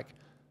rise? And they're like,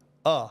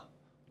 oh,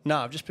 no,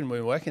 I've just been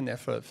working there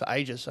for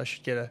ages. I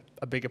should get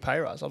a bigger pay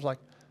rise. I was like,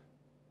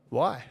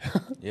 why?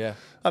 Yeah.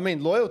 I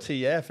mean, loyalty,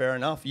 yeah, fair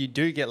enough. You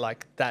do get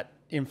like that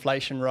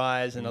inflation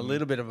rise and a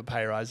little bit of a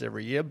pay rise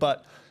every year.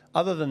 But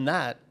other than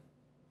that,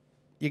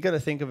 you got to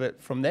think of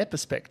it from their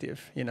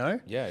perspective, Yeah,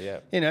 yeah.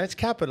 It's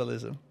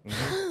capitalism.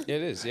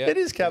 It is, yeah. It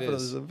is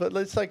capitalism. But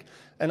it's like,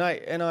 and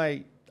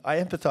I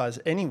empathize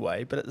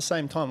anyway, but at the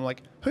same time, I'm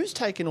like, who's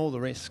taking all the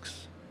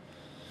risks?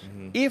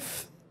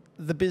 If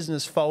the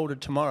business folded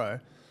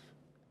tomorrow,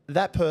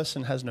 that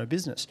person has no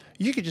business.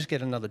 You could just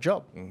get another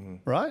job,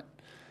 right?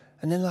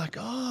 And then like,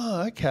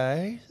 oh,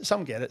 okay.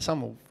 Some get it.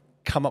 Some will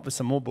come up with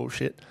some more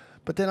bullshit.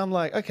 But then I'm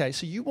like, okay,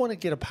 so you want to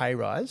get a pay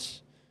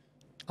rise,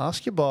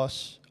 ask your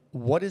boss,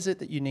 what is it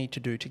that you need to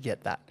do to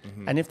get that?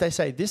 And if they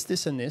say this,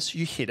 this, and this,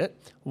 you hit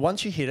it.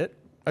 Once you hit it,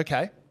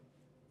 okay,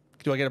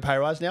 do I get a pay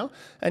rise now?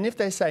 And if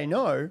they say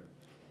no,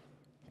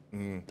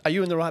 are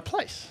you in the right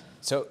place?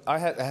 So I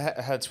had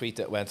a tweet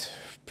that went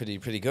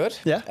pretty good.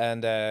 Yeah.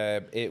 And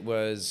it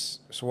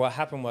was, so what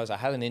happened was I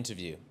had an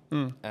interview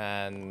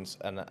and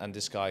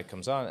this guy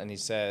comes on and he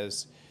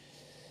says,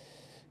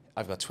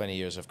 I've got 20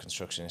 years of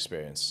construction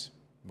experience.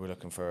 We're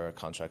looking for a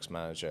contracts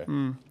manager.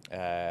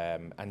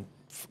 And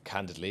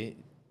candidly,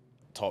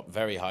 thought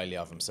very highly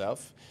of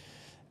himself.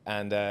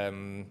 And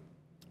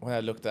when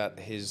I looked at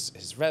his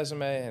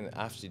resume and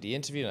after the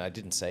interview, and I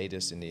didn't say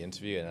this in the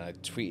interview, and I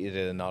tweeted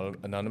it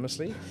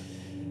anonymously,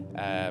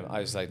 I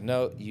was like,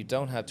 no, you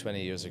don't have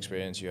 20 years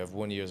experience. You have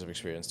 1 year of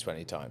experience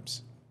 20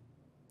 times.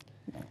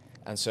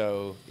 And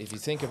so if you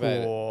think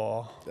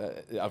about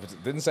it, I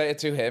didn't say it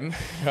to him,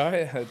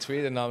 right? I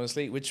tweeted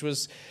anonymously, which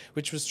was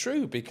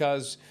true,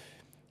 because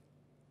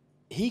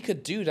he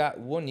could do that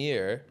 1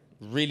 year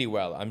really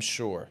well, I'm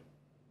sure,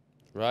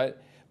 right?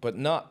 But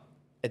not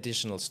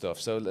additional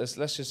stuff. So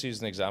let's just use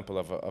an example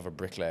of a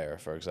bricklayer,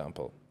 for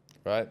example,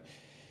 right?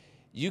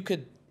 You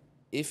could,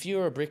 if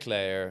you're a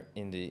bricklayer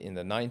in the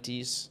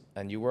 90s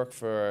and you work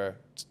for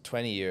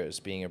 20 years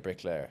being a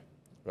bricklayer,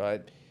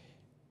 right?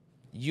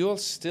 You'll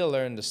still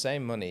earn the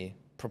same money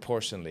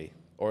proportionally,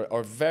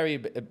 or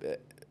very,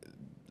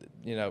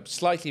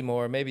 slightly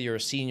more. Maybe you're a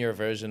senior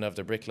version of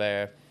the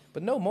bricklayer,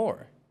 but no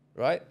more,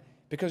 right?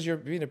 Because you're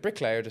being a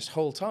bricklayer this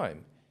whole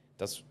time.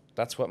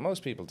 That's what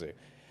most people do.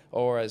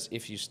 Or as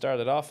if you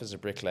started off as a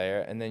bricklayer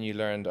and then you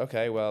learned,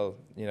 okay, well,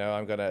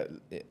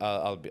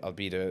 I'll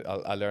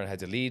learn how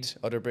to lead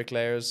other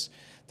bricklayers.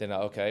 Then,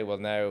 okay, well,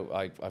 now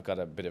I've got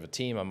a bit of a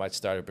team. I might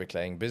start a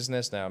bricklaying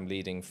business. Now I'm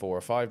leading 4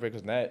 or 5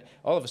 bricklayers. Now,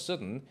 all of a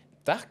sudden,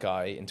 that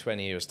guy in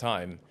 20 years'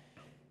 time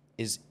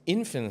is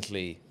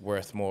infinitely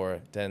worth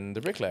more than the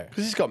bricklayer.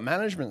 Because he's got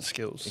management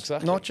skills.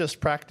 Exactly. Not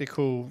just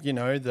practical,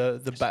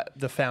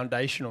 the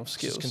foundational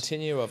skills. Just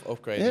continue of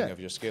upgrading of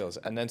your skills.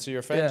 And then, so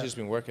your friend who's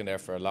been working there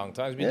for a long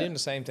time, has been doing the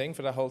same thing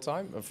for the whole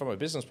time. From a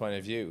business point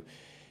of view,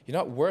 you're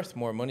not worth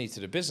more money to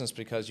the business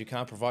because you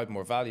can't provide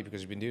more value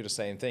because you've been doing the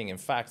same thing. In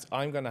fact,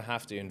 I'm going to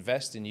have to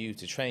invest in you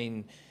to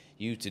train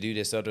you to do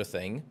this other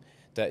thing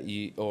that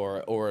you,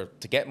 or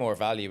to get more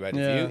value out of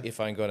you if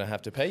I'm going to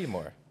have to pay you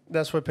more.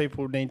 That's why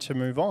people need to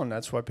move on.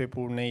 That's why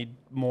people need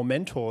more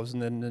mentors,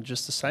 and then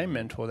just the same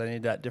mentor. They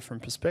need that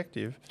different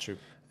perspective. True.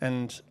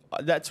 And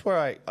that's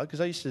where because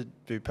I used to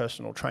do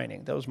personal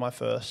training. That was my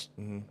first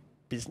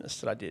business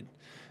that I did.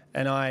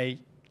 And I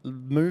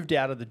moved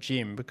out of the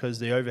gym because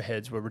the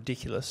overheads were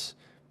ridiculous,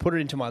 put it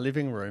into my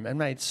living room and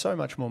made so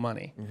much more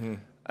money.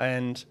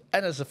 And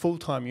as a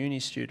full-time uni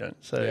student,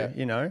 so,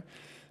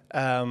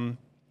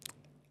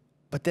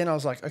 but then I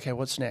was like, okay,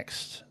 what's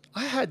next?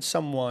 I had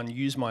someone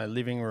use my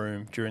living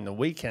room during the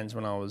weekends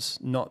when I was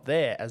not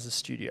there as a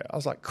studio. I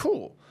was like,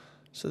 cool.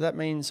 So that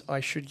means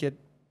I should get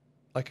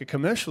like a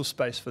commercial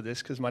space for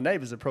this, because my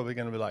neighbors are probably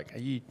going to be like,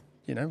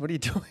 what are you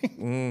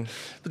doing?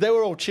 But they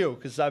were all chill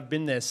because I've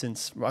been there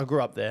since I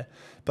grew up there.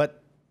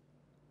 But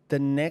the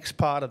next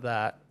part of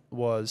that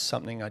was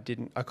something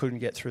I couldn't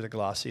get through the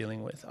glass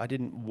ceiling with. I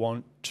didn't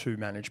want to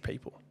manage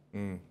people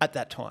at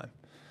that time.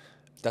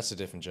 That's a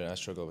different journey. I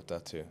struggle with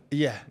that too.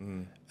 Yeah.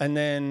 And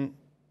then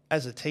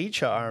as a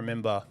teacher, I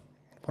remember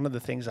one of the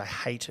things I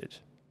hated,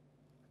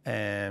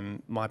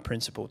 and my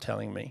principal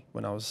telling me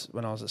when I was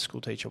a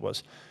school teacher,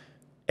 was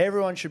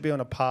everyone should be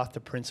on a path to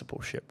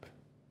principalship.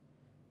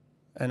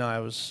 And I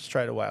was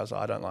like,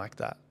 I don't like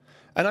that.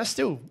 And I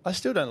still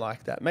don't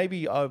like that.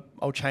 Maybe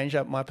I'll change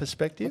up my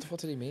perspective. What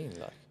did he mean?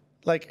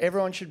 Like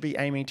everyone should be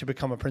aiming to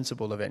become a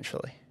principal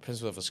eventually.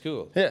 Principal of a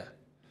school? Yeah.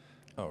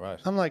 Oh, right.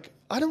 I'm like,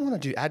 I don't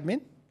want to do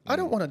admin. I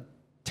don't want to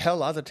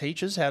tell other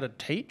teachers how to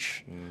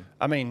teach.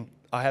 I mean,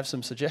 I have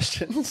some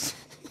suggestions,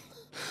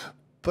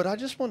 but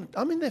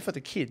I'm in there for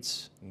the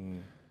kids.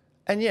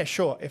 And yeah,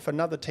 sure, if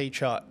another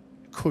teacher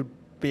could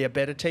be a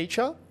better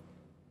teacher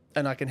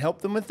and I can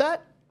help them with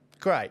that,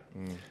 great.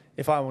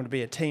 If I want to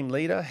be a team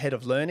leader, head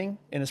of learning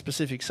in a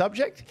specific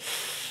subject,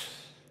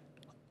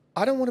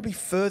 I don't want to be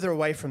further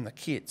away from the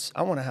kids.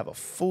 I want to have a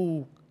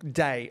full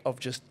day of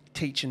just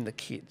teaching the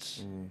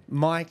kids,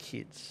 my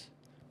kids.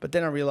 But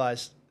then I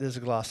realized there's a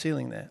glass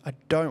ceiling there. I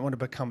don't want to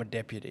become a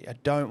deputy. I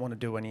don't want to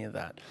do any of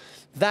that.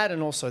 That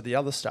and also the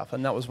other stuff.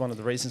 And that was one of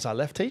the reasons I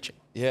left teaching.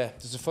 Yeah,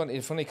 there's a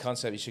funny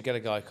concept. You should get a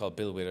guy called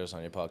Bill Withers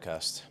on your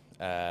podcast.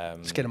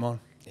 Let's get him on.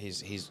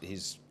 He's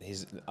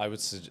I would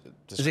describe...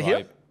 Is he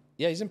here?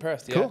 Yeah, he's in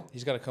Perth. Yeah. Cool.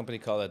 He's got a company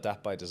called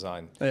Adapt by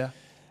Design. Yeah.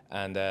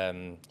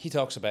 And he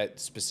talks about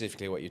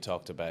specifically what you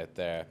talked about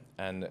there.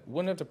 And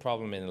one of the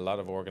problem in a lot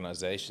of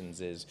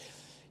organizations is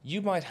you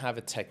might have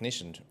a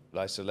technician,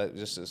 like, so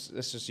let's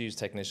just use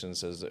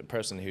technicians as a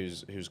person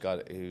who's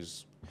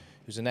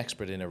an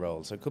expert in a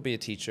role. So it could be a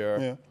teacher.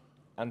 Yeah.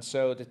 And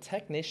so the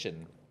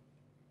technician,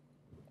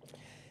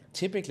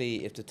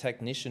 typically if the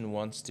technician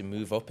wants to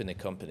move up in a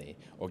company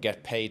or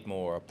get paid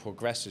more or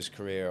progress his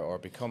career or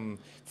become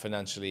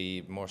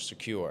financially more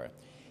secure,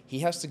 he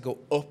has to go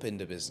up in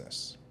the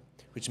business,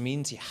 which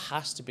means he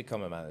has to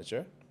become a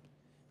manager,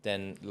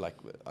 then like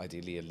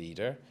ideally a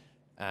leader,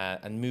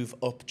 and move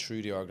up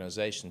through the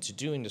organization to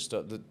doing the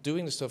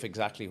stuff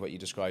exactly what you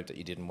described that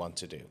you didn't want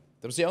to do.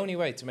 That was the only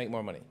way to make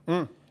more money.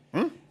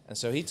 And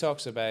so he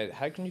talks about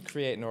how can you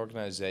create an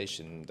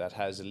organization that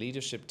has a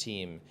leadership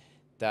team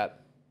that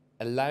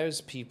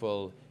allows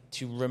people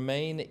to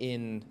remain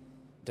in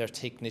their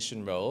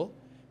technician role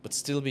but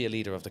still be a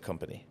leader of the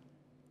company.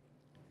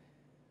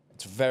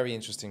 It's a very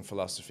interesting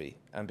philosophy,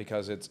 and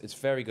because it's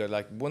very good.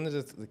 Like one of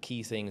the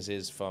key things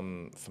is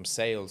from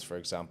sales, for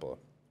example,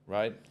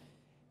 right?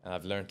 And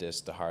I've learned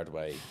this the hard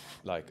way,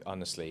 like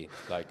honestly,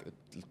 like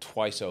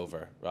twice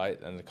over, right?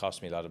 And it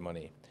cost me a lot of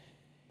money.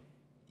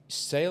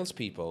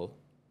 Salespeople,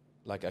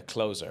 like a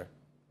closer,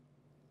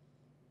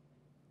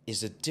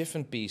 is a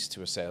different beast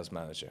to a sales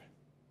manager.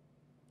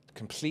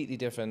 completely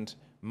different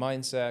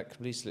mindset,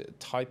 completely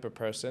type of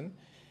person.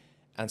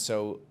 And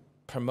so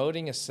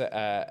promoting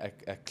a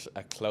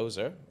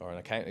closer or an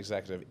account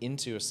executive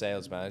into a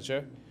sales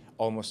manager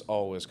almost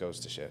always goes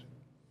to shit.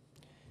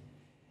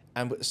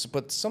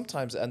 But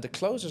sometimes, and the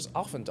closers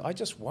often, I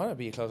just want to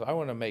be a closer. I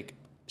want to make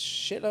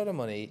shitload of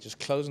money just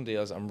closing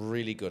deals. I'm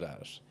really good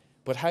at it.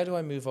 But how do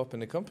I move up in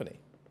the company?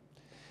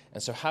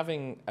 And so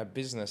having a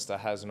business that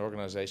has an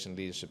organization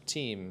leadership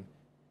team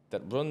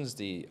that runs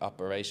the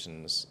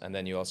operations, and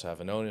then you also have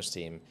an owner's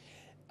team,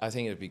 I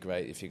think it'd be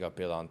great if you got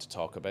Bill on to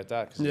talk about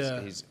that,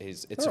 because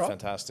it's a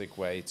fantastic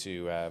way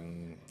to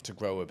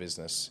grow a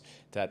business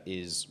that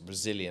is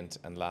resilient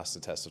and lasts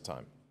the test of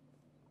time.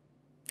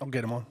 I'll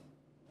get him on.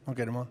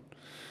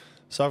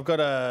 So I've got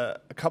a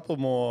couple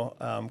more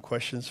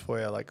questions for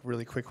you, like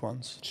really quick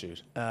ones.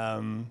 Shoot.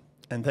 And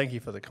thank you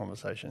for the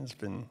conversation. It's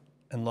been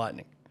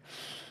enlightening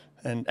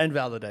and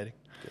validating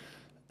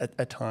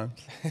at times.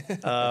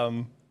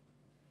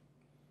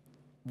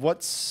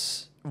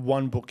 What's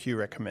one book you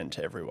recommend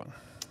to everyone?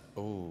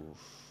 Oh,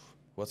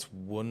 what's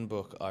one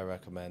book I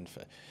recommend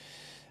for?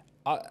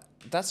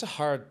 That's a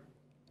hard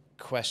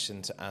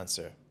question to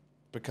answer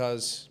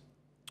because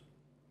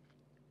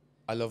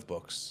I love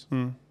books.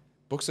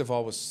 Books have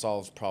always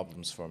solved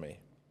problems for me.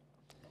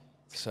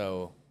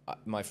 So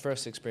my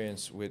first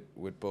experience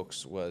with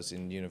books was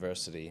in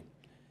university,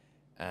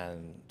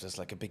 and just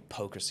like a big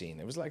poker scene.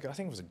 It was like, I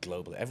think it was a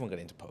global, everyone got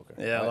into poker.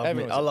 Yeah,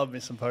 I love me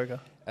some poker.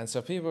 And so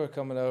people were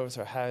coming over to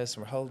our house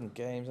and we're holding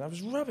games, and I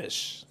was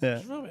rubbish. Yeah. It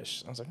was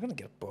rubbish. I was like, I'm going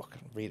to get a book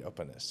and read up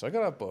on this. So I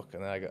got a book,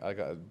 and I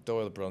got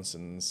Doyle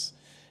Brunson's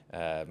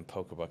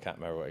poker book. I can't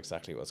remember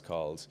exactly what it's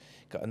called.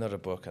 Got another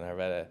book, and I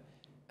read it,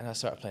 and I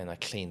started playing. I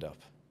cleaned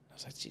up. I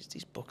was like, geez,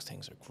 these books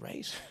things are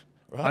great.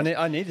 Right?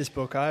 I need this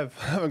book. I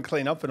haven't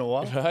cleaned up in a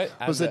while. Right?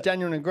 Was it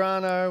Daniel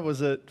Negreanu?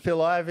 Was it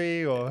Phil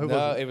Ivey? Or who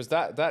was it? It was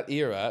that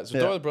era. So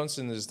Doyle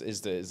Brunson is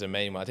the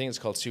main one. I think it's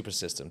called Super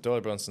System.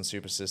 Doyle Brunson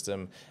Super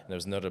System. And there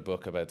was another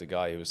book about the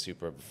guy who was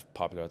super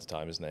popular at the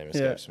time. His name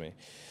escapes me.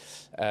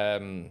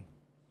 So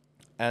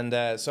I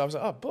was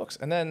like, oh, books.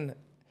 And then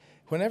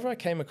whenever I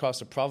came across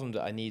a problem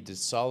that I needed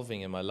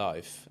solving in my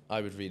life,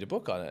 I would read a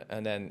book on it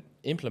and then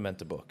implement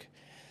the book.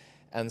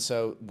 And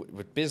so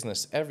with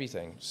business,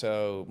 everything.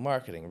 So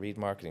marketing, read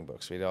marketing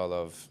books. Read all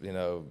of,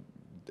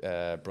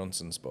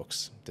 Brunson's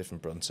books,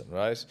 different Brunson,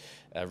 right?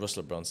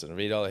 Russell Brunson,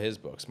 read all of his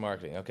books.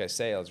 Marketing, okay,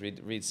 sales,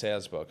 read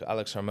sales books.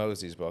 Alex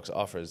Hormozy's books,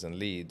 offers and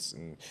leads.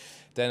 And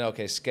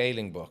then,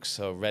 scaling books.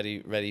 So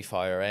ready,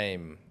 fire,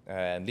 aim.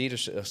 And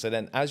leadership. So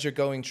then as you're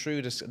going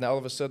through this, and all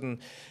of a sudden,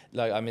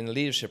 like I'm in a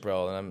leadership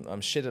role and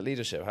I'm shit at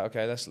leadership.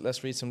 Okay,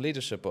 let's read some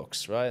leadership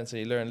books, right? And so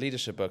you learn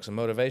leadership books and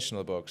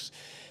motivational books.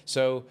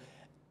 So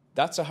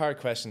that's a hard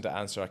question to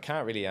answer. I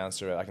can't really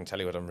answer it. I can tell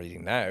you what I'm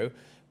reading now,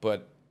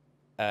 but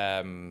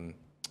I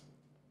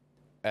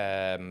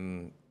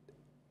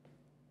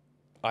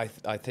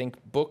think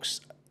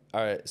books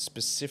are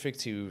specific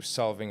to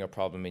solving a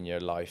problem in your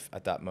life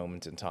at that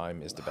moment in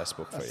time is the best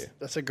book for you.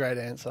 That's a great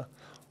answer.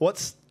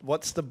 What's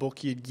the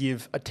book you'd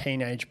give a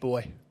teenage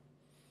boy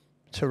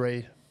to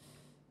read?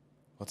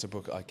 What's a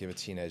book I'd give a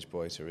teenage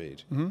boy to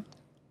read? Mm-hmm.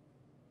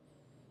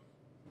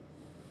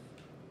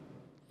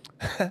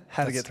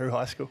 How to get through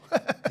high school.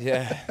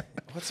 Yeah.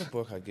 What's a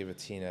book I'd give a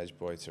teenage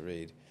boy to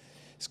read?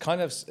 It's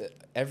kind of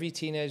every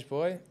teenage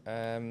boy.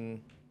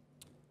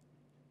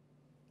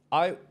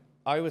 I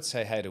would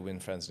say How to Win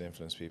Friends and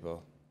Influence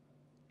People.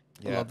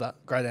 Yeah. I love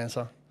that. Great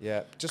answer.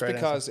 Yeah, just great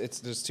because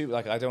answer. There's two.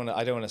 Like I don't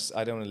want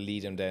to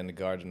lead him down the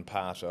garden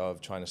path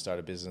of trying to start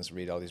a business,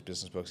 read all these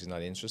business books he's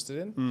not interested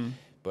in.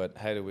 But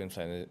How to Win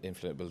Friends and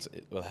Influence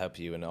will help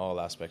you in all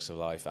aspects of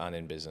life and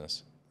in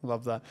business.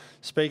 Love that.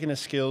 Speaking of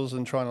skills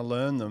and trying to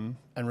learn them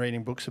and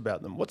reading books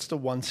about them, what's the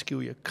one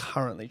skill you're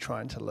currently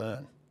trying to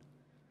learn?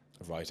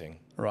 Writing.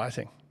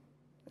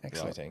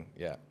 Excellent. Writing,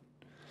 yeah.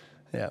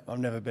 Yeah, I've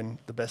never been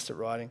the best at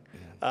writing.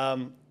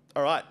 All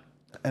right.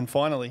 And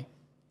finally,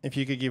 if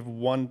you could give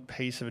one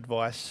piece of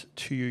advice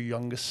to your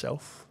younger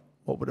self,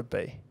 what would it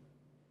be?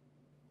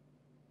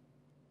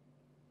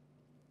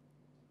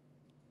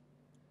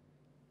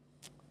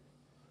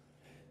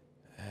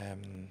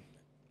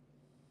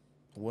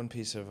 One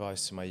piece of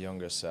advice to my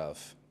younger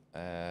self.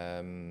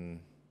 I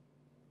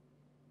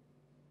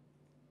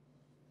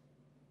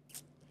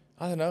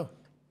don't know.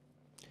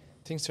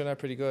 Things turn out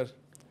pretty good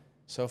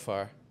so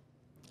far.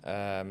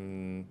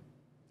 I've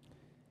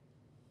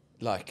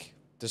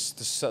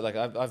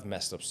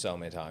messed up so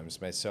many times,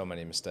 made so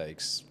many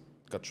mistakes,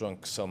 got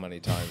drunk so many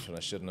times when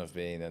I shouldn't have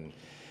been, and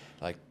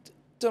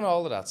done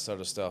all of that sort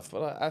of stuff.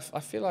 But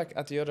I feel like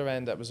at the other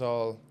end,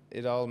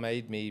 it all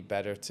made me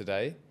better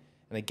today.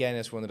 And again,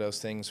 it's one of those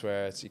things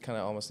where you kind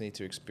of almost need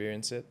to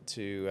experience it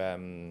to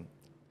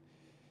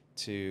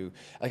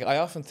I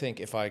often think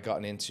if I had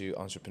gotten into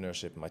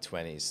entrepreneurship in my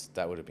 20s,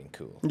 that would have been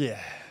cool. Yeah.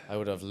 I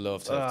would have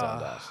loved to have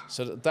done that.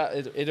 So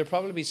it'd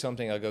probably be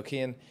something I'll go,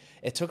 Cian,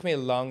 it took me a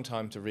long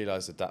time to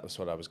realize that was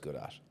what I was good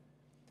at.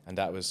 And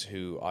that was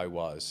who I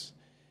was.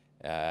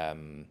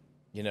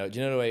 you know, do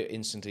you know the way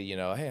instantly, you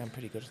know, hey, I'm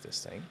pretty good at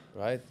this thing,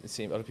 right?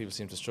 Other people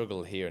seem to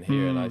struggle here and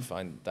here, and I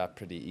find that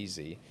pretty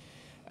easy.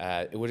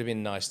 It would have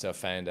been nice to have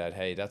found out,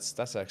 hey,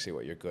 that's actually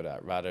what you're good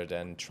at, rather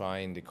than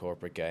trying the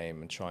corporate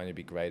game and trying to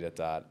be great at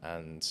that.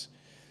 And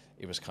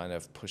it was kind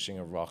of pushing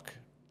a rock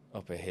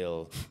up a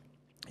hill,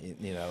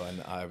 you know,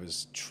 and I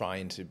was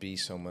trying to be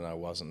someone I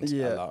wasn't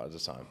a lot of the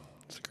time.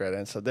 That's a great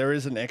answer. There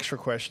is an extra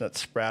question that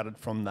sprouted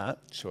from that.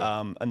 Sure.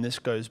 And this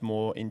goes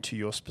more into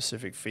your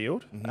specific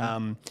field.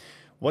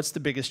 What's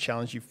the biggest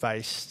challenge you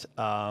faced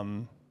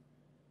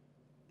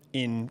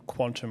in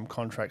quantum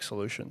contract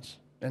solutions,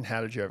 and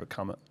how did you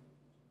overcome it?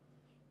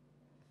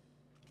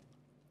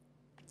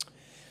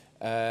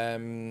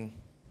 The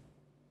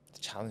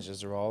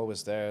challenges are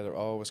always there. They're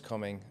always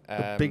coming.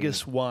 The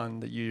biggest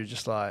one that you're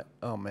just like,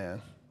 oh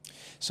man.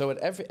 So at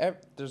every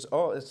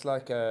it's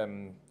like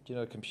you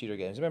know, computer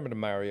games. Remember the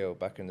Mario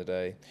back in the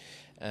day,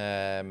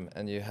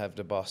 and you have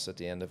the boss at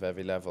the end of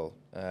every level.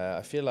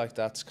 I feel like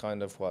that's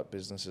kind of what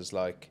business is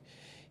like.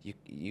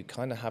 You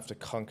kind of have to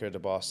conquer the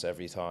boss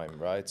every time,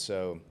 right?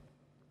 So,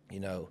 you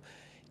know,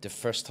 the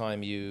first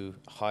time you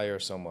hire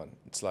someone,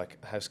 it's like,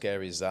 how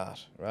scary is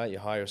that, right? You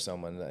hire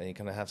someone and you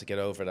kind of have to get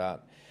over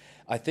that.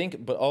 I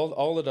think, but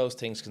all of those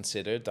things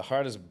considered, the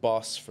hardest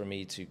boss for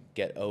me to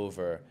get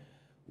over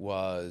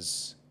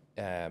was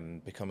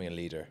becoming a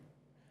leader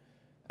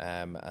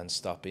and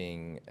stop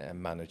being a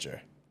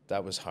manager.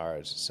 That was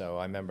hard. So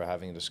I remember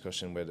having a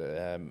discussion with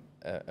a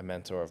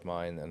mentor of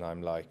mine, and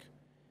I'm like,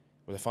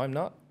 well, if I'm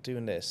not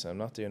doing this, I'm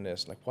not doing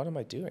this, like, what am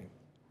I doing? And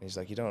he's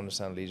like, you don't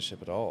understand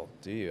leadership at all,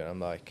 do you? And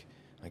I'm like,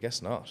 I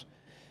guess not.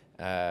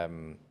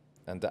 And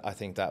I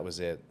think that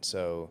was it.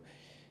 So,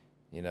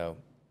 you know,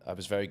 I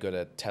was very good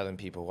at telling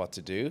people what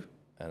to do,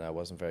 and I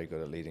wasn't very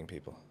good at leading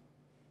people.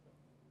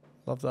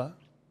 Love that.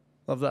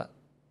 Love that.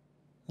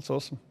 That's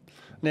awesome.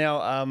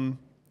 Now,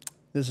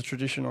 there's a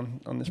tradition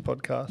on this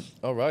podcast.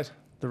 Oh, right.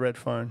 The red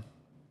phone.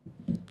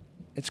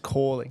 It's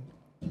calling.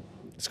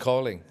 It's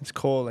calling. It's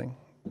calling.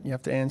 You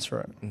have to answer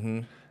it.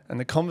 And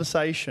the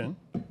conversation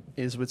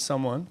is with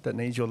someone that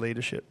needs your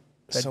leadership.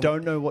 They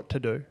don't know what to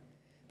do.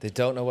 They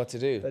don't know what to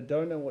do. They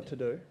don't know what to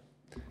do.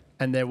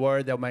 And they're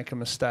worried they'll make a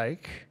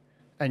mistake,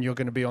 and you're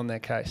going to be on their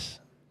case.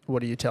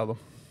 What do you tell them?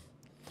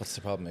 What's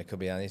the problem? It could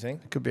be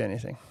anything? It could be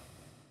anything.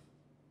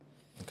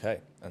 Okay.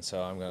 And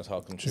so I'm going to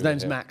talk them through. His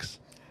name's Max.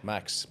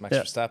 Max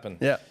Verstappen.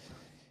 Yeah.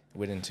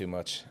 Winning too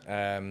much.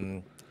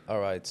 All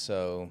right.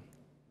 So...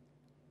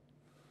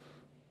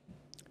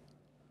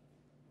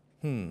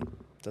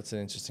 that's an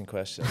interesting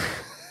question.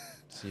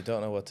 So you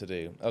don't know what to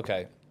do.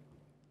 Okay.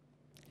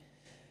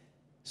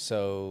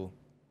 So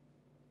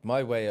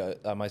my way,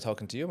 am I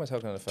talking to you? Am I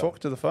talking on the phone? Talk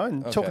to the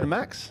phone. Okay. Talking to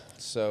Max.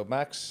 So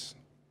Max,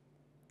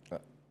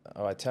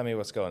 all right, tell me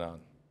what's going on.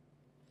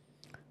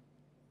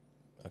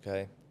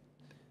 Okay.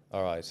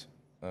 All right.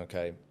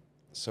 Okay.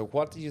 So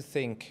what do you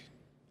think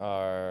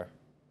are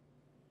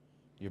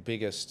your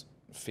biggest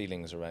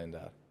feelings around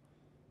that?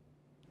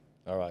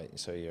 All right.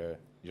 So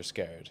you're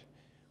scared.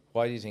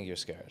 Why do you think you're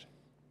scared?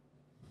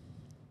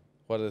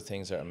 What are the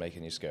things that are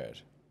making you scared?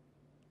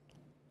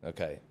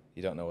 Okay,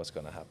 you don't know what's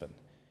going to happen.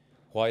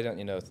 Why don't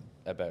you know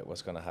about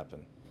what's going to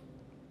happen?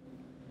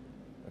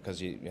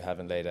 Because you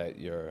haven't laid out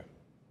your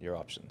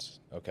options.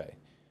 Okay.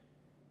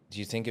 Do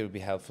you think it would be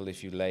helpful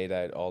if you laid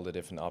out all the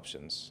different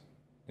options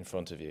in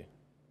front of you?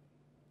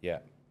 Yeah.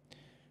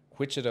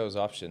 Which of those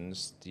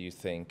options do you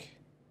think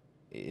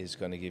is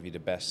going to give you the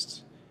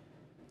best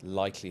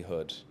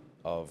likelihood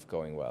of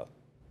going well?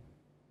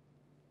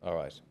 All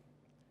right.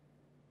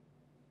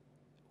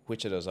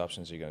 Which of those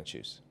options are you going to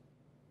choose?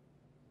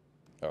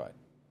 All right,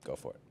 go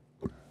for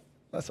it.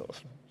 That's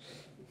awesome.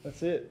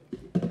 That's it.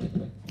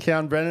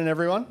 Cian, Brennan,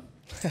 everyone.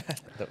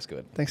 That was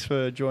good. Thanks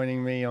for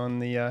joining me on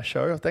the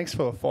show. Thanks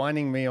for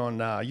finding me on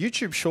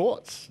YouTube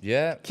Shorts.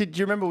 Yeah. Do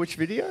you remember which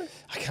video?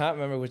 I can't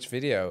remember which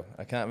video.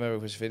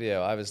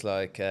 I was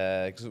like,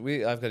 because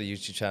I've got a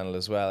YouTube channel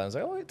as well. And I was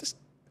like, oh, this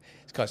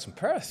guy's from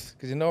Perth.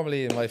 Because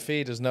normally in my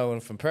feed there's no one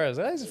from Perth. I was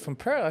like, oh, he's from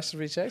Perth. I should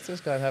reach out to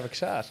this guy and have a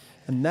chat.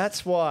 And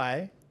that's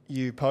why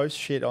you post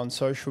shit on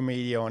social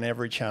media on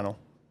every channel.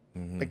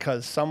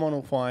 Because someone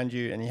will find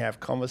you and you have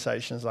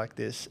conversations like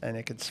this, and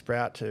it could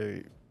sprout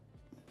to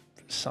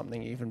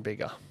something even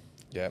bigger.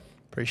 Yeah.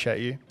 Appreciate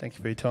you. Thank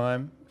you for your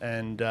time.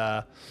 And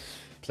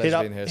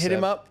Pleasure being here, hit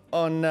him up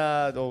on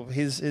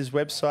his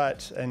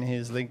website and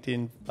his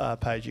LinkedIn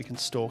page. You can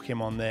stalk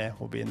him on there.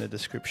 Will be in the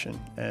description.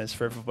 And as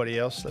for everybody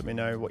else, let me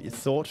know what you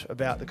thought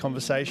about the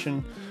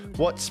conversation,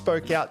 what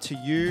spoke out to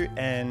you,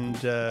 and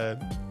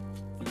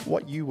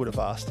what you would have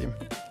asked him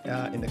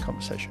in the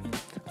conversation.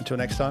 Until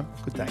next time,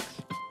 good thanks.